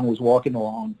the fawn was walking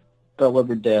along, fell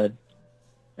over dead,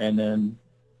 and then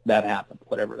that happened,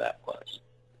 whatever that was.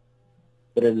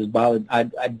 But it has bothered. I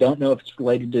don't know if it's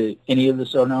related to any of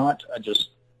this or not. I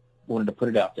just wanted to put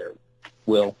it out there,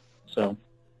 Will. So.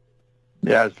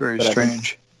 Yeah, it's very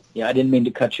strange. I didn't mean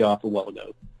to cut you off a while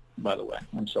ago, by the way.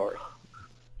 I'm sorry.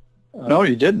 No,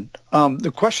 you didn't.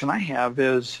 The question I have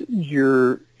is,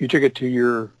 you took it to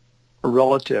your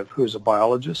relative who's a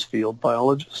biologist, field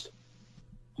biologist?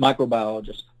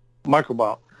 Microbiologist.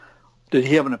 Did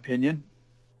he have an opinion?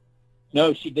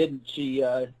 No, she didn't. She,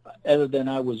 other than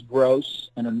I was gross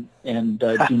and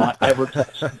do not ever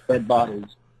touch dead bodies.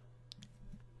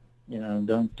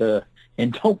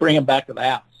 Don't bring them back to the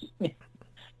house.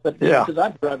 But because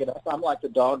I drug it up, I'm like the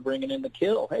dog bringing in the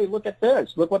kill. Hey, look at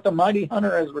this. Look what the mighty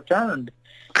hunter has returned.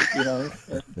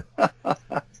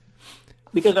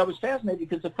 Because I was fascinated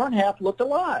because the front half looked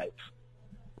alive.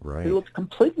 Right. It looked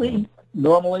completely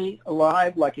normally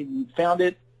alive, like you found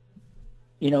it,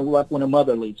 like when a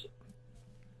mother leaves it.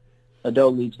 A doe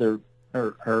leaves her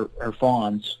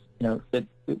fawns. It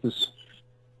was,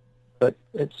 but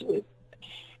I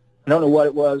don't know what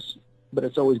it was. But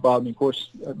it's always bothered me. Of course,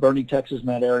 Boerne, Texas, and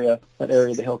that area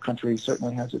of the hill country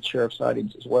certainly has its share of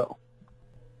sightings as well.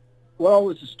 What all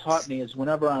this has taught me is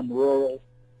whenever I'm rural,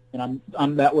 and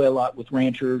I'm that way a lot with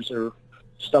ranchers or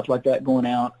stuff like that going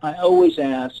out, I always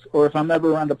ask, or if I'm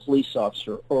ever around a police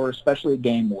officer or especially a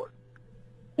game warden,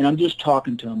 and I'm just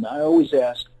talking to them, I always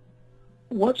ask,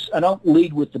 I don't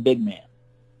lead with the big man.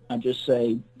 I just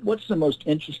say, what's the most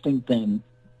interesting thing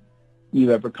you've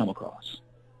ever come across?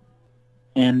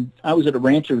 And I was at a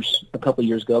rancher's a couple of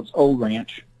years ago. It's old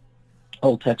ranch,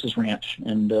 old Texas ranch,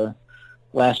 and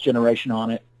last generation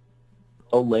on it,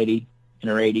 old lady in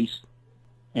her 80s,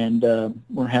 and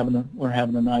we're having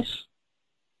a nice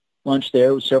lunch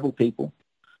there with several people,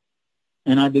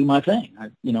 and I do my thing. I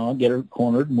get her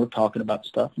cornered, and we're talking about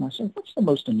stuff, and I say, "What's the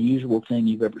most unusual thing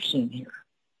you've ever seen here?"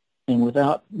 And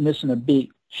without missing a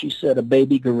beat, she said, "A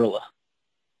baby gorilla."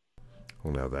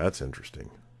 Well, now that's interesting.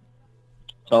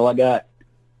 That's all I got.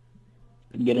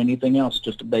 Didn't get anything else,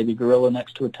 just a baby gorilla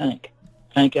next to a tank.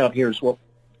 Tank out here is the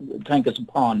tank is a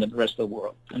pond in the rest of the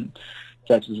world. In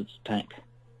Texas, it's a tank.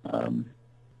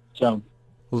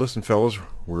 Well, listen, fellas,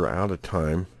 we're out of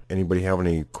time. Anybody have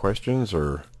any questions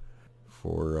or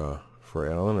for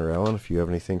Alan, or Alan, if you have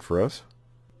anything for us?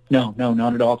 No,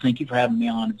 not at all. Thank you for having me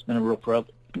on. It's been a real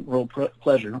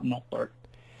pleasure on my part.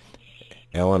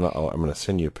 Alan, I'm going to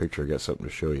send you a picture. I got something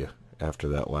to show you after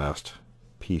that last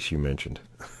piece you mentioned.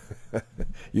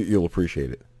 You'll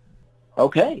appreciate it.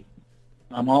 Okay.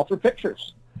 I'm all for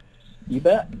pictures. You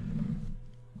bet.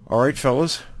 All right,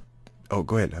 fellas. Oh,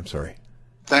 go ahead. I'm sorry.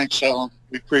 Thanks, Alan.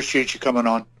 We appreciate you coming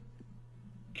on.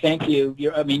 Thank you.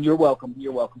 You're welcome.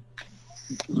 You're welcome.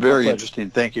 Very interesting.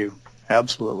 Thank you.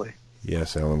 Absolutely.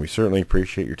 Yes, Alan, we certainly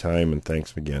appreciate your time, and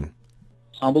thanks again.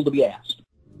 Humbled to be asked.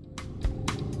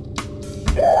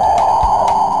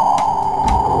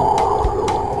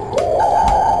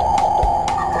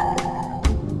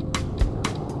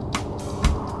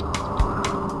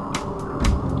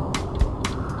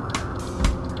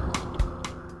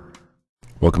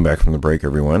 Welcome back from the break,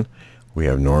 everyone. We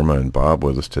have Norma and Bob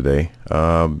with us today.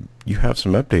 You have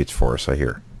some updates for us, I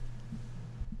hear.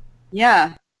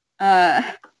 Yeah,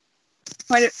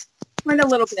 quite a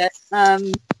little bit.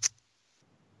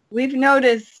 We've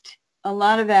noticed a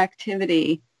lot of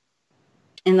activity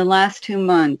in the last 2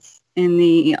 months in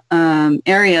the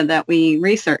area that we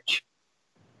research.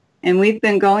 And we've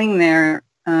been going there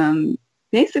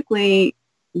basically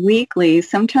weekly,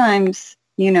 sometimes,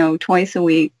 twice a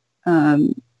week.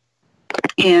 And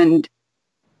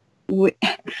Will,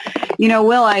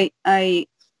 I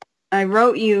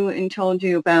wrote you and told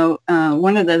you about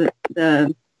one of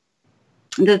the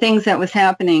things that was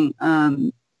happening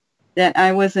that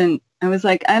I was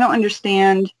like, I don't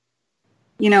understand,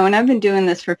 and I've been doing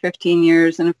this for 15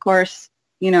 years, and of course,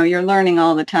 you're learning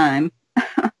all the time.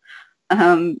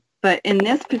 But in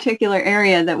this particular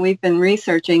area that we've been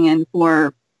researching in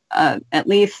for at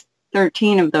least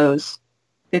 13 of those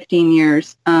 15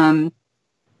 years,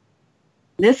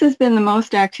 this has been the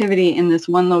most activity in this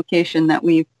one location that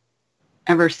we've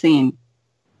ever seen.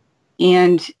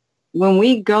 And when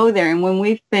we go there, and when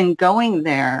we've been going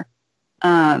there,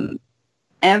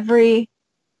 every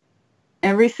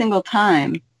single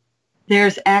time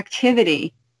there's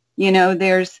activity,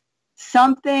 there's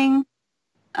something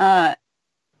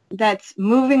that's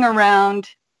moving around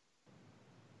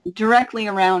directly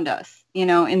around us,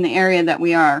 in the area that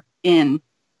we are in.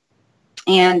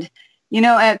 And,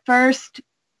 at first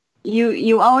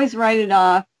you always write it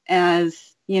off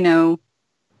as,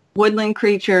 woodland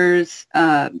creatures,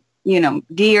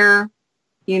 deer,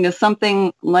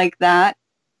 something like that.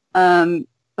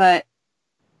 But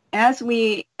as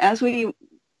we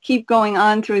keep going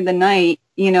on through the night,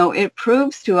 it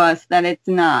proves to us that it's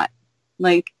not.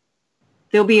 Like,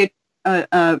 there'll be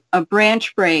a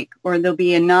branch break, or there'll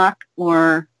be a knock,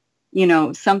 or,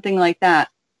 something like that.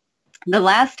 The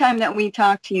last time that we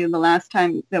talked to you, the last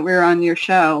time that we were on your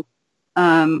show,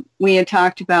 we had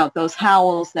talked about those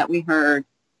howls that we heard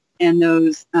and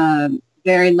those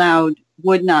very loud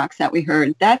wood knocks that we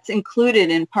heard. That's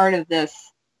included in part of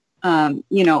this,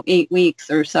 8 weeks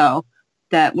or so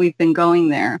that we've been going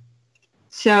there.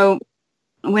 So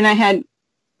when I had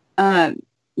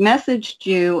messaged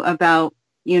you about,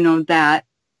 that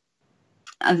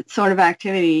sort of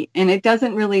activity, and it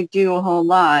doesn't really do a whole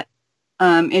lot.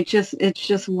 It's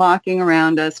just walking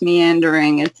around us,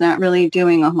 meandering. It's not really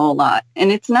doing a whole lot.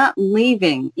 And it's not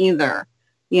leaving either.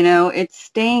 It's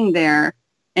staying there.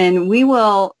 And we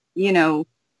will,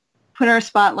 put our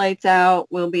spotlights out.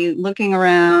 We'll be looking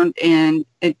around, and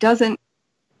it doesn't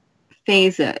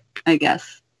phase it, I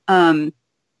guess.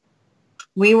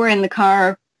 We were in the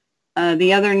car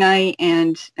the other night,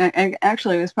 and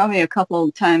actually it was probably a couple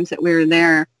of times that we were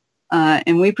there.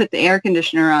 And we put the air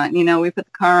conditioner on, we put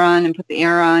the car on and put the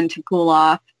air on to cool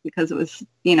off because it was,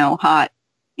 hot.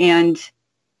 And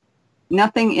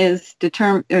nothing is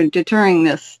deterring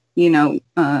this,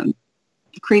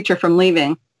 creature from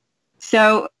leaving.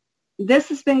 So this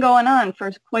has been going on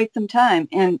for quite some time.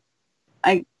 And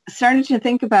I started to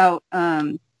think about,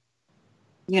 a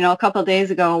couple of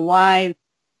days ago, why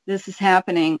this is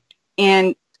happening.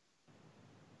 And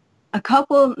a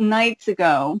couple nights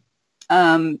ago,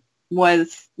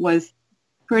 was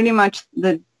pretty much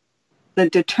the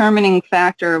determining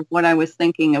factor of what I was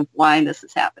thinking of why this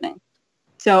is happening.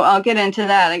 So I'll get into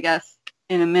that, I guess,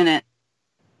 in a minute.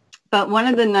 But one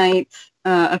of the nights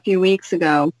a few weeks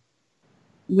ago,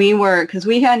 because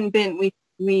we hadn't been,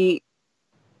 we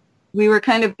were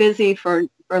kind of busy for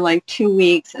like 2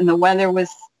 weeks, and the weather was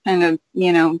kind of,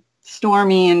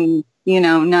 stormy and,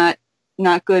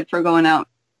 not good for going out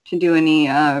to do any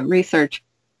research.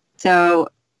 So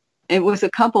it was a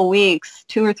couple weeks,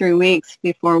 2 or 3 weeks,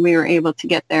 before we were able to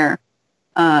get there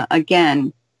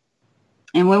again.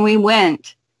 And when we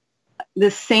went,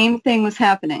 the same thing was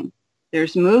happening.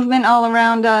 There's movement all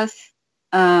around us.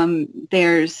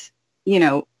 There's,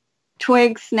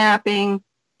 twigs snapping.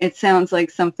 It sounds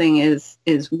like something is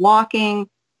walking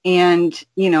and,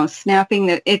 snapping.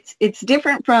 That it's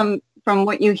different from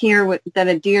what you hear that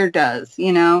a deer does,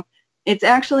 It's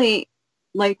actually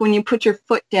like when you put your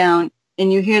foot down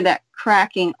and you hear that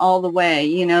cracking all the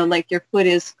way, like your foot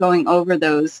is going over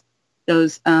those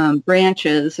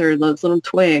branches or those little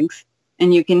twigs,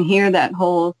 and you can hear that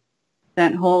whole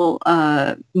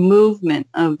movement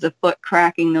of the foot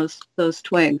cracking those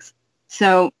twigs.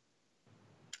 So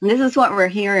this is what we're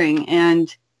hearing.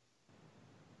 And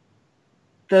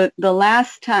the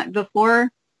last time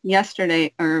before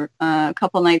yesterday, or a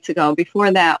couple nights ago,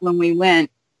 before that, when we went,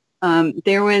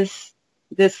 there was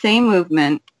the same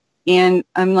movement. And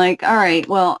I'm like, all right,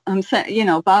 well,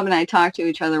 Bob and I talk to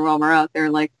each other while we're out there,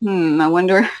 like, I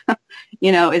wonder,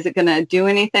 is it going to do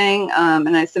anything?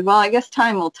 And I said, well, I guess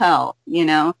time will tell,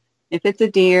 if it's a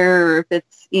deer or if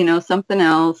it's, something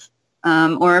else,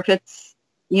 or if it's,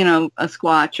 a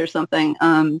squatch or something.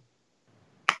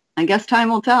 I guess time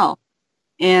will tell.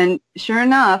 And sure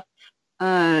enough,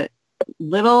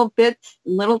 little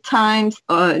times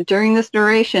during this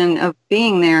duration of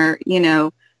being there,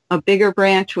 a bigger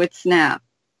branch would snap,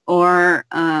 or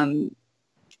I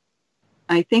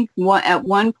think at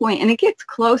one point, and it gets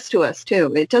close to us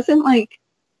too. It doesn't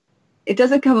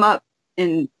come up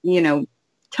and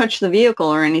touch the vehicle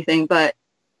or anything, but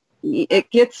it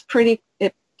gets pretty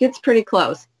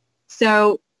close.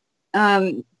 So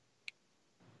at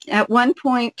one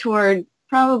point, toward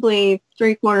probably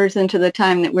 3/4 into the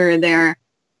time that we were there,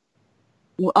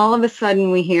 all of a sudden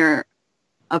we hear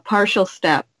a partial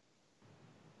step.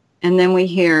 And then we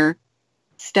hear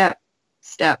step,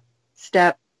 step,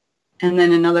 step, and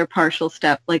then another partial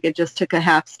step, like it just took a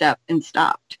half step and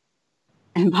stopped.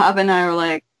 And Bob and I were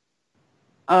like,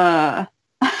 that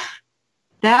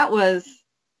was,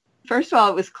 first of all,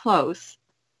 it was close.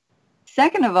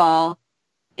 Second of all,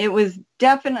 it was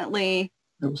definitely,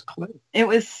 It was clear. It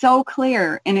was so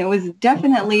clear, and it was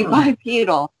definitely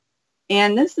bipedal.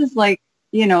 And this is like,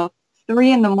 3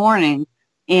 a.m,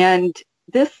 and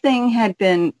this thing had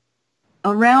been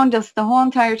around us the whole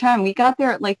entire time. We got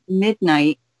there at like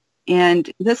midnight,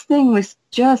 and this thing was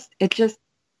just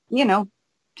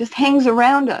hangs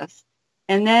around us.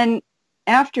 And then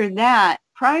after that,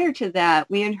 prior to that,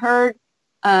 we had heard,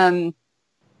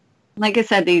 like I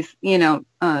said, these,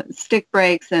 stick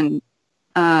breaks and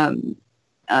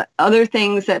other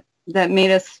things that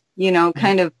made us,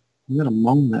 kind of. You got a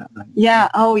moan that night. Yeah.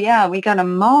 Oh, yeah. We got a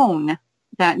moan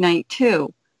that night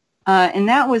too. And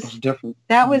that was different.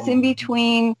 That was in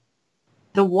between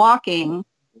the walking.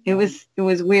 It was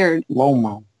weird. Low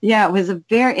moan. Yeah, it was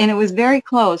it was very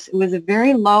close. It was a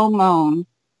very low moan.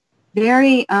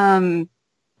 Very, I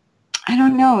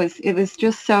don't know. It was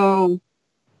just so,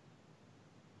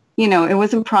 it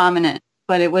wasn't prominent,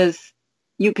 but it was,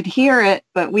 you could hear it,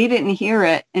 but we didn't hear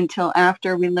it until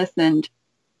after we listened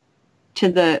to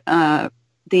the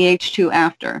H2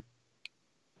 after.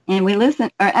 And we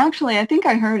listened, or actually, I think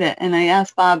I heard it, and I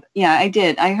asked Bob, yeah, I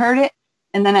did. I heard it,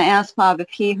 and then I asked Bob if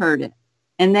he heard it.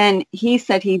 And then he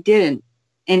said he didn't.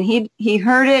 And he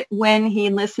heard it when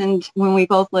we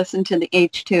both listened to the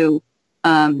H2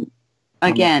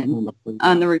 again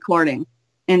on the recording.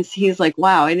 And he's like,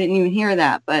 wow, I didn't even hear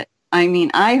that. But, I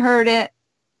mean, I heard it,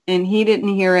 and he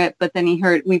didn't hear it, but then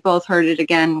we both heard it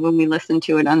again when we listened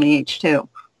to it on the H2.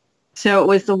 So it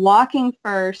was the walking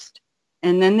first,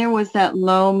 and then there was that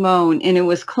low moan, and it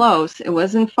was close. It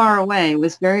wasn't far away. It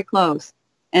was very close.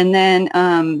 And then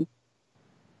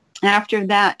after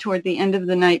that, toward the end of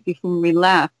the night before we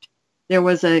left, there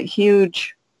was a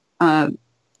huge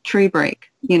tree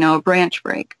break, a branch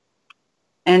break.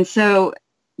 And so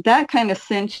that kind of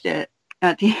cinched it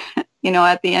at the,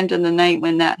 at the end of the night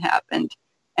when that happened.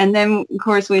 And then, of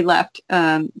course, we left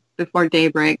before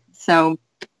daybreak. So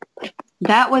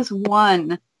that was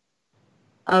one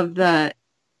of the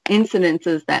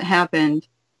incidences that happened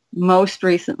most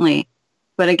recently.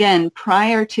 But again,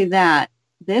 prior to that,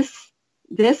 this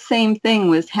same thing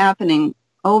was happening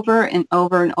over and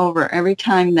over and over every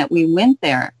time that we went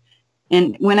there.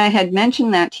 And when I had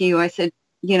mentioned that to you, I said,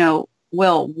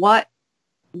 well,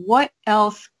 what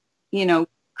else,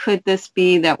 could this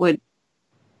be that would,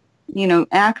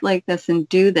 act like this and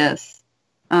do this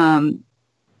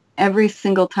every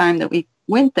single time that we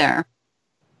went there?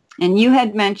 And you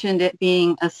had mentioned it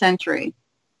being a sentry,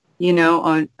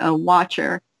 a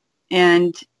watcher.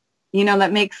 And,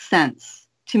 that makes sense.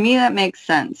 To me, that makes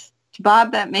sense. To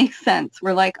Bob, that makes sense.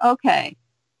 We're like, okay,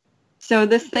 so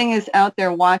this thing is out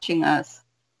there watching us.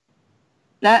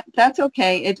 that's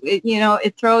okay.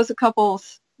 It throws a couple,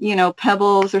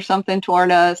 pebbles or something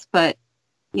toward us, but,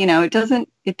 it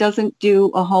doesn't do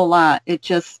a whole lot. It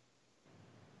just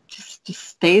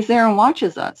stays there and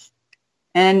watches us.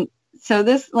 And so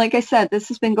this, like I said, this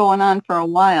has been going on for a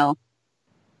while.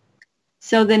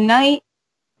 So the night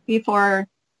before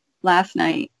last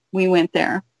night, we went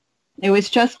there. It was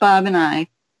just Bob and I.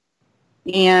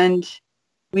 And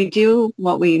we do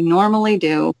what we normally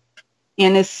do.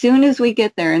 And as soon as we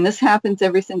get there, and this happens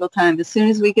every single time, as soon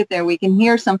as we get there, we can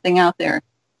hear something out there.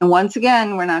 And once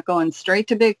again, we're not going straight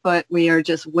to Bigfoot. We are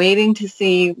just waiting to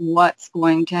see what's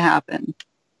going to happen.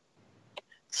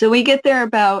 So we get there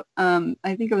about, I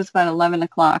think it was about 11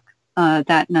 o'clock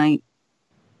that night.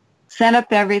 Set up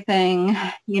everything,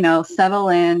 settle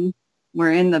in.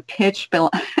 We're in the pitch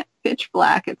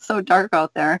black. It's so dark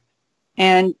out there.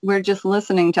 And we're just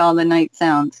listening to all the night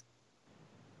sounds.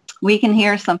 We can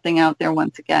hear something out there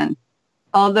once again.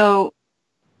 Although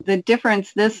the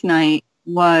difference this night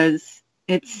was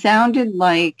it sounded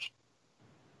like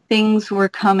things were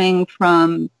coming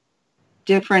from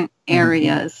different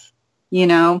areas.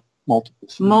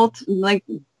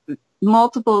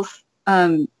 Multiple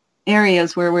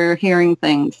areas where we're hearing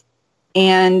things.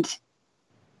 And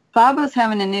Bob was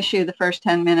having an issue the first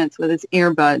 10 minutes with his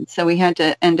earbuds, so we had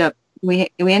to we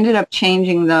ended up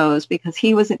changing those because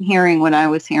he wasn't hearing what I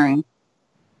was hearing.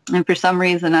 And for some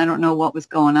reason, I don't know what was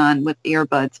going on with the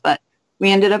earbuds, but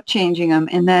we ended up changing them.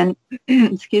 And then,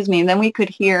 then he could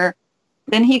hear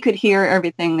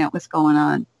everything that was going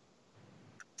on.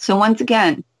 So once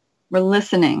again, we're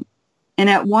listening. And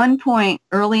at one point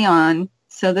early on,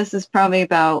 so this is probably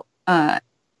about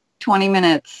 20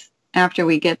 minutes after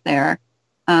we get there.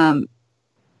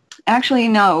 Actually,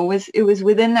 no, it was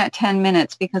within that 10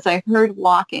 minutes because I heard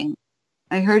walking.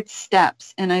 I heard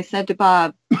steps. And I said to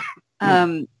Bob,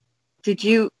 did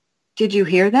you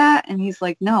hear that? And he's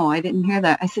like, no, I didn't hear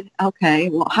that. I said, okay,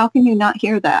 well, how can you not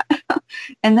hear that?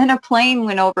 And then a plane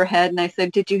went overhead, and I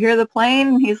said, did you hear the plane?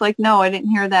 And he's like, no, I didn't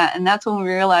hear that. And that's when we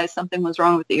realized something was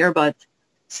wrong with the earbuds.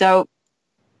 So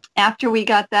after we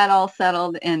got that all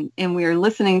settled and we were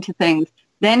listening to things,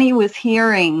 then he was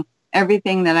hearing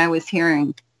everything that I was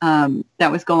hearing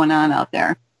that was going on out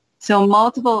there. So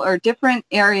multiple or different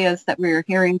areas that we were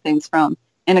hearing things from.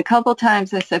 And a couple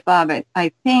times I said, Bob,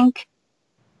 I think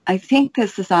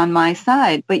this is on my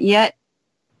side, but yet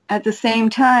at the same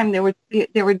time there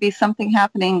would be something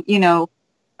happening, in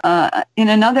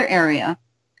another area.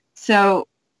 So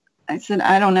I said,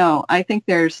 I don't know. I think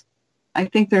there's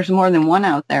more than one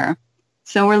out there.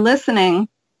 So we're listening,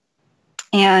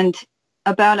 and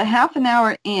about a half an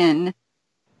hour in,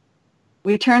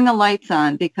 we turned the lights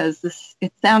on because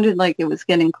it sounded like it was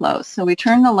getting close. So we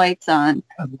turned the lights on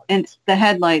and the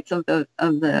headlights of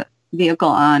the vehicle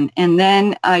on. And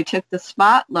then I took the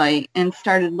spotlight and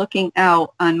started looking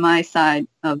out on my side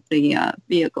of the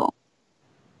vehicle.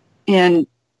 And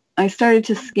I started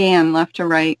to scan left to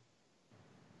right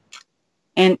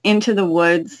and into the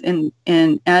woods. And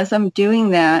as I'm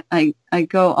doing that, I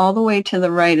go all the way to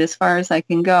the right as far as I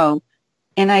can go.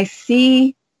 And I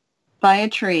see by a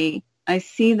tree, I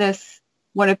see this,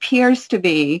 what appears to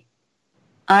be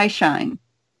eye shine,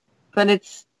 but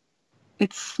it's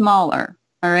smaller,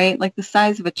 all right, like the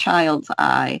size of a child's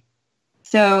eye.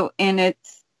 So, and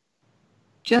it's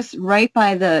just right by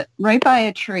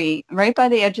a tree, right by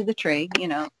the edge of the tree,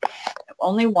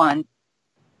 only one.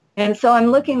 And so I'm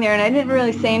looking there, and I didn't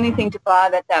really say anything to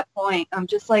Bob at that point. I'm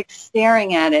just like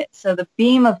staring at it. So the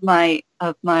beam of my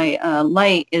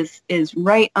light is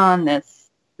right on this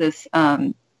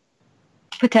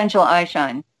potential eye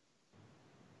shine.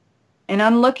 And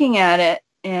I'm looking at it,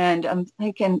 and I'm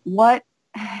thinking, what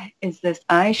is this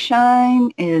eye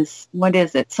shine? What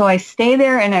is it? So I stay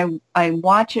there, and I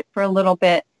watch it for a little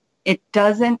bit. It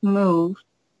doesn't move.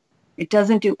 It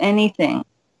doesn't do anything.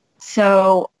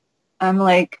 So I'm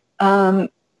like,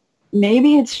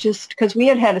 maybe it's just because we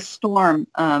had a storm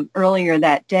earlier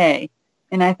that day.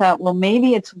 And I thought, well,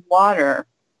 maybe it's water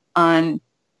on,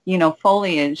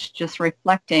 foliage just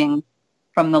reflecting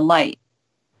from the light.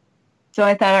 So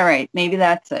I thought, all right, maybe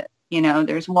that's it.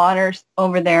 There's water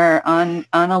over there on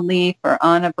a leaf or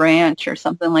on a branch or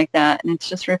something like that. And it's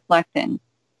just reflecting.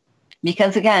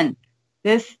 Because again,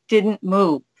 this didn't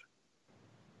move.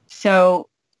 So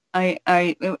I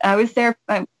was there,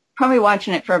 I'm probably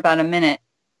watching it for about a minute.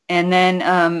 And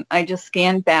then I just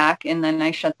scanned back, and then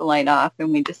I shut the light off,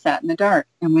 and we just sat in the dark.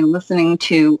 And we're listening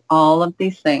to all of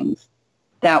these things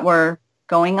that were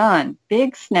going on.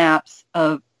 Big snaps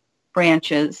of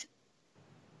branches,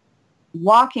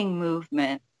 walking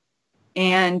movement,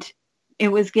 and it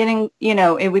was getting,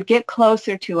 it would get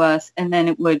closer to us, and then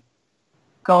it would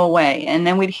go away. And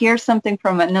then we'd hear something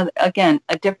from another, again,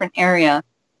 a different area.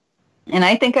 And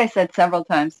I think I said several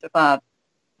times to Bob,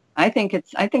 I think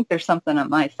there's something on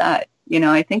my side.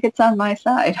 I think it's on my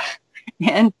side.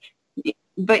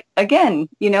 But again,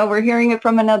 we're hearing it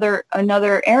from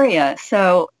another area.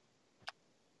 So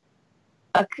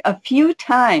a few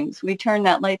times we turn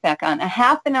that light back on. A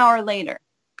half an hour later,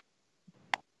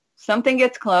 something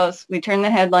gets close. We turn the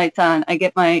headlights on. I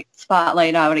get my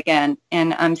spotlight out again,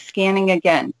 and I'm scanning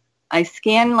again. I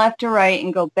scan left to right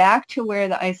and go back to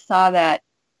where I saw that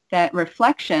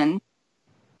reflection,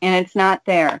 and it's not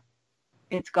there.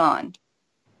 It's gone.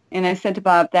 And I said to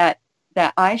Bob, that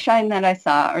eye shine that I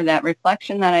saw, or that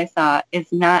reflection that I saw,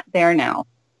 is not there now.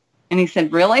 And he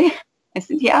said, really? I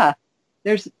said, yeah,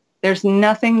 there's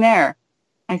nothing there.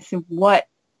 I said, what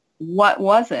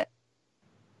was it?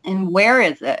 And where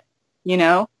is it?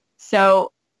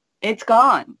 So it's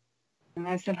gone. And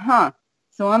I said, huh.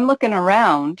 So I'm looking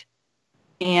around,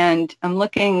 and I'm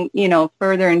looking,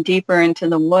 further and deeper into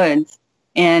the woods.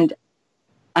 And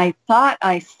I thought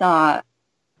I saw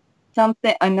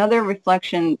another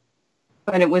reflection,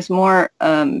 but it was more,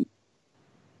 I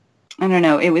don't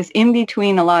know, it was in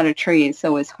between a lot of trees, so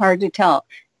it was hard to tell.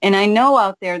 And I know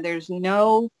out there, there's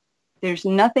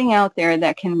nothing out there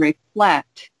that can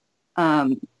reflect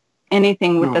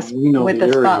anything with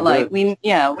the spotlight. We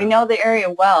know the area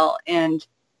well, and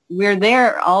we're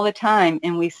there all the time,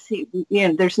 and we see,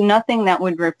 there's nothing that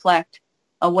would reflect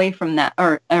away from that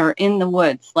or in the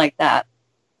woods like that.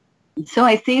 So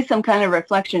I see some kind of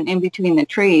reflection in between the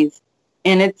trees,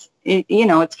 and it's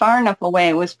far enough away.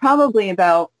 It was probably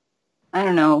about, I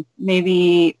don't know,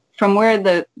 maybe from where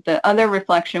the other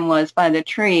reflection was by the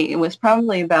tree, it was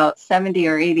probably about 70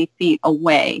 or 80 feet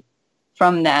away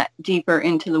from that, deeper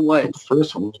into the woods. The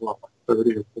first one was what, like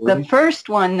 30 or 40? The first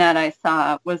one that I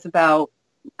saw was about,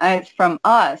 from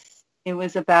us, it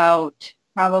was about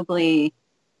probably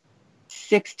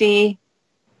 60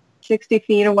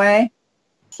 feet away,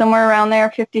 somewhere around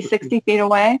there, 50, 60 feet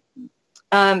away.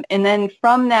 And then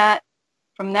from that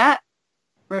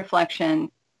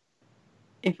reflection,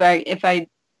 if I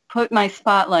put my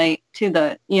spotlight to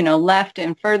the, left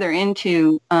and further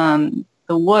into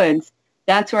the woods,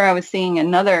 that's where I was seeing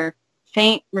another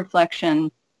faint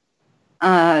reflection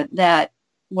that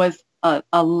was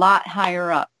a lot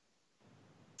higher up.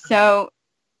 So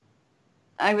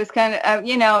I was kind of,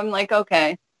 I'm like,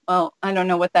 okay, well, I don't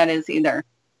know what that is either.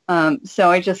 So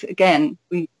I just, again,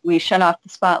 we shut off the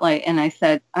spotlight, and I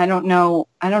said, I don't know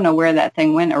where that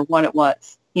thing went or what it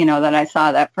was, that I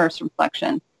saw that first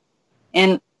reflection.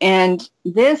 And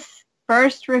this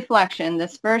first reflection,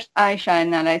 this first eye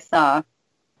shine that I saw,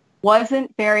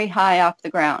 wasn't very high off the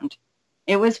ground.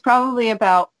 It was probably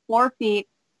about 4 feet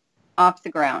off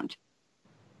the ground.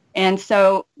 And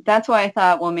so that's why I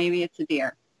thought, well, maybe it's a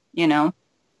deer,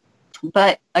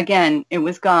 But again, it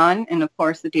was gone, and of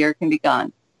course the deer can be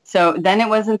gone. So then it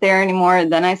wasn't there anymore.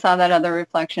 Then I saw that other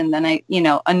reflection. Then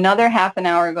another half an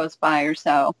hour goes by or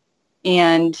so,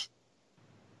 and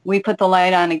we put the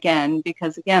light on again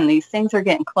because, again, these things are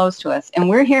getting close to us, and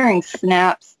we're hearing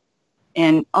snaps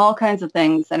and all kinds of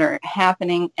things that are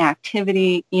happening,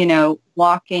 activity,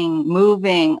 walking,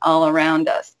 moving all around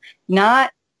us.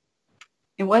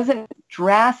 It wasn't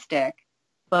drastic,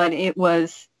 but it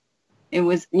was,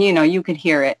 you could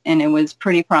hear it, and it was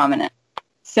pretty prominent.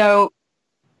 So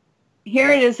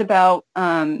here it is about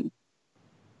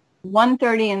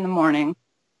 1:30 in the morning,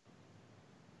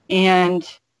 and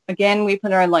again, we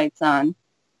put our lights on,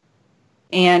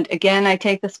 and again, I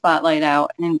take the spotlight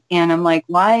out, and I'm like,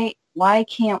 why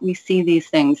can't we see these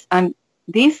things?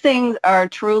 These things are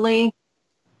truly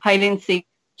hide and seek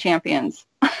champions.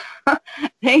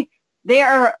 They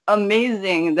are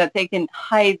amazing that they can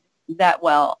hide that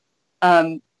well.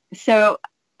 So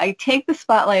I take the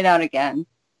spotlight out again.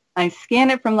 I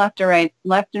scan it from left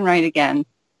and right again.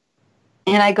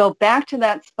 And I go back to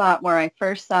that spot where I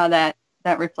first saw that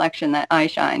reflection, that eye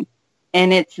shine.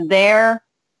 And it's there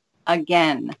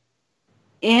again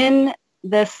in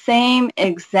the same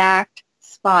exact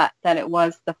spot that it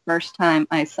was the first time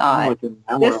I saw it.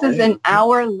 This is an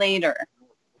hour later.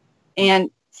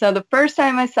 And so the first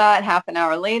time I saw it, half an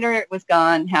hour later, it was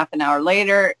gone. Half an hour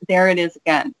later, there it is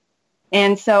again.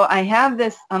 And so I have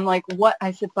this, I'm like, what?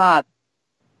 I said, Bob,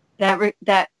 that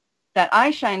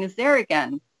eye shine is there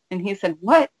again. And he said,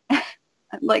 what? I'm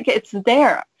like, it's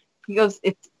there. He goes,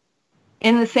 it's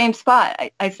in the same spot.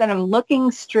 I said, I'm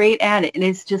looking straight at it. It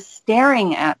is just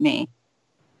staring at me.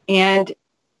 And,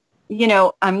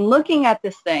 I'm looking at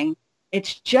this thing.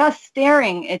 It's just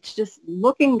staring. It's just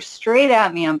looking straight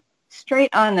at me. I'm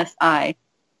straight on this eye.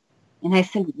 And I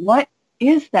said, what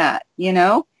is that?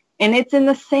 And and it's in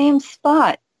the same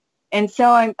spot. And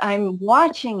so I'm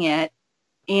watching it,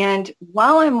 and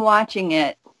while I'm watching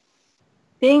it,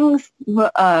 things,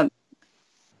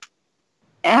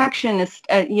 action is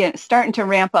starting to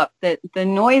ramp up. The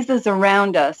noises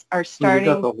around us are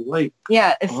starting. We got the light.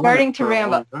 Yeah, it's starting to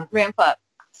ramp up.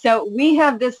 So we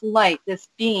have this light, this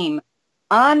beam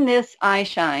on this eye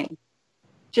shine,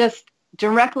 just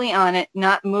directly on it,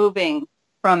 not moving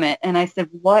from it. And I said,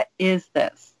 what is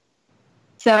this?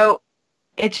 So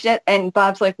it's just, and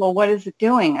Bob's like, well, what is it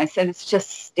doing? I said, it's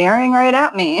just staring right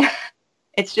at me.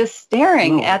 It's just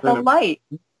staring at the light.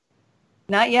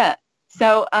 Not yet.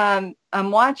 So I'm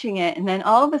watching it, and then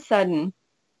all of a sudden,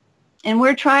 and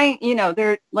we're trying,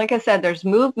 like I said, there's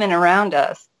movement around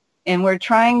us, and we're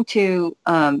trying to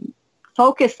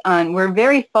we're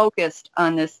very focused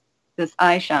on this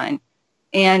eye shine.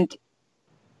 And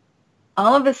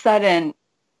all of a sudden,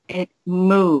 it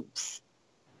moves.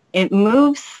 It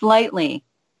moves slightly,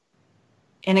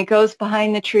 and it goes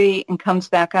behind the tree and comes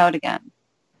back out again.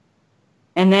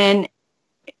 And then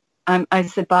I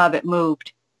said, Bob, it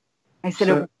moved. I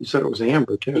said, you said it was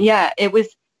amber too. Yeah, it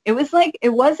was like, it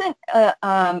wasn't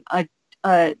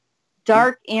a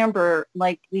dark amber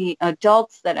like the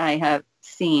adults that I have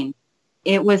seen.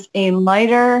 It was a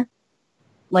lighter,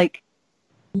 like,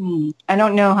 I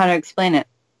don't know how to explain it.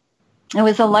 It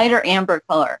was a lighter amber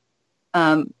color.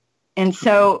 And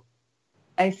so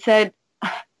I said,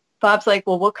 Bob's like,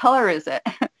 well, what color is it?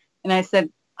 And I said,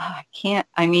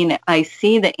 I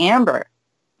see the amber,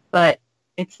 but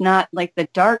it's not like the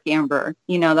dark amber,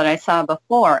 that I saw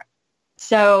before.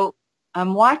 So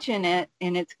I'm watching it,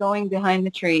 and it's going behind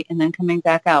the tree and then coming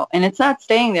back out. And it's not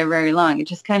staying there very long. It's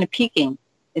just kind of peeking.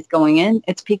 It's going in,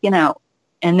 it's peeking out.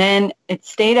 And then it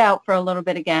stayed out for a little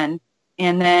bit again.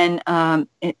 And then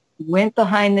it went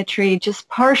behind the tree just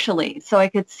partially. So I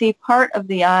could see part of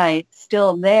the eye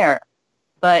still there,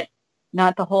 but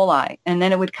not the whole eye. And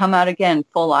then it would come out again,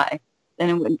 full eye. Then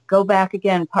it would go back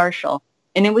again, partial.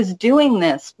 And it was doing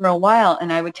this for a while.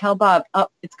 And I would tell Bob, oh,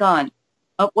 it's gone.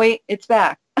 Oh, wait, it's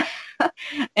back.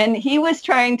 And he was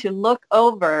trying to look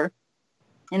over,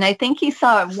 and I think he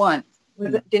saw it once.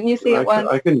 Didn't you see it once?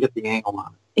 I couldn't get the angle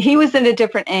on it. He was in a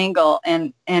different angle,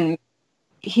 and I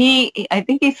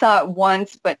think he saw it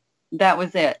once, but that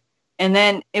was it. And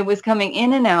then it was coming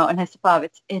in and out, and I said, Bob,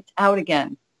 it's out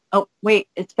again. Oh, wait,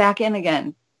 it's back in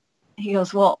again. He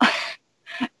goes, well,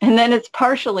 and then it's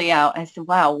partially out. I said,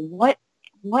 wow, what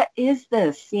is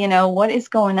this? What is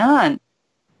going on?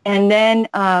 And then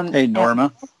hey,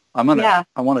 Norma, I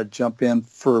want to jump in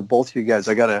for both of you guys.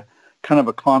 I got a kind of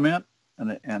a comment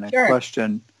and a Sure.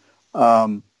 question.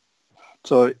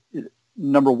 So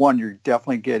number one, you're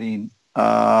definitely getting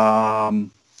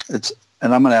and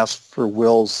I'm going to ask for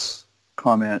Will's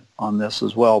comment on this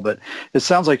as well, but it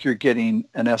sounds like you're getting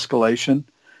an escalation,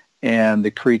 and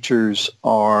the creatures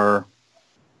are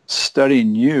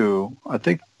studying you. I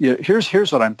think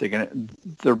here's what I'm thinking.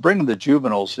 They're bringing the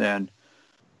juveniles in.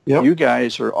 Yep. You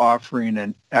guys are offering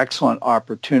an excellent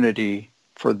opportunity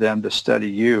for them to study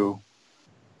you,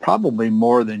 probably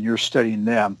more than you're studying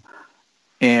them.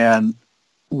 And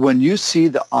when you see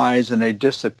the eyes and they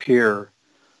disappear,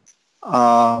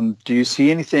 do you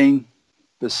see anything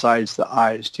besides the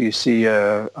eyes? Do you see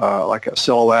like a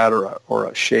silhouette or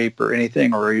a shape or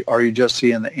anything, or are you just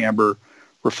seeing the amber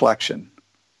reflection?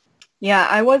 Yeah,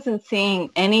 I wasn't seeing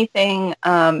anything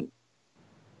other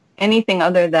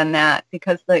than that,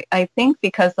 because I think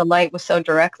because the light was so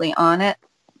directly on it.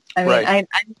 I mean, right.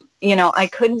 I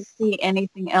couldn't see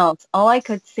anything else. All I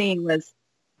could see was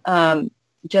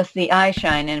just the eye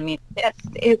shine. And I mean,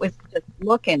 it was just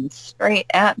looking straight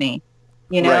at me,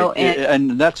 Right.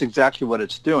 And that's exactly what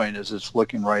it's doing, is it's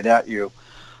looking right at you.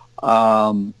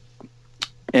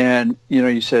 And,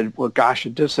 you said, well, gosh,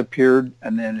 it disappeared,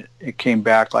 and then it came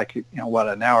back like,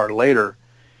 an hour later.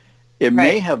 It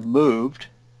may have moved.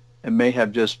 It may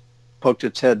have just poked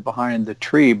its head behind the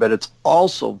tree, but it's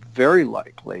also very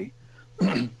likely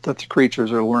that the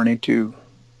creatures are learning to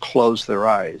close their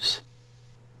eyes.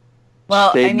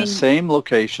 Well, Stayed in the same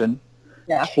location,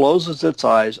 yeah. Closes its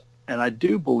eyes, and I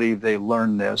do believe they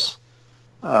learned this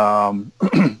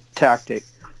tactic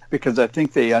because I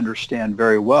think they understand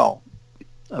very well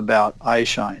about eye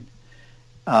shine.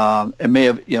 It may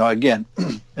have, again,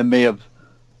 it may have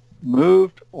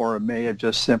moved, or it may have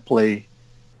just simply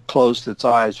closed its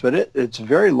eyes, but it's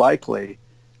very likely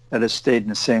that it stayed in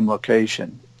the same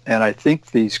location. And I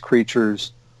think these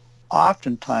creatures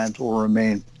oftentimes will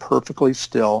remain perfectly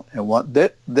still, and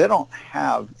they don't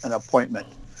have an appointment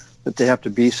that they have to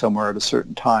be somewhere at a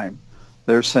certain time.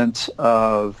 Their sense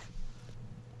of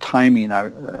timing,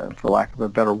 for lack of a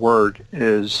better word,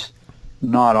 is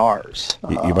not ours.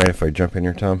 You mind if I jump in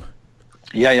here, Tom?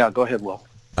 Yeah, go ahead, Will.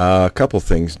 A couple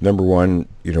things. Number one,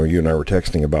 you and I were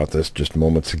texting about this just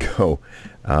moments ago.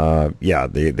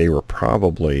 They were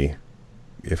probably,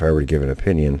 if I were to give an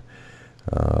opinion,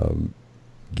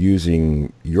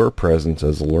 using your presence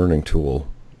as a learning tool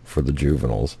for the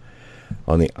juveniles.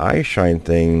 On the eye shine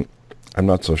thing, I'm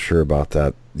not so sure about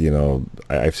that.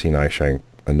 I've seen eye shine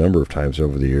a number of times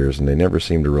over the years, and they never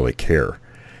seem to really care.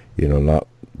 Not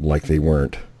like they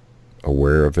weren't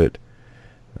aware of it.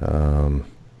 The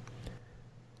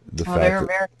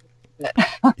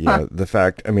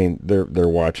fact, I mean, they're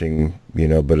watching,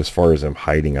 but as far as them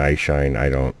hiding eye shine, I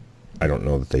don't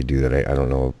know that they do that. I don't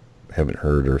know, haven't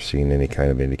heard or seen any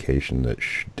kind of indication that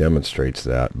demonstrates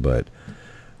that, but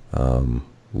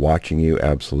watching you,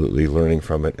 absolutely. Learning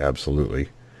from it, absolutely.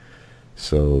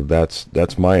 So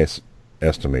that's my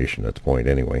estimation at the point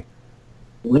anyway.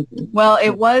 Well,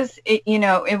 it was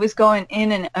going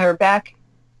in or back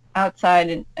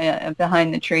outside and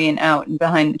behind the tree and out and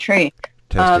behind the tree.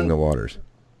 Testing the waters.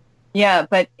 Yeah,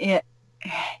 but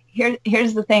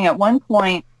here's the thing. At one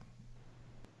point,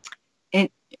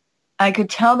 I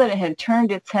could tell that it had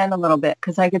turned its head a little bit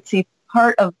because I could see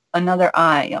part of another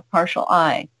eye, a partial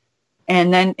eye.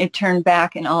 And then it turned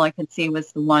back and all I could see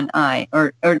was the one eye.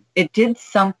 Or it did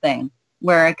something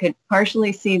where I could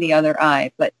partially see the other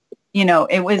eye. But,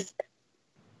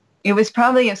 it was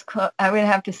probably as close, I would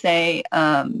have to say,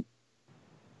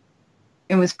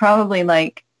 it was probably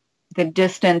like the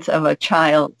distance of a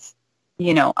child's,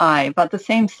 eye, about the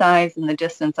same size and the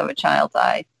distance of a child's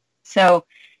eye. So,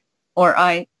 or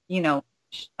eye,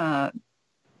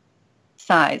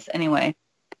 size anyway.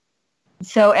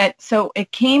 So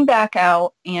it came back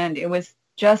out and it was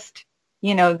just,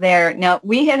 there. Now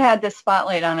we had this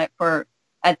spotlight on it for,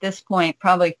 at this point,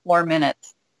 probably 4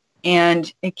 minutes,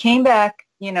 and it came back,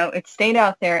 it stayed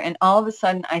out there, and all of a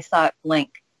sudden I saw it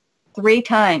blink. 3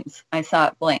 times I saw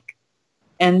it blink.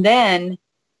 And then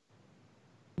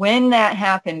when that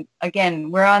happened,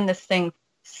 again, we're on this thing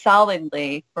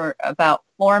solidly for about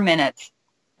 4 minutes,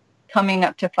 coming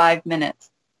up to 5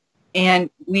 minutes. And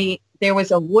there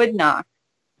was a wood knock,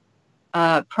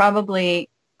 probably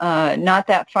not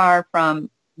that far from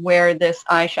where this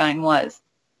eye shine was.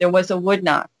 There was a wood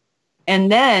knock.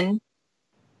 And then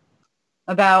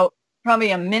about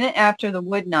probably a minute after the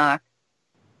wood knock,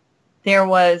 there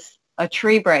was a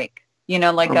tree break,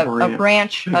 like a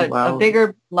branch, a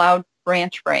bigger, loud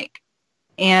branch break.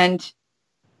 And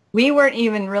we weren't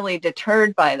even really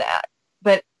deterred by that.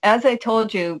 But as I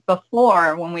told you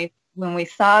before, when we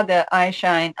saw the eye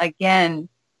shine again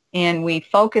and we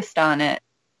focused on it,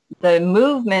 the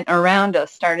movement around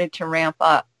us started to ramp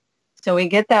up. So we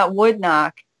get that wood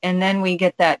knock, and then we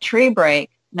get that tree break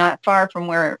not far from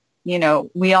where,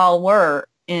 we all were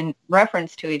in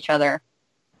reference to each other.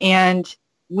 And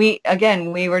we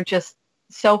were just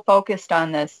so focused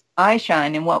on this eye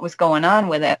shine and what was going on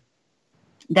with it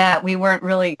that we weren't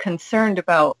really concerned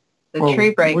about the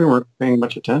tree break. We weren't paying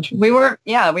much attention. We weren't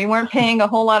paying a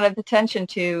whole lot of attention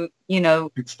to,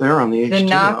 it's there on the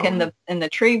knock and the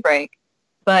tree break.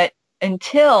 But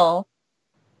until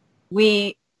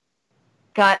we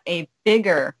got a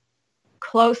bigger,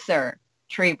 closer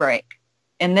tree break,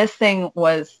 and this thing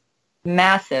was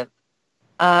massive.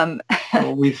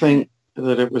 We think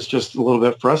that it was just a little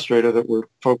bit frustrated that we're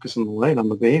focusing the light on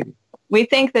the baby. We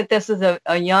think that this is a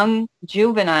young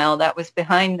juvenile that was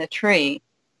behind the tree,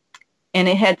 and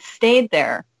it had stayed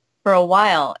there for a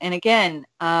while. And again,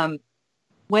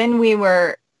 when we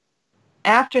were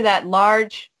after that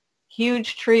large,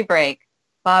 huge tree break,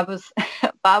 Bob was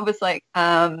like,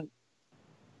 "That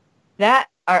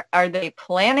are they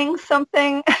planning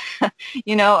something?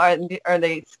 Are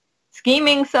they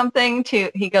scheming something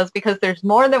to?" He goes, "Because there's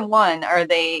more than one. Are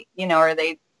they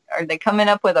coming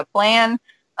up with a plan,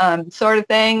 sort of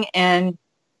thing?" And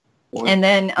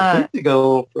then I think they got a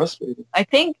little frustrated. I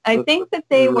think that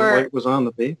they were. Light was on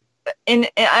the baby. And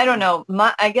I don't know.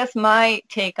 I guess my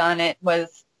take on it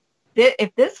was,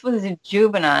 if this was a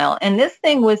juvenile, and this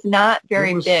thing was not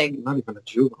very big. Not even a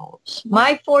juvenile.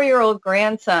 My 4-year-old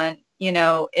grandson,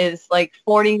 is like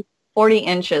 40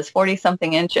 inches, 40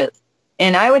 something inches.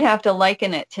 And I would have to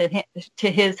liken it to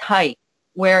his height,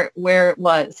 where it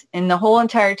was. And the whole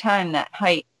entire time, that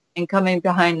height and coming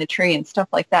behind the tree and stuff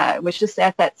like that, it was just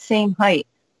at that same height.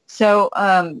 So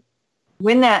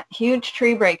when that huge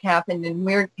tree break happened, and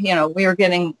we were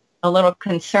getting a little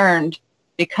concerned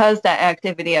because that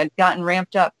activity had gotten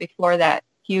ramped up before that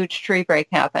huge tree break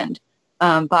happened.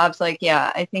 Bob's like,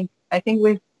 "Yeah, I think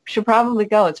we should probably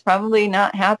go. It's probably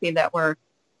not happy that we're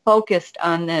focused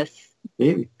on this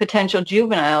baby, potential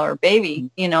juvenile or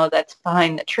baby, that's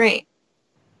behind the tree."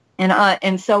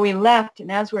 And so we left,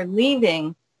 and as we're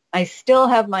leaving, I still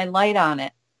have my light on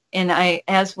it. And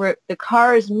the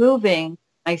car is moving,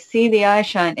 I see the eye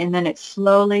shine, and then it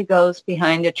slowly goes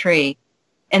behind a tree.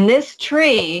 And this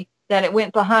tree that it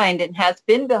went behind and has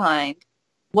been behind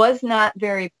was not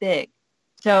very big.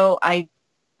 So I'm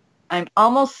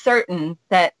almost certain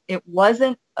that it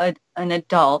wasn't an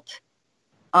adult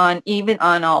even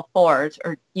on all fours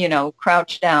or,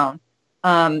 crouched down,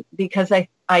 because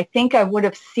I think I would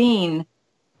have seen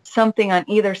something on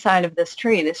either side of this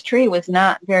tree. This tree was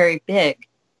not very big.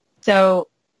 So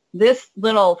this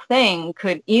little thing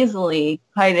could easily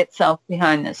hide itself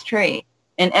behind this tree.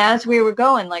 And as we were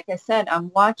going, like I said,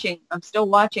 I'm still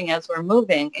watching as we're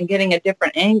moving and getting a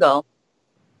different angle.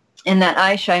 And that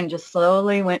eye shine just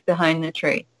slowly went behind the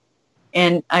tree.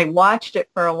 And I watched it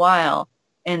for a while,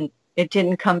 and it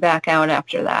didn't come back out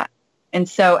after that. And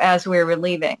so as we were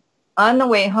leaving, on the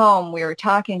way home, we were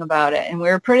talking about it, and we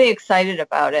were pretty excited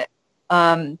about it.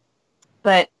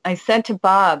 But I said to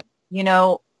Bob,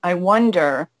 I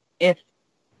wonder if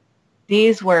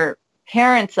these were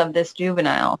parents of this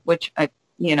juvenile, which I,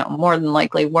 more than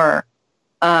likely were.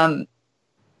 And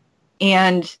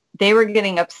they were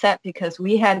getting upset because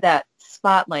we had that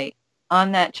spotlight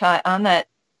on that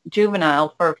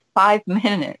juvenile for 5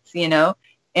 minutes,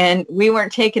 and we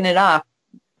weren't taking it off.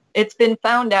 It's been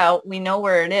found out. We know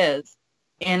where it is.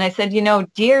 And I said,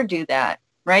 deer do that,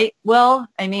 right? Well,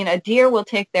 a deer will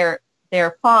take their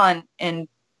fawn and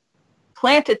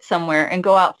plant it somewhere and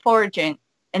go out foraging,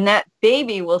 and that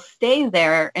baby will stay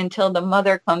there until the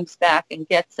mother comes back and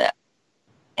gets it.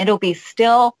 It'll be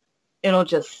still. It'll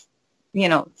just,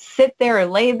 sit there or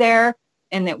lay there,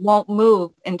 and it won't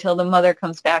move until the mother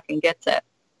comes back and gets it.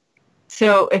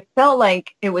 So it felt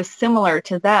like it was similar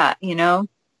to that,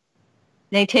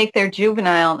 They take their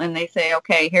juvenile and they say,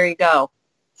 okay, here you go.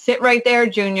 Sit right there,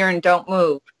 Junior, and don't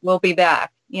move. We'll be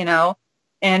back,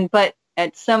 But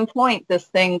at some point, this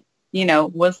thing,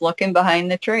 was looking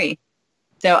behind the tree.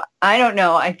 So I don't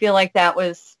know. I feel like that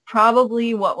was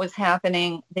probably what was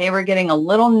happening. They were getting a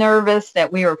little nervous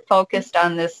that we were focused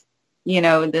on this,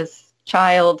 this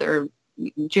child or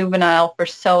juvenile for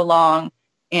so long,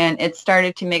 and it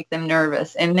started to make them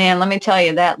nervous. And man, let me tell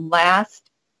you, that last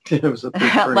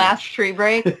tree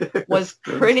break was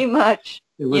pretty much,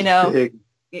 big.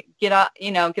 Get out,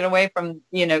 get away from,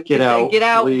 get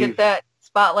out, leave. Get that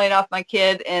spotlight off my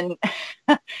kid, and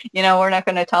we're not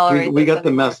going to tolerate. We got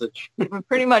the message. We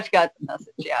pretty much got the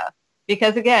message, yeah.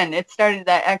 Because again,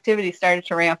 that activity started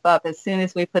to ramp up as soon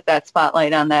as we put that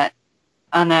spotlight on that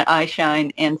eye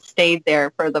shine and stayed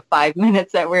there for the 5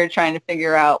 minutes that we were trying to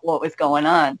figure out what was going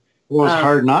on. Well, it was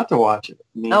hard not to watch it.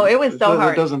 It was so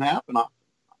hard. It doesn't happen often.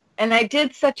 And I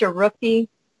did such a rookie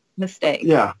mistake.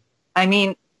 Yeah.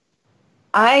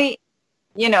 I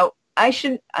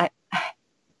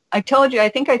told you, I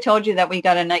think I told you that we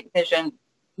got night vision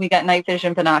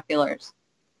binoculars.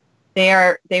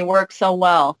 They work so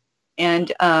well. And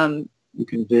you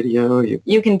can video,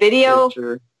 you can video,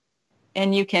 picture.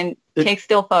 And you can take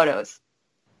still photos.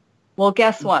 Well,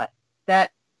 guess what?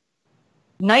 That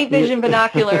night vision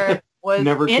binocular was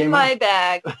in my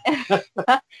bag,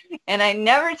 and I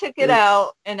never took it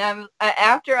out. And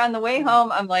after on the way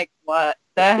home, I'm like, what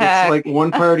the heck? It's like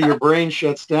one part of your brain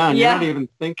shuts down. Yeah. You're not even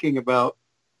thinking about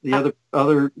the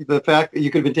fact that you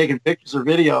could have been taking pictures or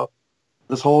video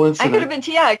this whole incident.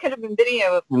 I could have been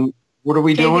video. And what are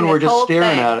we doing? We're just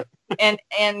staring at it.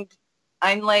 And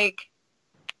I'm like,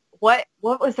 what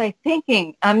was I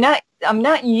thinking? I'm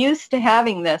not used to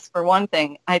having this, for one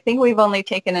thing. I think we've only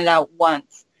taken it out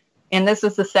once, and this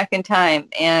was the second time.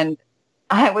 And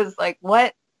I was like,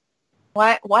 what?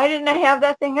 Why didn't I have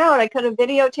that thing out? I could have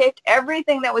videotaped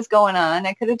everything that was going on.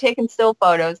 I could have taken still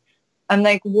photos. I'm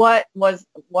like, what?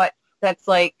 That's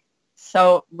like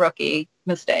so rookie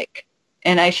mistake.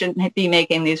 And I shouldn't be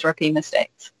making these rookie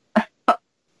mistakes.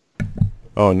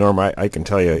 Oh, Norma, I can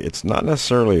tell you, it's not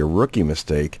necessarily a rookie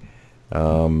mistake.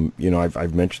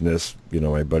 I've mentioned this.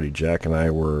 My buddy Jack and I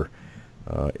were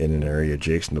in an area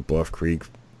adjacent to Bluff Creek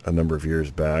a number of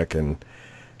years back, and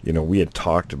we had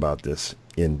talked about this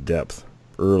in depth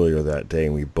earlier that day,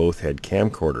 and we both had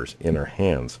camcorders in our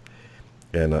hands.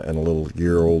 And a little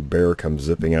year-old bear comes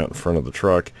zipping out in front of the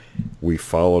truck. We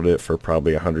followed it for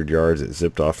probably 100 yards. It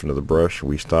zipped off into the brush.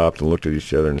 We stopped and looked at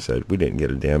each other and said, we didn't get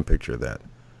a damn picture of that.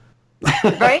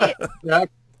 Right?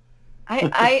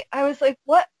 I was like,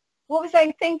 what was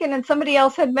I thinking? And somebody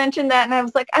else had mentioned that, and I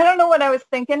was like, I don't know what I was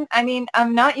thinking.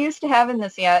 I'm not used to having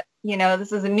this yet.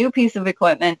 This is a new piece of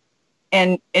equipment,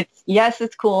 and it's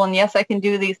cool, and yes, I can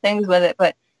do these things with it,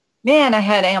 but man, I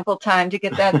had ample time to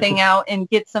get that thing out and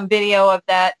get some video of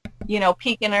that,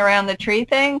 peeking around the tree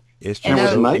thing. It's And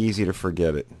just I so was- easy to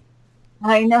forget it.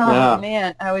 I know, Yeah.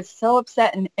 man. I was so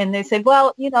upset, and they said,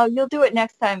 "Well, you'll do it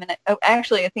next time." And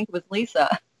actually, I think it was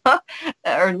Lisa,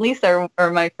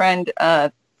 or my friend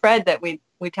Fred that we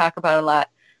talk about a lot.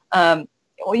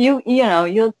 Well,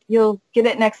 you'll get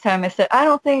it next time. I said, I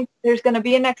don't think there's going to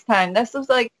be a next time. This was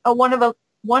like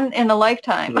one in a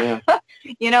lifetime.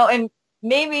 Yeah. And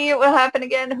maybe it will happen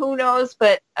again. Who knows?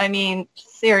 But I mean,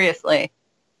 seriously,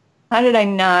 how did I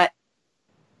not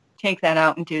take that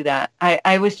out and do that?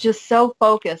 I was just so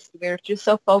focused. We were just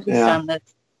so focused Yeah. on this.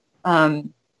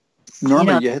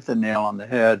 Norma, you hit the nail on the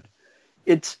head.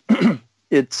 It's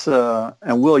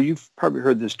and Will, you've probably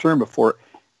heard this term before.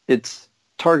 It's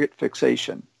target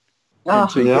fixation. Oh,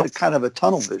 And so you Yeah. get kind of a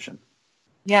tunnel vision.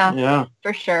 yeah, Yeah.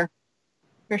 for sure.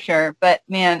 But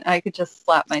man, I could just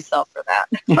slap myself for that.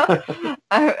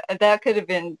 That could have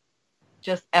been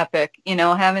just epic,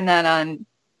 having that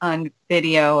on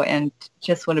video, and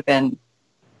just would have been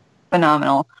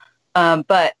phenomenal.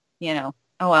 But oh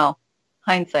well,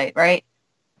 hindsight, right?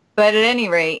 But at any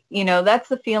rate, that's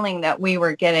the feeling that we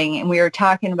were getting, and we were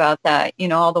talking about that,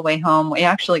 all the way home. We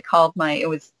actually called it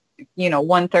was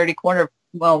 1:30,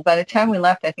 well, by the time we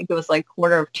left, I think it was like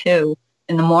 1:45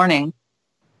 in the morning.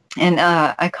 And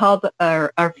I called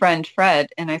our friend Fred,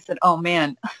 and I said, "Oh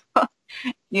man,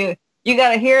 you got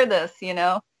to hear this,"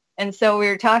 And so we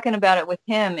were talking about it with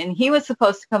him, and he was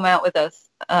supposed to come out with us.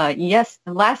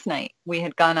 Last night we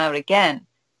had gone out again,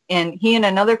 and he and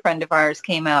another friend of ours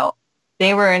came out.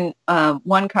 They were in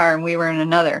one car, and we were in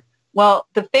another. Well,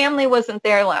 the family wasn't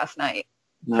there last night.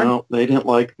 No, they didn't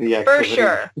like the For activity.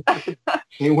 sure.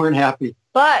 They weren't happy.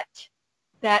 But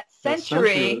that The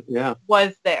century yeah.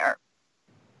 was there.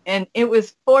 And it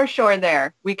was for sure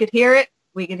there. We could hear it.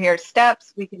 We could hear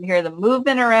steps. We could hear the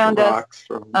movement around Rocks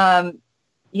from us.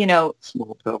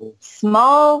 small pebbles.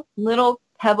 Small little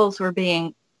pebbles were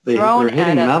being thrown were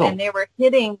hitting at us, metal. and they were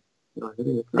hitting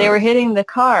They were hitting the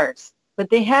cars. But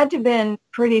they had to have been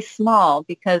pretty small,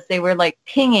 because they were like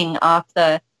pinging off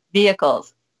the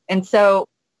vehicles. And so,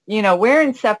 we're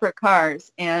in separate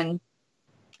cars, and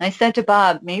I said to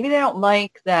Bob, maybe they don't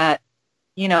like that,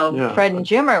 Fred and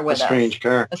Jim are with us.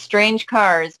 A strange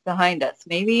car is behind us.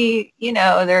 Maybe,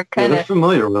 they're kind they're of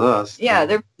familiar with us. Yeah,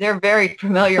 so. they're very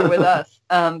familiar with us.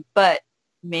 But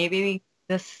maybe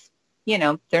this,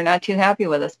 they're not too happy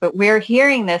with us. But we're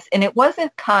hearing this, and it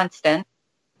wasn't constant.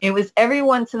 It was every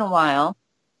once in a while.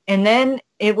 And then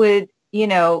it would,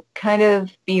 kind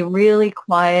of be really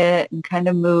quiet and kind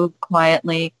of move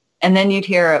quietly. And then you'd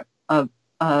hear a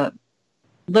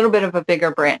little bit of a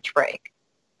bigger branch break.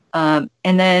 And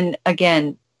then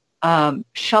again,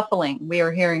 shuffling. We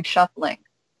were hearing shuffling.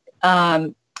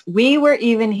 We were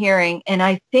even hearing, and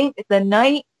I think the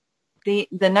night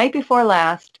before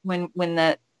last, when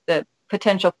the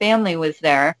potential family was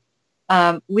there,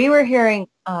 we were hearing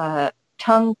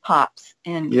tongue pops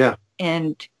and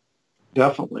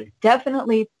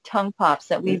definitely tongue pops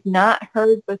that we've not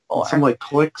heard before. And some like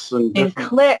clicks and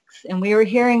clicks, and we were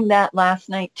hearing that last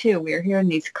night too. We were hearing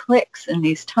these clicks and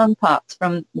these tongue pops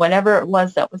from whatever it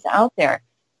was that was out there.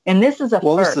 And this is a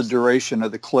What first. was the duration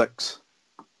of the clicks?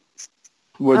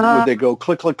 Would they go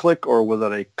click, click, click, or was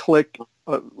it a click?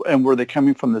 And were they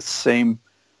coming from the same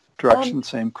direction,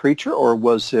 same creature, or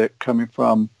was it coming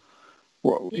from,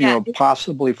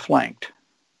 possibly flanked?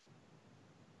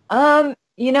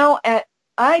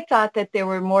 I thought that there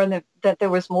were there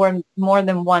was more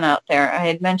than one out there. I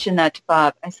had mentioned that to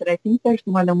Bob. I said, I think there's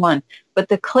more than one. But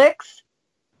the clicks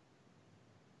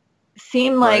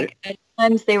seemed like at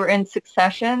times they were in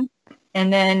succession,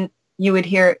 and then you would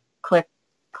hear click,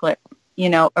 click,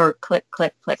 or click,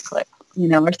 click, click, click,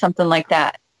 or something like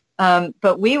that.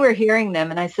 But we were hearing them,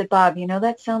 and I said, Bob,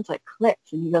 that sounds like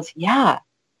clicks. And he goes, yeah.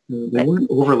 They weren't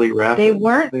overly rapid.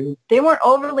 They weren't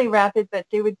overly rapid, but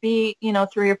they would be,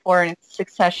 3 or 4 in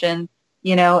succession,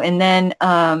 and then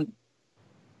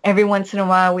every once in a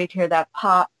while we'd hear that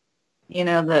pop,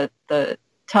 the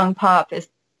tongue pop.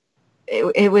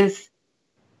 It was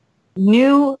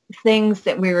new things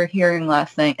that we were hearing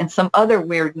last night, and some other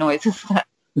weird noises that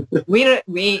we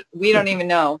don't even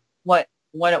know what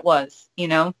it was,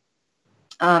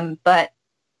 but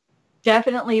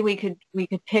definitely we could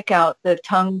pick out the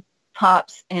tongue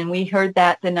pops, and we heard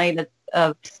that the night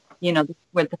of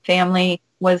where the family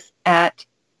was at,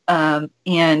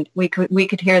 and we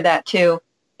could hear that too,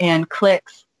 and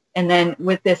clicks. And then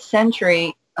with this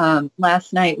sentry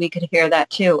last night, we could hear that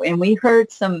too, and we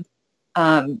heard some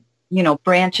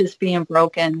branches being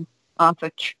broken off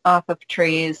of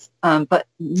trees, but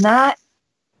not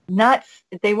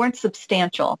they weren't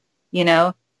substantial.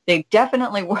 They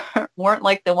definitely weren't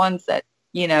like the ones that,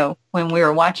 when we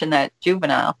were watching that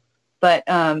juvenile. but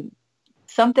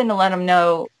something to let them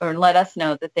know or let us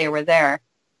know that they were there.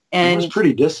 And it was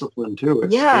pretty disciplined too.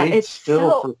 It stayed it's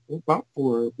still for about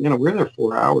we were there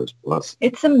 4 hours plus.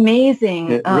 It's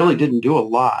amazing. It really didn't do a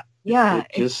lot. Yeah.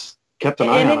 It just kept an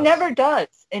eye on us. And it never does.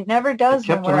 It never does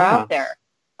when we're out there.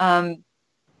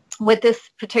 With this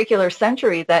particular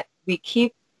century that we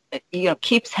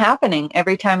keeps happening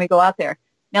every time we go out there.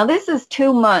 Now, this is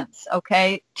 2 months,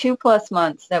 okay? 2+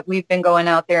 months that we've been going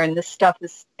out there, and this stuff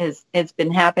has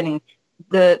been happening.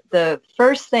 The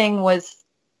first thing was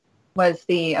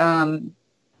the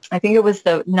I think it was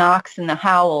the knocks and the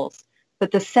howls,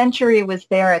 but the century was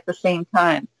there at the same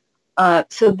time.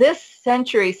 So this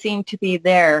century seemed to be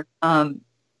there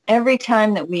every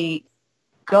time that we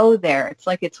go there. It's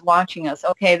like it's watching us.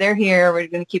 Okay, they're here. We're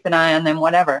going to keep an eye on them,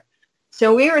 whatever.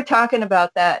 So we were talking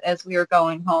about that as we were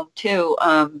going home too.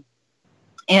 And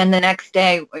the next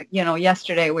day,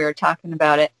 yesterday we were talking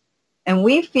about it, and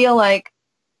we feel like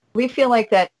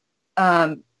that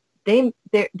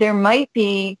there might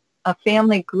be a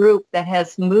family group that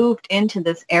has moved into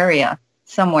this area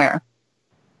somewhere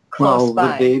close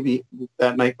by. The baby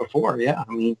that night before, yeah.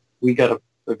 I mean, we got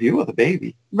a view of the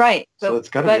baby. Right. So it's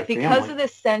got to be a family. But because of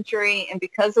this century and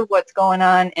because of what's going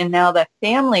on and now the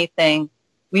family thing,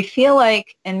 we feel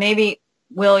like, and maybe,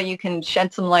 Will, you can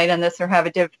shed some light on this or have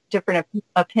a different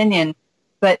opinion,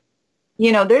 but,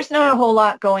 there's not a whole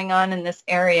lot going on in this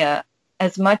area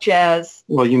as much as...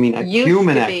 Well, you mean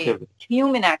human activity.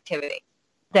 Human activity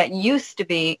that used to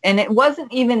be, and it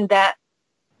wasn't even that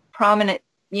prominent,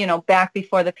 back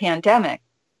before the pandemic.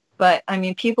 But, I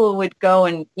mean, people would go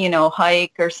and,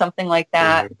 hike or something like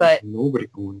that, but nobody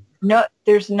going. No,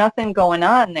 there's nothing going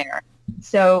on there.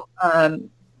 So,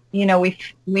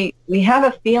 we have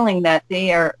a feeling that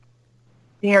they are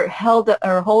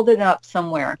holding up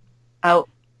somewhere out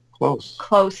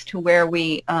close to where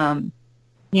we,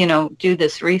 do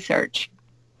this research.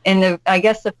 And I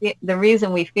guess the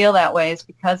reason we feel that way is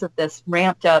because of this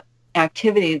ramped up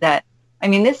activity that, I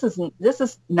mean, this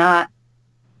is not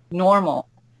normal.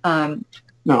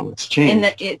 No, it's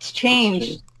changed. It's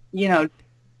changed,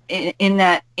 in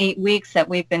that 8 weeks that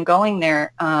we've been going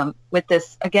there, with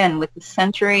this, again, with the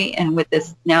century and with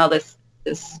this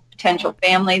potential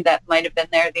family that might have been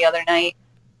there the other night.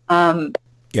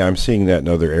 Yeah, I'm seeing that in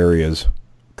other areas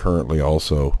currently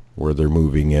also where they're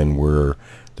moving in, where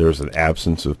there's an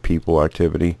absence of people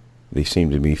activity. They seem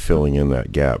to be filling in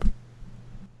that gap.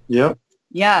 Yep.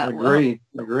 Yeah. Agree.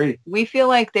 We feel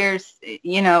like there's,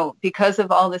 because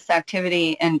of all this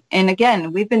activity, and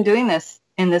again, we've been doing this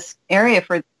in this area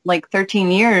for like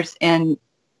 13 years, and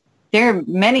there are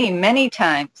many, many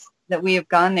times that we have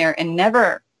gone there and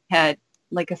never had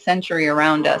like a century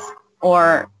around us,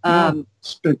 or,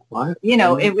 it's been quiet.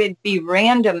 It would be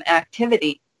random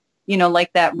activity,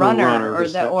 like that runner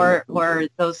or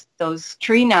those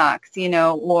tree knocks,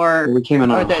 or we came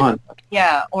in on a hunt.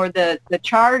 Yeah, or the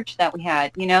charge that we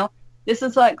had, this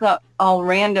is like all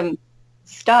random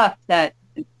stuff that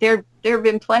there have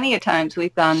been plenty of times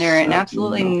we've gone there and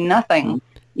absolutely nothing,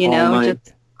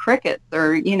 just crickets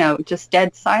or, just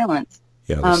dead silence.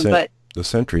 Yeah, but the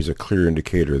sentry's a clear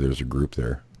indicator there's a group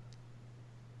there.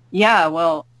 Yeah,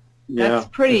 well, that's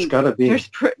pretty, it's gotta be.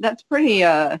 That's pretty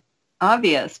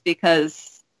obvious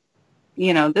because,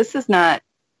 this is not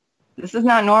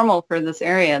normal for this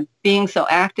area being so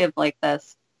active like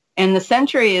this. And the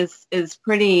century is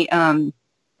pretty, I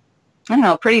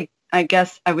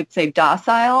guess I would say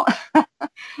docile.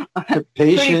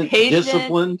 Patient,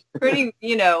 disciplined. Pretty,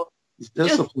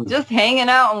 disciplined. Just hanging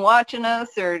out and watching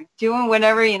us or doing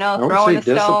whatever, throwing a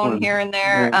stone here and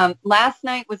there. Yeah. Last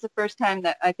night was the first time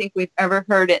that I think we've ever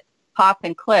heard it pop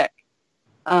and click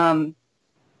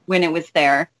when it was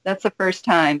there. That's the first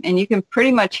time. And you can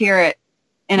pretty much hear it.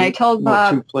 And I told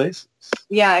Bob... 2 places?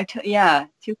 Yeah,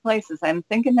 2 places. I'm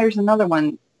thinking there's another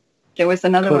one. There was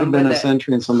another one. Could have been a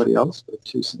century and somebody else, but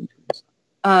 2 centuries.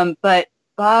 But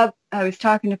Bob, I was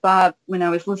talking to Bob when I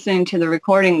was listening to the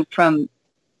recording from,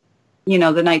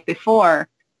 the night before,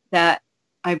 that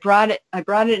I brought it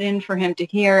in for him to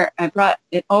hear. I brought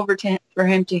it over for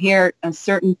him to hear a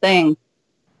certain thing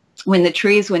when the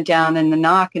trees went down and the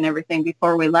knock and everything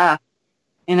before we left.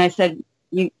 And I said,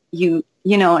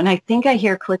 and I think I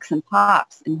hear clicks and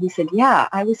pops. And he said, yeah,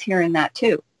 I was hearing that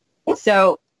too.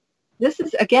 So this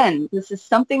is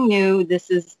something new. They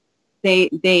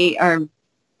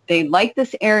like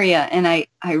this area. And I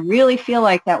really feel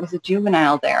like that was a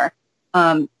juvenile there.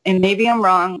 And maybe I'm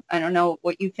wrong. I don't know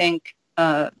what you think,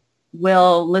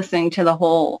 Will, listening to the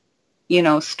whole,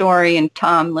 story, and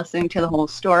Tom listening to the whole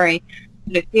story.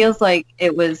 But it feels like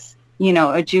it was,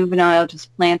 a juvenile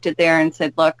just planted there and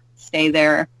said, look, stay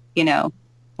there,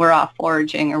 we're off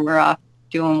foraging or we're off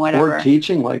doing whatever. Or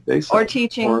teaching, like they said. Or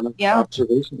teaching, or an yeah.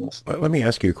 observationist. Let me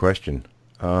ask you a question.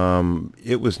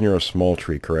 It was near a small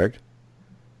tree, correct?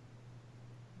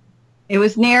 It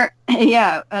was near,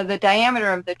 yeah, the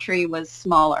diameter of the tree was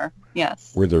smaller,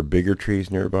 yes. Were there bigger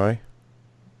trees nearby?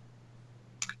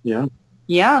 Yeah.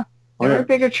 Yeah, there were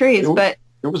bigger trees, but...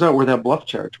 It was out where that bluff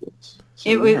charge was.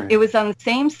 It was on the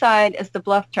same side as the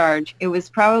bluff charge. It was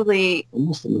probably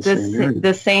almost in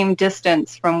the same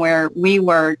distance from where we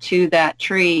were to that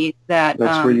tree that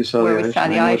That's where you saw where the we saw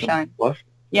the eye shine. Bluff?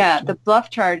 Yeah, the bluff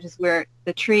charge is where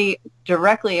the tree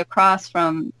directly across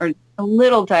from, or a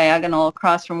little diagonal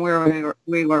across from where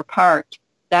we were parked.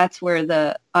 That's where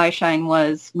the eye shine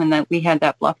was when we had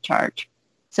that bluff charge.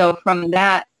 So from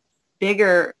that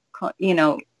bigger,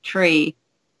 tree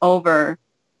over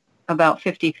about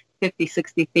 50,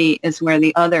 60 feet is where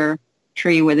the other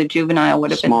tree where the juvenile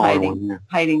would have been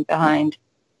hiding behind.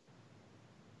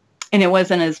 And it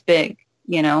wasn't as big,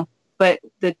 but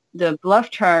the bluff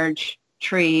charge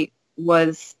tree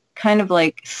was kind of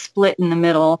like split in the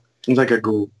middle. It was like a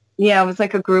group. Yeah, it was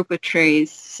like a group of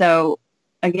trees. So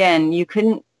again,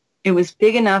 it was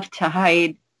big enough to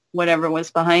hide whatever was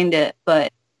behind it,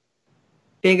 but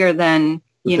bigger than,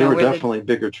 there were definitely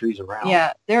bigger trees around.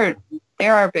 Yeah, there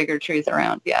are bigger trees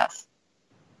around, yes.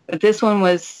 But this one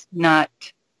was not,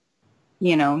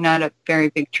 not a very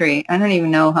big tree. I don't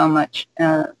even know how much,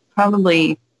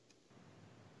 probably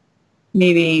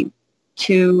maybe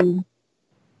 2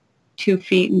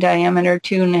 feet in diameter,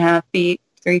 2.5 feet,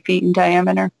 3 feet in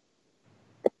diameter.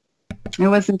 It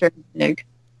wasn't very big.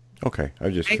 Okay, I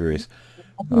was just curious.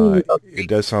 It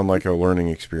does sound like a learning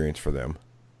experience for them.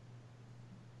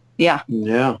 Yeah.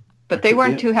 Yeah. But they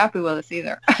weren't too happy with us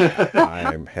either.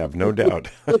 I have no doubt.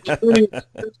 Experience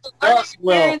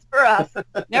for us.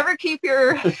 Never keep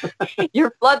your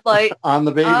floodlight on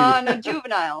the baby, on a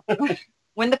juvenile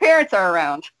when the parents are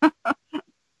around.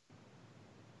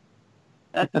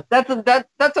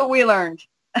 That's what we learned.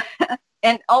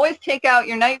 And always take out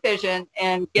your night vision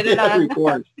and get it on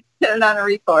record. Get it on a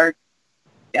record.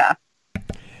 Yeah.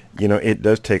 It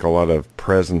does take a lot of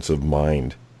presence of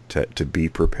mind to be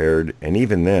prepared, and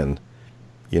even then,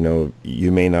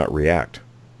 you may not react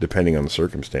depending on the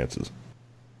circumstances.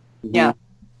 Yeah.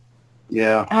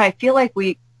 Yeah. I feel like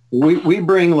we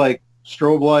bring like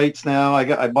strobe lights now.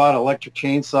 I bought an electric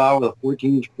chainsaw with a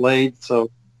 14-inch blade,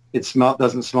 so it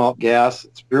doesn't smell up gas.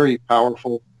 It's very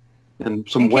powerful, and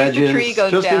some wedges the tree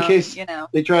goes just down, in case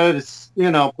they try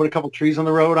to put a couple trees on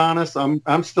the road on us. I'm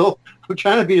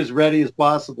trying to be as ready as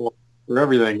possible for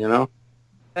everything,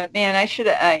 But man, I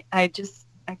could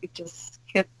just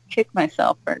kick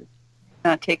myself for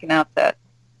not taking out that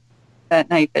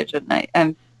night vision.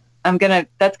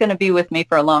 That's gonna be with me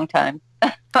for a long time.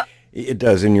 It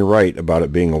does, and you're right about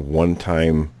it being a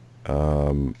one-time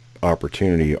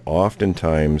opportunity.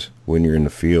 Oftentimes, when you're in the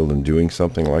field and doing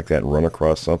something like that and run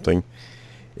across something,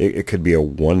 it could be a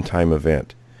one-time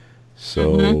event.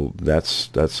 So that's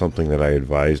something that I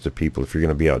advise to people. If you're going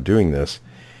to be out doing this,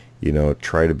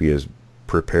 try to be as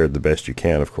prepared the best you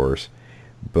can, of course,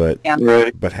 but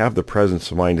have the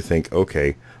presence of mind to think,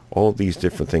 okay, all these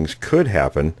different things could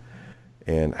happen,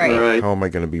 and how am I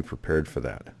going to be prepared for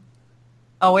that?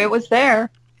 Oh, it was there.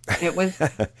 It was.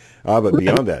 But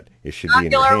beyond that, it should be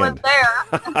in your hand.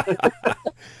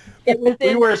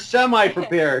 We were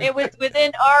semi-prepared. It was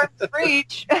within arm's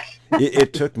reach.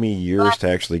 It took me years to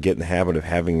actually get in the habit of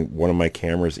having one of my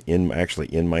cameras in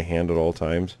my hand at all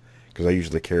times, because I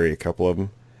usually carry a couple of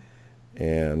them.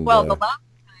 And the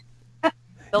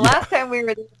last time we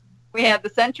had the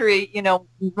Century,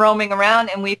 roaming around,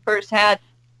 and we first had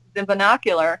the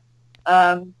binocular.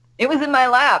 It was in my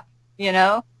lap,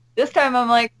 This time I'm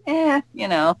like, I'll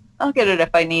get it if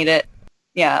I need it.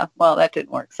 Yeah, well, that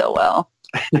didn't work so well.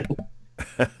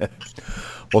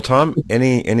 Well, Tom,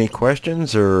 any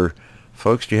questions, or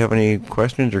folks, do you have any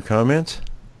questions or comments?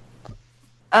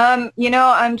 I'm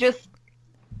just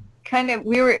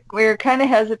we were kind of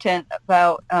hesitant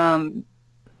about,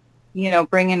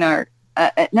 bringing our,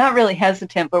 not really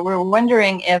hesitant, but we were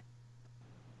wondering if,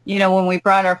 when we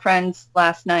brought our friends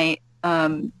last night, we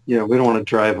don't want to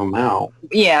drive them out.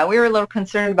 Yeah, we were a little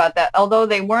concerned about that, although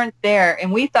they weren't there,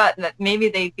 and we thought that maybe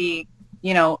they'd be,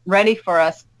 ready for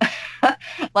us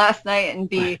last night and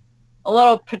be a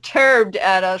little perturbed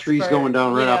at us. Trees going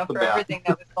down right off the bat. Everything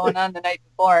that was going on the night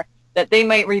before, that they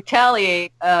might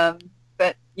retaliate,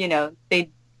 but, they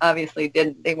obviously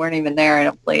didn't. They weren't even there, I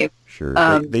don't believe. Sure,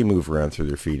 they move around through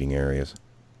their feeding areas.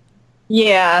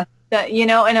 Yeah,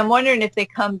 and I'm wondering if they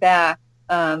come back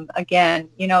again.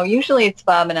 Usually it's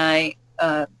Bob and I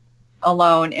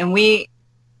alone, and we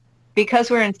because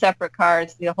we're in separate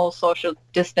cars, the whole social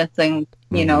distancing,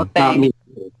 thing. Not me.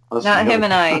 Not him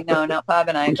and I, no, not Bob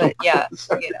and I, but yeah,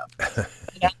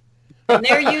 And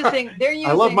they're using.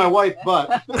 I love my wife,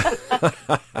 but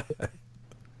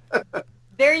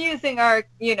they're using our,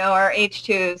 our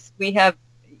H2s. We have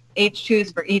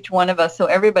H2s for each one of us, so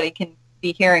everybody can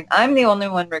be hearing. I'm the only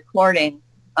one recording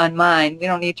on mine. We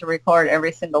don't need to record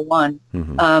every single one.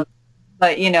 Mm-hmm.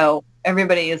 But,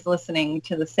 everybody is listening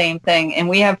to the same thing. And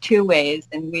we have two ways.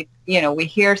 And we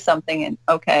hear something and,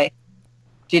 okay,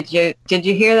 did you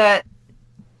hear that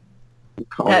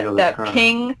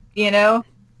ping,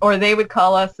 or they would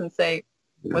call us and say,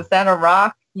 was that a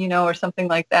rock, or something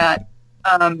like that.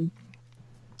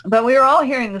 But we were all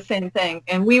hearing the same thing.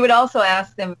 And we would also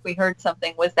ask them if we heard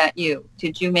something, was that you?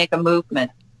 Did you make a movement?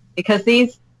 Because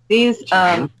these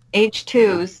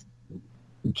H2s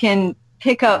can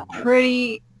pick up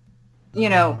pretty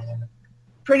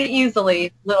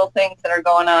easily little things that are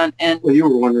going on. And well, you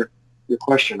were wondering your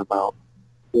question about.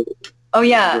 Oh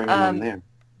yeah,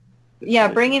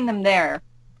 bringing them there,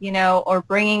 or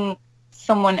bringing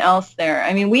someone else there.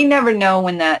 I mean, we never know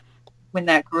when that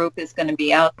group is going to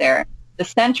be out there. The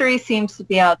Century seems to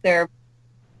be out there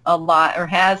a lot, or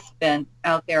has been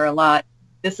out there a lot.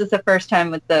 This is the first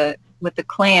time with the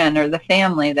clan or the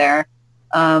family there.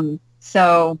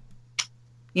 So,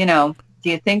 do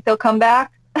you think they'll come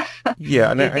back?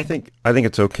 Yeah, and I think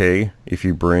it's okay if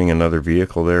you bring another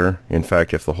vehicle there. In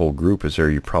fact, if the whole group is there,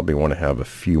 you probably want to have a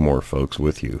few more folks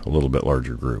with you, a little bit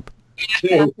larger group.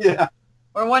 Yeah.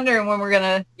 We're wondering when we're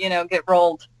gonna, get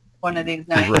rolled one of these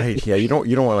nights. Right. Yeah. You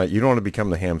don't want to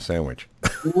become the ham sandwich.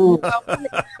 We're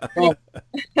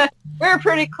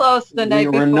pretty close the night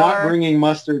before. We're not bringing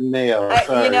mustard and mayo.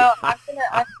 Sorry.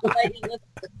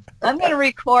 I'm gonna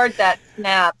record that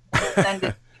snap and send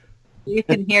it. You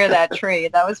can hear that tree.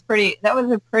 That was a pretty,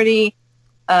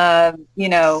 clear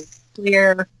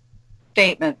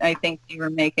statement I think you were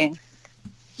making.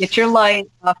 Get your light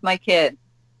off my kid.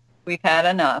 We've had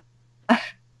enough.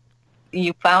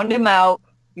 You found him out.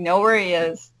 You know where he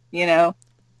is.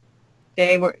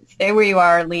 Stay where you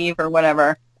are. Leave or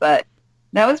whatever. But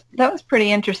that was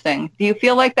pretty interesting. Do you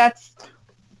feel like that's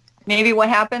maybe what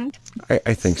happened?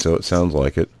 I think so. It sounds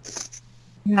like it.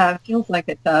 Yeah, it feels like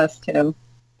it does too.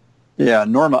 Yeah,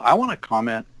 Norma, I want to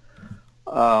comment.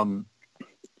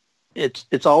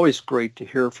 It's always great to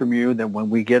hear from you that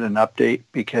when we get an update,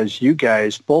 because you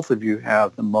guys, both of you,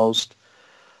 have the most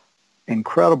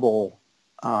incredible,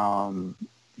 encounters,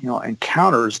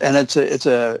 and it's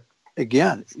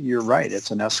again, you're right, it's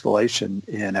an escalation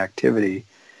in activity,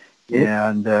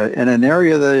 and in an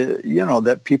area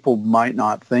that people might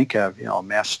not think of,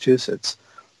 Massachusetts.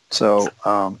 So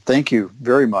thank you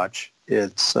very much.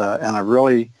 It's and I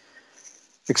really.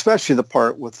 Especially the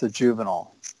part with the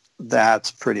juvenile,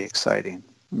 that's pretty exciting.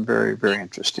 Very, very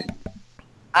interesting.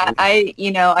 I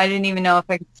didn't even know if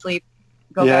I could sleep.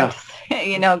 Go to sleep.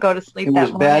 It that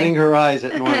was morning. batting her eyes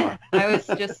at Norma. I was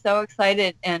just so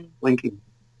excited and blinking.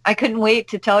 I couldn't wait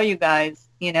to tell you guys.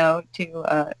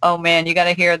 Oh man, you got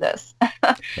to hear this.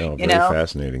 Very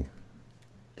fascinating.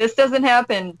 This doesn't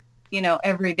happen,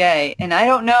 every day, and I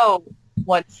don't know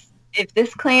if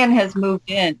this clan has moved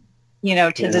in.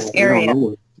 To this area.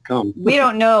 We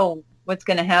don't know what's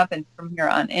going to happen from here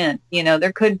on in.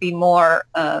 There could be more,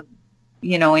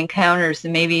 encounters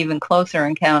and maybe even closer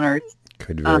encounters.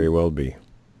 Could very well be.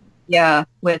 Yeah,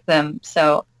 with them.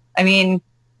 So, I mean,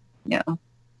 we'll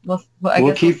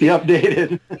keep you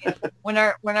updated. When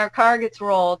our car gets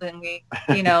rolled and we,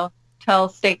 tell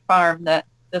State Farm that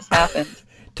this happened.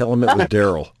 Tell them it was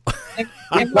Daryl.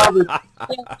 We covered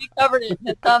it.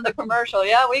 It's on the commercial.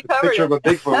 Yeah, we covered Picture it. of a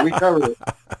Bigfoot. We covered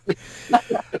it.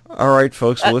 All right,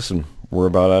 folks, listen. We're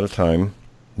about out of time.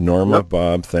 Norma,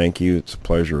 Bob, thank you. It's a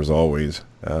pleasure as always.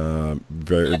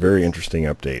 Very, very interesting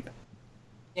update.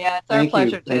 Yeah, it's our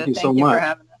pleasure too. Thank you so much for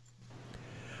having us.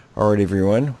 All right,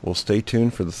 everyone. We'll stay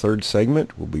tuned for the third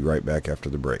segment. We'll be right back after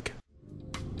the break.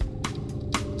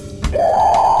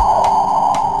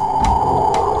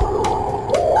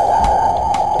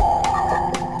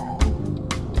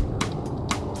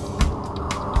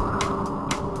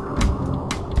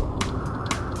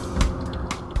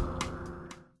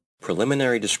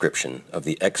 Preliminary description of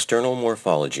the external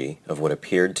morphology of what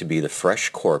appeared to be the fresh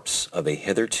corpse of a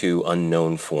hitherto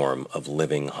unknown form of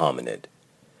living hominid.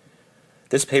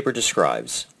 This paper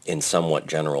describes, in somewhat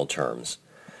general terms,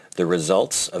 the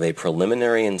results of a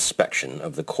preliminary inspection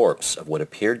of the corpse of what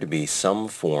appeared to be some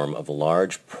form of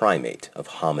large primate of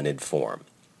hominid form.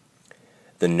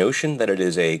 The notion that it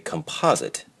is a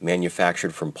composite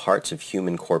manufactured from parts of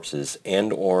human corpses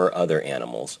and or other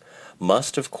animals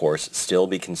must, of course, still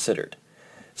be considered.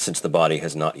 since the body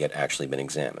has not yet actually been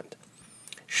examined.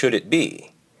 Should it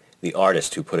be, the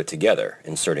artist who put it together,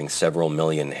 inserting several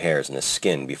million hairs in the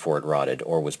skin before it rotted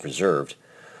or was preserved,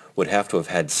 would have to have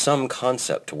had some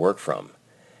concept to work from,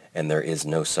 and there is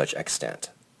no such extant.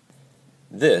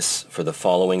 This for the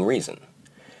following reason.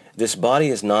 This body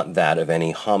is not that of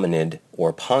any hominid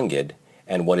or pongid,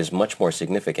 and what is much more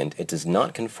significant, it does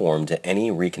not conform to any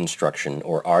reconstruction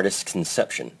or artist's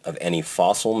conception of any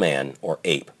fossil man or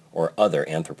ape or other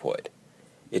anthropoid.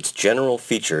 Its general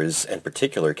features and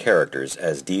particular characters,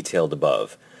 as detailed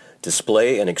above,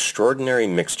 display an extraordinary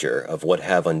mixture of what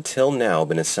have until now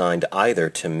been assigned either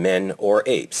to men or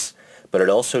apes, but it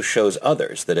also shows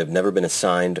others that have never been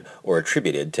assigned or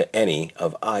attributed to any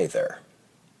of either.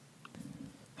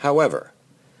 However,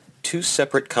 two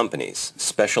separate companies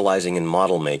specializing in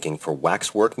model making for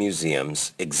waxwork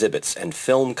museums, exhibits, and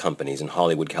film companies in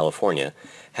Hollywood, California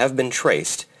have been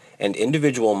traced, and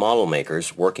individual model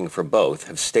makers working for both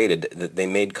have stated that they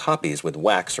made copies with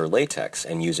wax or latex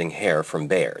and using hair from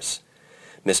bears.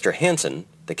 Mr. Hansen,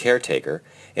 the caretaker,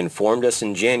 informed us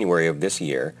in January of this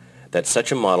year that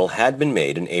such a model had been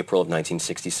made in April of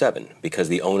 1967 because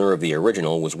the owner of the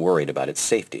original was worried about its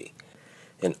safety.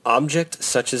 An object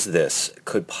such as this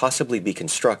could possibly be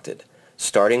constructed,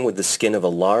 starting with the skin of a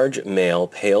large male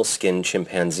pale-skinned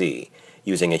chimpanzee,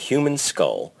 using a human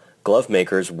skull, glove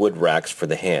makers' wood racks for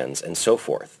the hands, and so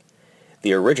forth.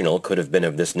 The original could have been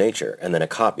of this nature, and then a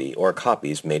copy or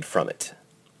copies made from it.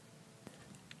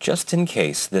 Just in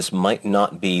case this might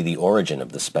not be the origin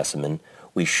of the specimen,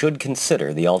 we should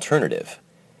consider the alternative,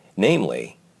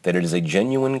 namely, that it is a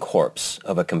genuine corpse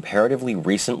of a comparatively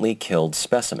recently killed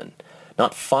specimen,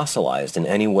 not fossilized in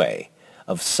any way,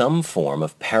 of some form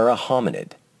of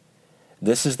para-hominid.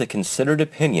 This is the considered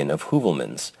opinion of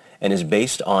Heuvelmans, and is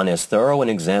based on as thorough an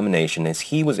examination as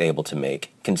he was able to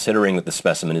make, considering that the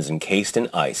specimen is encased in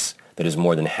ice that is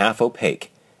more than half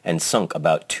opaque and sunk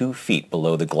about 2 feet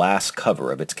below the glass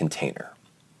cover of its container.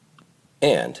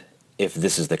 And, if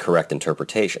this is the correct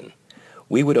interpretation,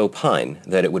 we would opine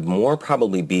that it would more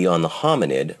probably be on the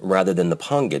hominid rather than the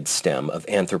pongid stem of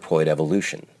anthropoid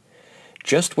evolution.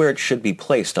 Just where it should be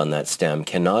placed on that stem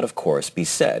cannot, of course, be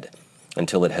said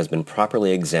until it has been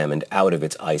properly examined out of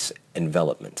its ice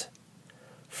envelopment.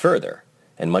 Further,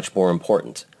 and much more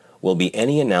important, will be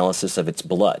any analysis of its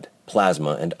blood,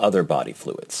 plasma, and other body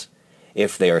fluids,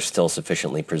 if they are still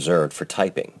sufficiently preserved for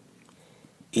typing.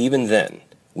 Even then,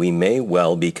 we may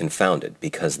well be confounded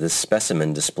because this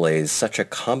specimen displays such a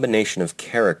combination of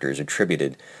characters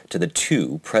attributed to the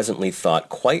two presently thought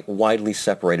quite widely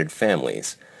separated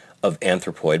families of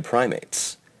anthropoid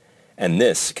primates, and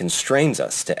this constrains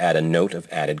us to add a note of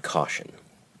added caution.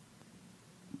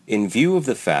 In view of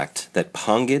the fact that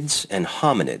pongids and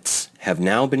hominids have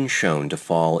now been shown to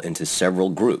fall into several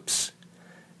groups,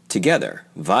 together,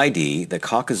 vide the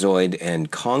Caucasoid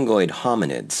and Congoid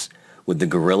hominids with the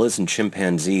gorillas and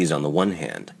chimpanzees on the one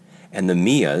hand, and the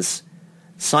Mias,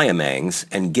 Siamangs,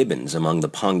 and gibbons among the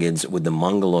pongids with the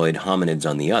Mongoloid hominids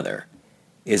on the other,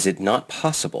 is it not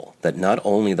possible that not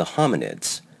only the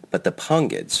hominids, but the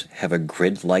pongids have a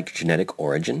grid-like genetic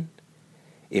origin?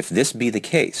 If this be the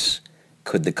case,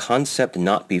 could the concept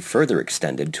not be further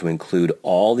extended to include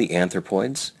all the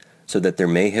anthropoids, so that there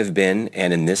may have been,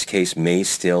 and in this case may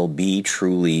still be,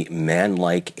 truly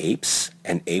man-like apes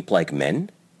and ape-like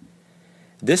men?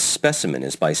 This specimen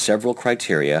is by several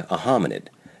criteria a hominid,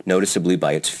 noticeably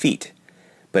by its feet,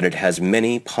 but it has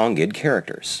many pongid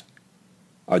characters.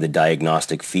 Are the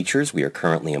diagnostic features we are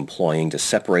currently employing to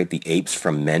separate the apes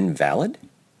from men valid?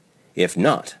 If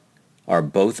not, are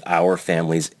both our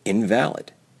families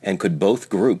invalid, and could both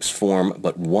groups form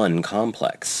but one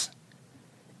complex?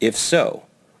 If so,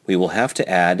 we will have to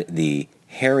add the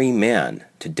hairy man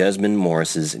to Desmond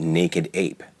Morris's naked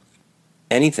ape.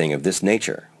 Anything of this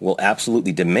nature will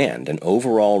absolutely demand an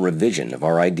overall revision of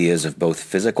our ideas of both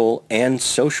physical and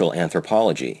social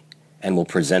anthropology, and will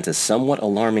present a somewhat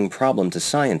alarming problem to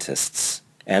scientists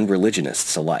and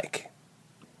religionists alike.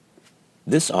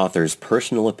 This author's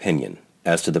personal opinion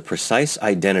as to the precise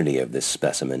identity of this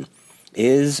specimen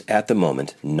is, at the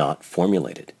moment, not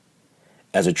formulated.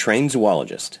 As a trained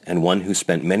zoologist and one who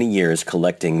spent many years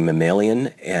collecting mammalian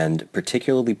and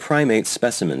particularly primate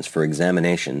specimens for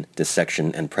examination,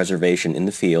 dissection, and preservation in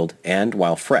the field and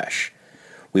while fresh,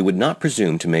 we would not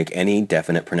presume to make any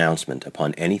definite pronouncement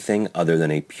upon anything other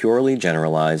than a purely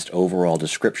generalized overall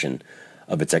description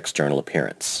of its external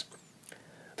appearance.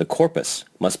 The corpus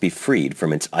must be freed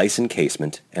from its ice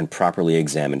encasement and properly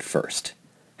examined first.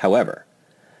 However,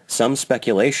 some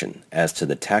speculation as to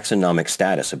the taxonomic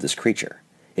status of this creature,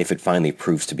 if it finally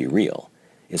proves to be real,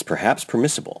 is perhaps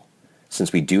permissible,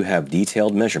 since we do have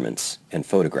detailed measurements and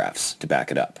photographs to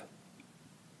back it up.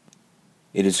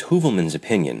 It is Heuvelmann's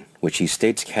opinion, which he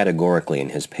states categorically in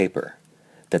his paper,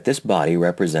 that this body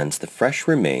represents the fresh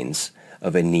remains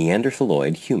of a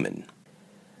Neanderthaloid human.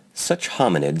 Such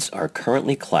hominids are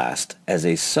currently classed as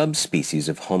a subspecies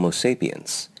of Homo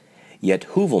sapiens, yet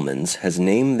Heuvelmann's has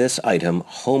named this item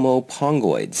Homo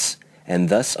pongoides, and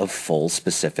thus of full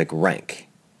specific rank.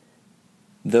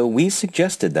 Though we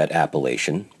suggested that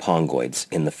appellation,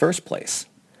 pongoids, in the first place,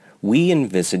 we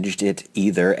envisaged it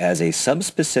either as a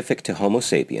subspecific to Homo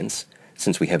sapiens,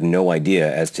 since we have no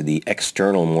idea as to the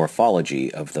external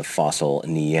morphology of the fossil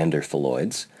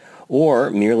Neanderthaloids, or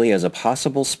merely as a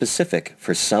possible specific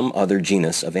for some other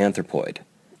genus of anthropoid.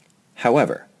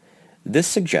 However, this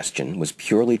suggestion was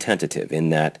purely tentative in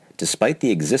that, despite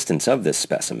the existence of this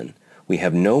specimen, we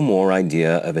have no more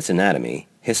idea of its anatomy,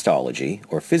 histology,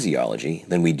 or physiology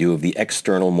than we do of the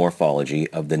external morphology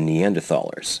of the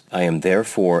Neanderthalers. I am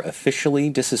therefore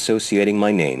officially disassociating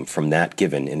my name from that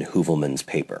given in Heuvelmann's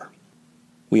paper.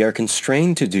 We are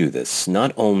constrained to do this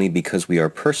not only because we are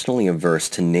personally averse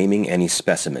to naming any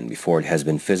specimen before it has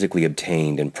been physically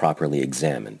obtained and properly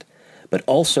examined, but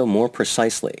also more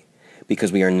precisely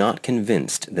because we are not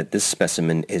convinced that this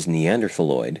specimen is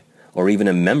Neanderthaloid or even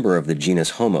a member of the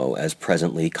genus Homo as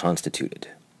presently constituted.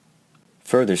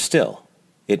 Further still,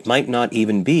 it might not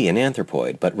even be an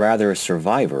anthropoid, but rather a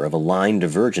survivor of a line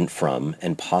divergent from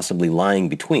and possibly lying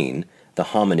between the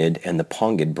hominid and the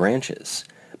pongid branches,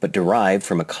 but derived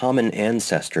from a common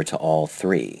ancestor to all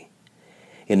three.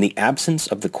 In the absence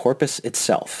of the corpus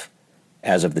itself,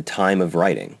 as of the time of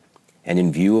writing, and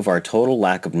in view of our total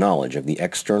lack of knowledge of the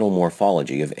external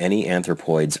morphology of any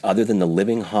anthropoids other than the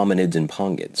living hominids and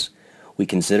pongids, we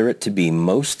consider it to be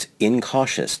most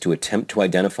incautious to attempt to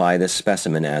identify this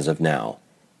specimen as of now,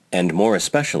 and more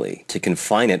especially to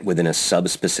confine it within a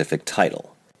subspecific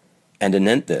title. And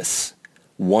anent this,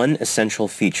 one essential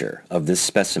feature of this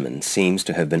specimen seems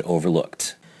to have been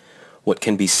overlooked. What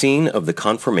can be seen of the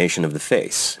conformation of the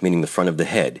face, meaning the front of the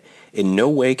head, in no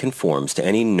way conforms to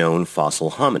any known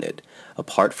fossil hominid,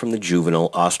 apart from the juvenile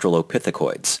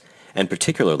australopithecoids, and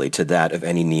particularly to that of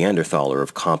any Neanderthaler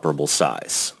of comparable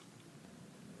size.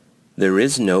 There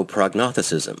is no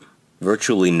prognathicism,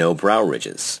 virtually no brow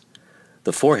ridges.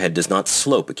 The forehead does not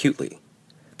slope acutely.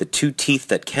 The two teeth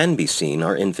that can be seen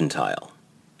are infantile.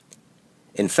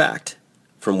 In fact,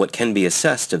 from what can be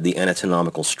assessed of the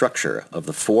anatomical structure of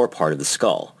the forepart of the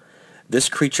skull, this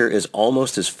creature is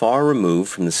almost as far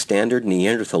removed from the standard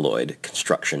Neanderthaloid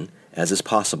construction as is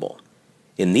possible.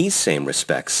 In these same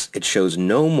respects, it shows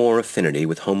no more affinity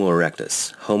with Homo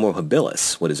erectus, Homo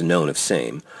habilis, what is known of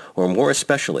same, or more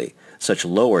especially such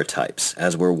lower types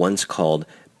as were once called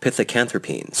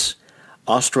pithecanthropines,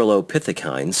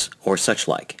 australopithecines, or such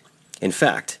like. In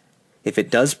fact, if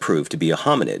it does prove to be a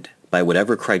hominid, by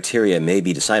whatever criteria may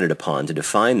be decided upon to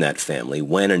define that family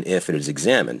when and if it is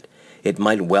examined, it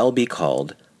might well be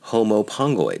called Homo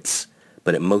pongoides,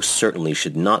 but it most certainly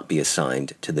should not be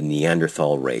assigned to the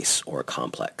Neanderthal race or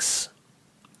complex.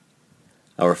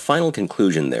 Our final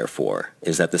conclusion, therefore,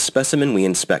 is that the specimen we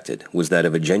inspected was that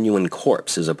of a genuine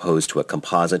corpse as opposed to a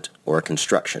composite or a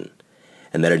construction,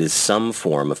 and that it is some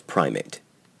form of primate.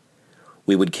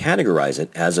 We would categorize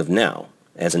it, as of now,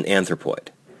 as an anthropoid,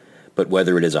 but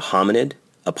whether it is a hominid,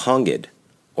 a pongid,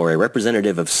 or a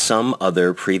representative of some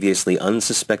other previously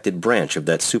unsuspected branch of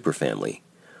that superfamily,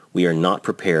 we are not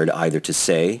prepared either to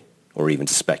say or even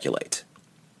to speculate.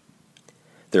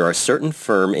 There are certain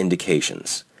firm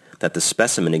indications that the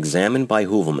specimen examined by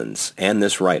Heuvelmann's and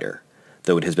this writer,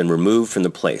 though it has been removed from the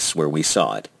place where we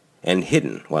saw it, and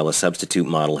hidden while a substitute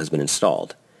model has been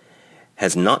installed,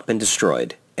 has not been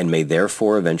destroyed and may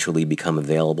therefore eventually become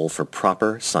available for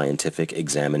proper scientific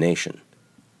examination.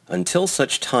 Until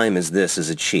such time as this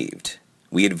is achieved,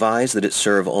 we advise that it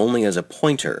serve only as a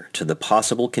pointer to the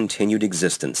possible continued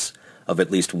existence of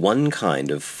at least one kind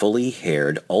of fully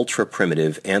haired,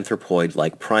 ultra-primitive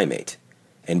anthropoid-like primate,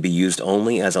 and be used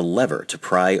only as a lever to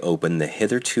pry open the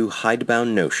hitherto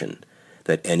hidebound notion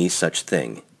that any such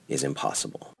thing is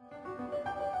impossible.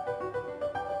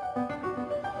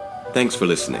 Thanks for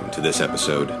listening to this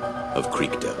episode of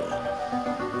Creek Devil.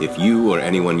 If you or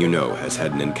anyone you know has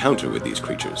had an encounter with these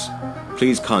creatures,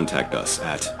 please contact us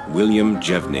at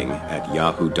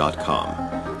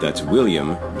williamjevning@yahoo.com. That's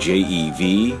William,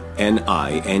 Jevning,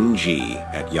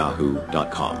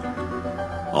 @yahoo.com.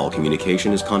 All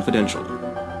communication is confidential.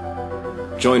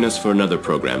 Join us for another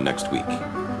program next week.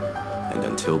 And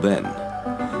until then,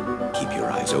 keep your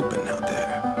eyes open out there.